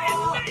try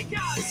and make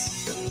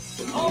us.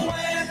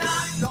 We're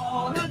not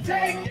gonna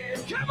take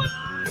it. Come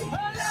on.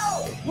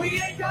 Hello,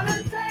 we ain't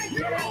gonna take it.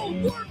 You're all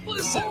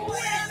worthless.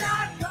 We're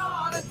not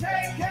gonna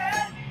take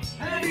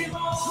it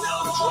anymore.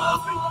 No,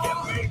 drop and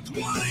give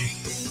me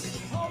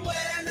 20.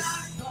 We're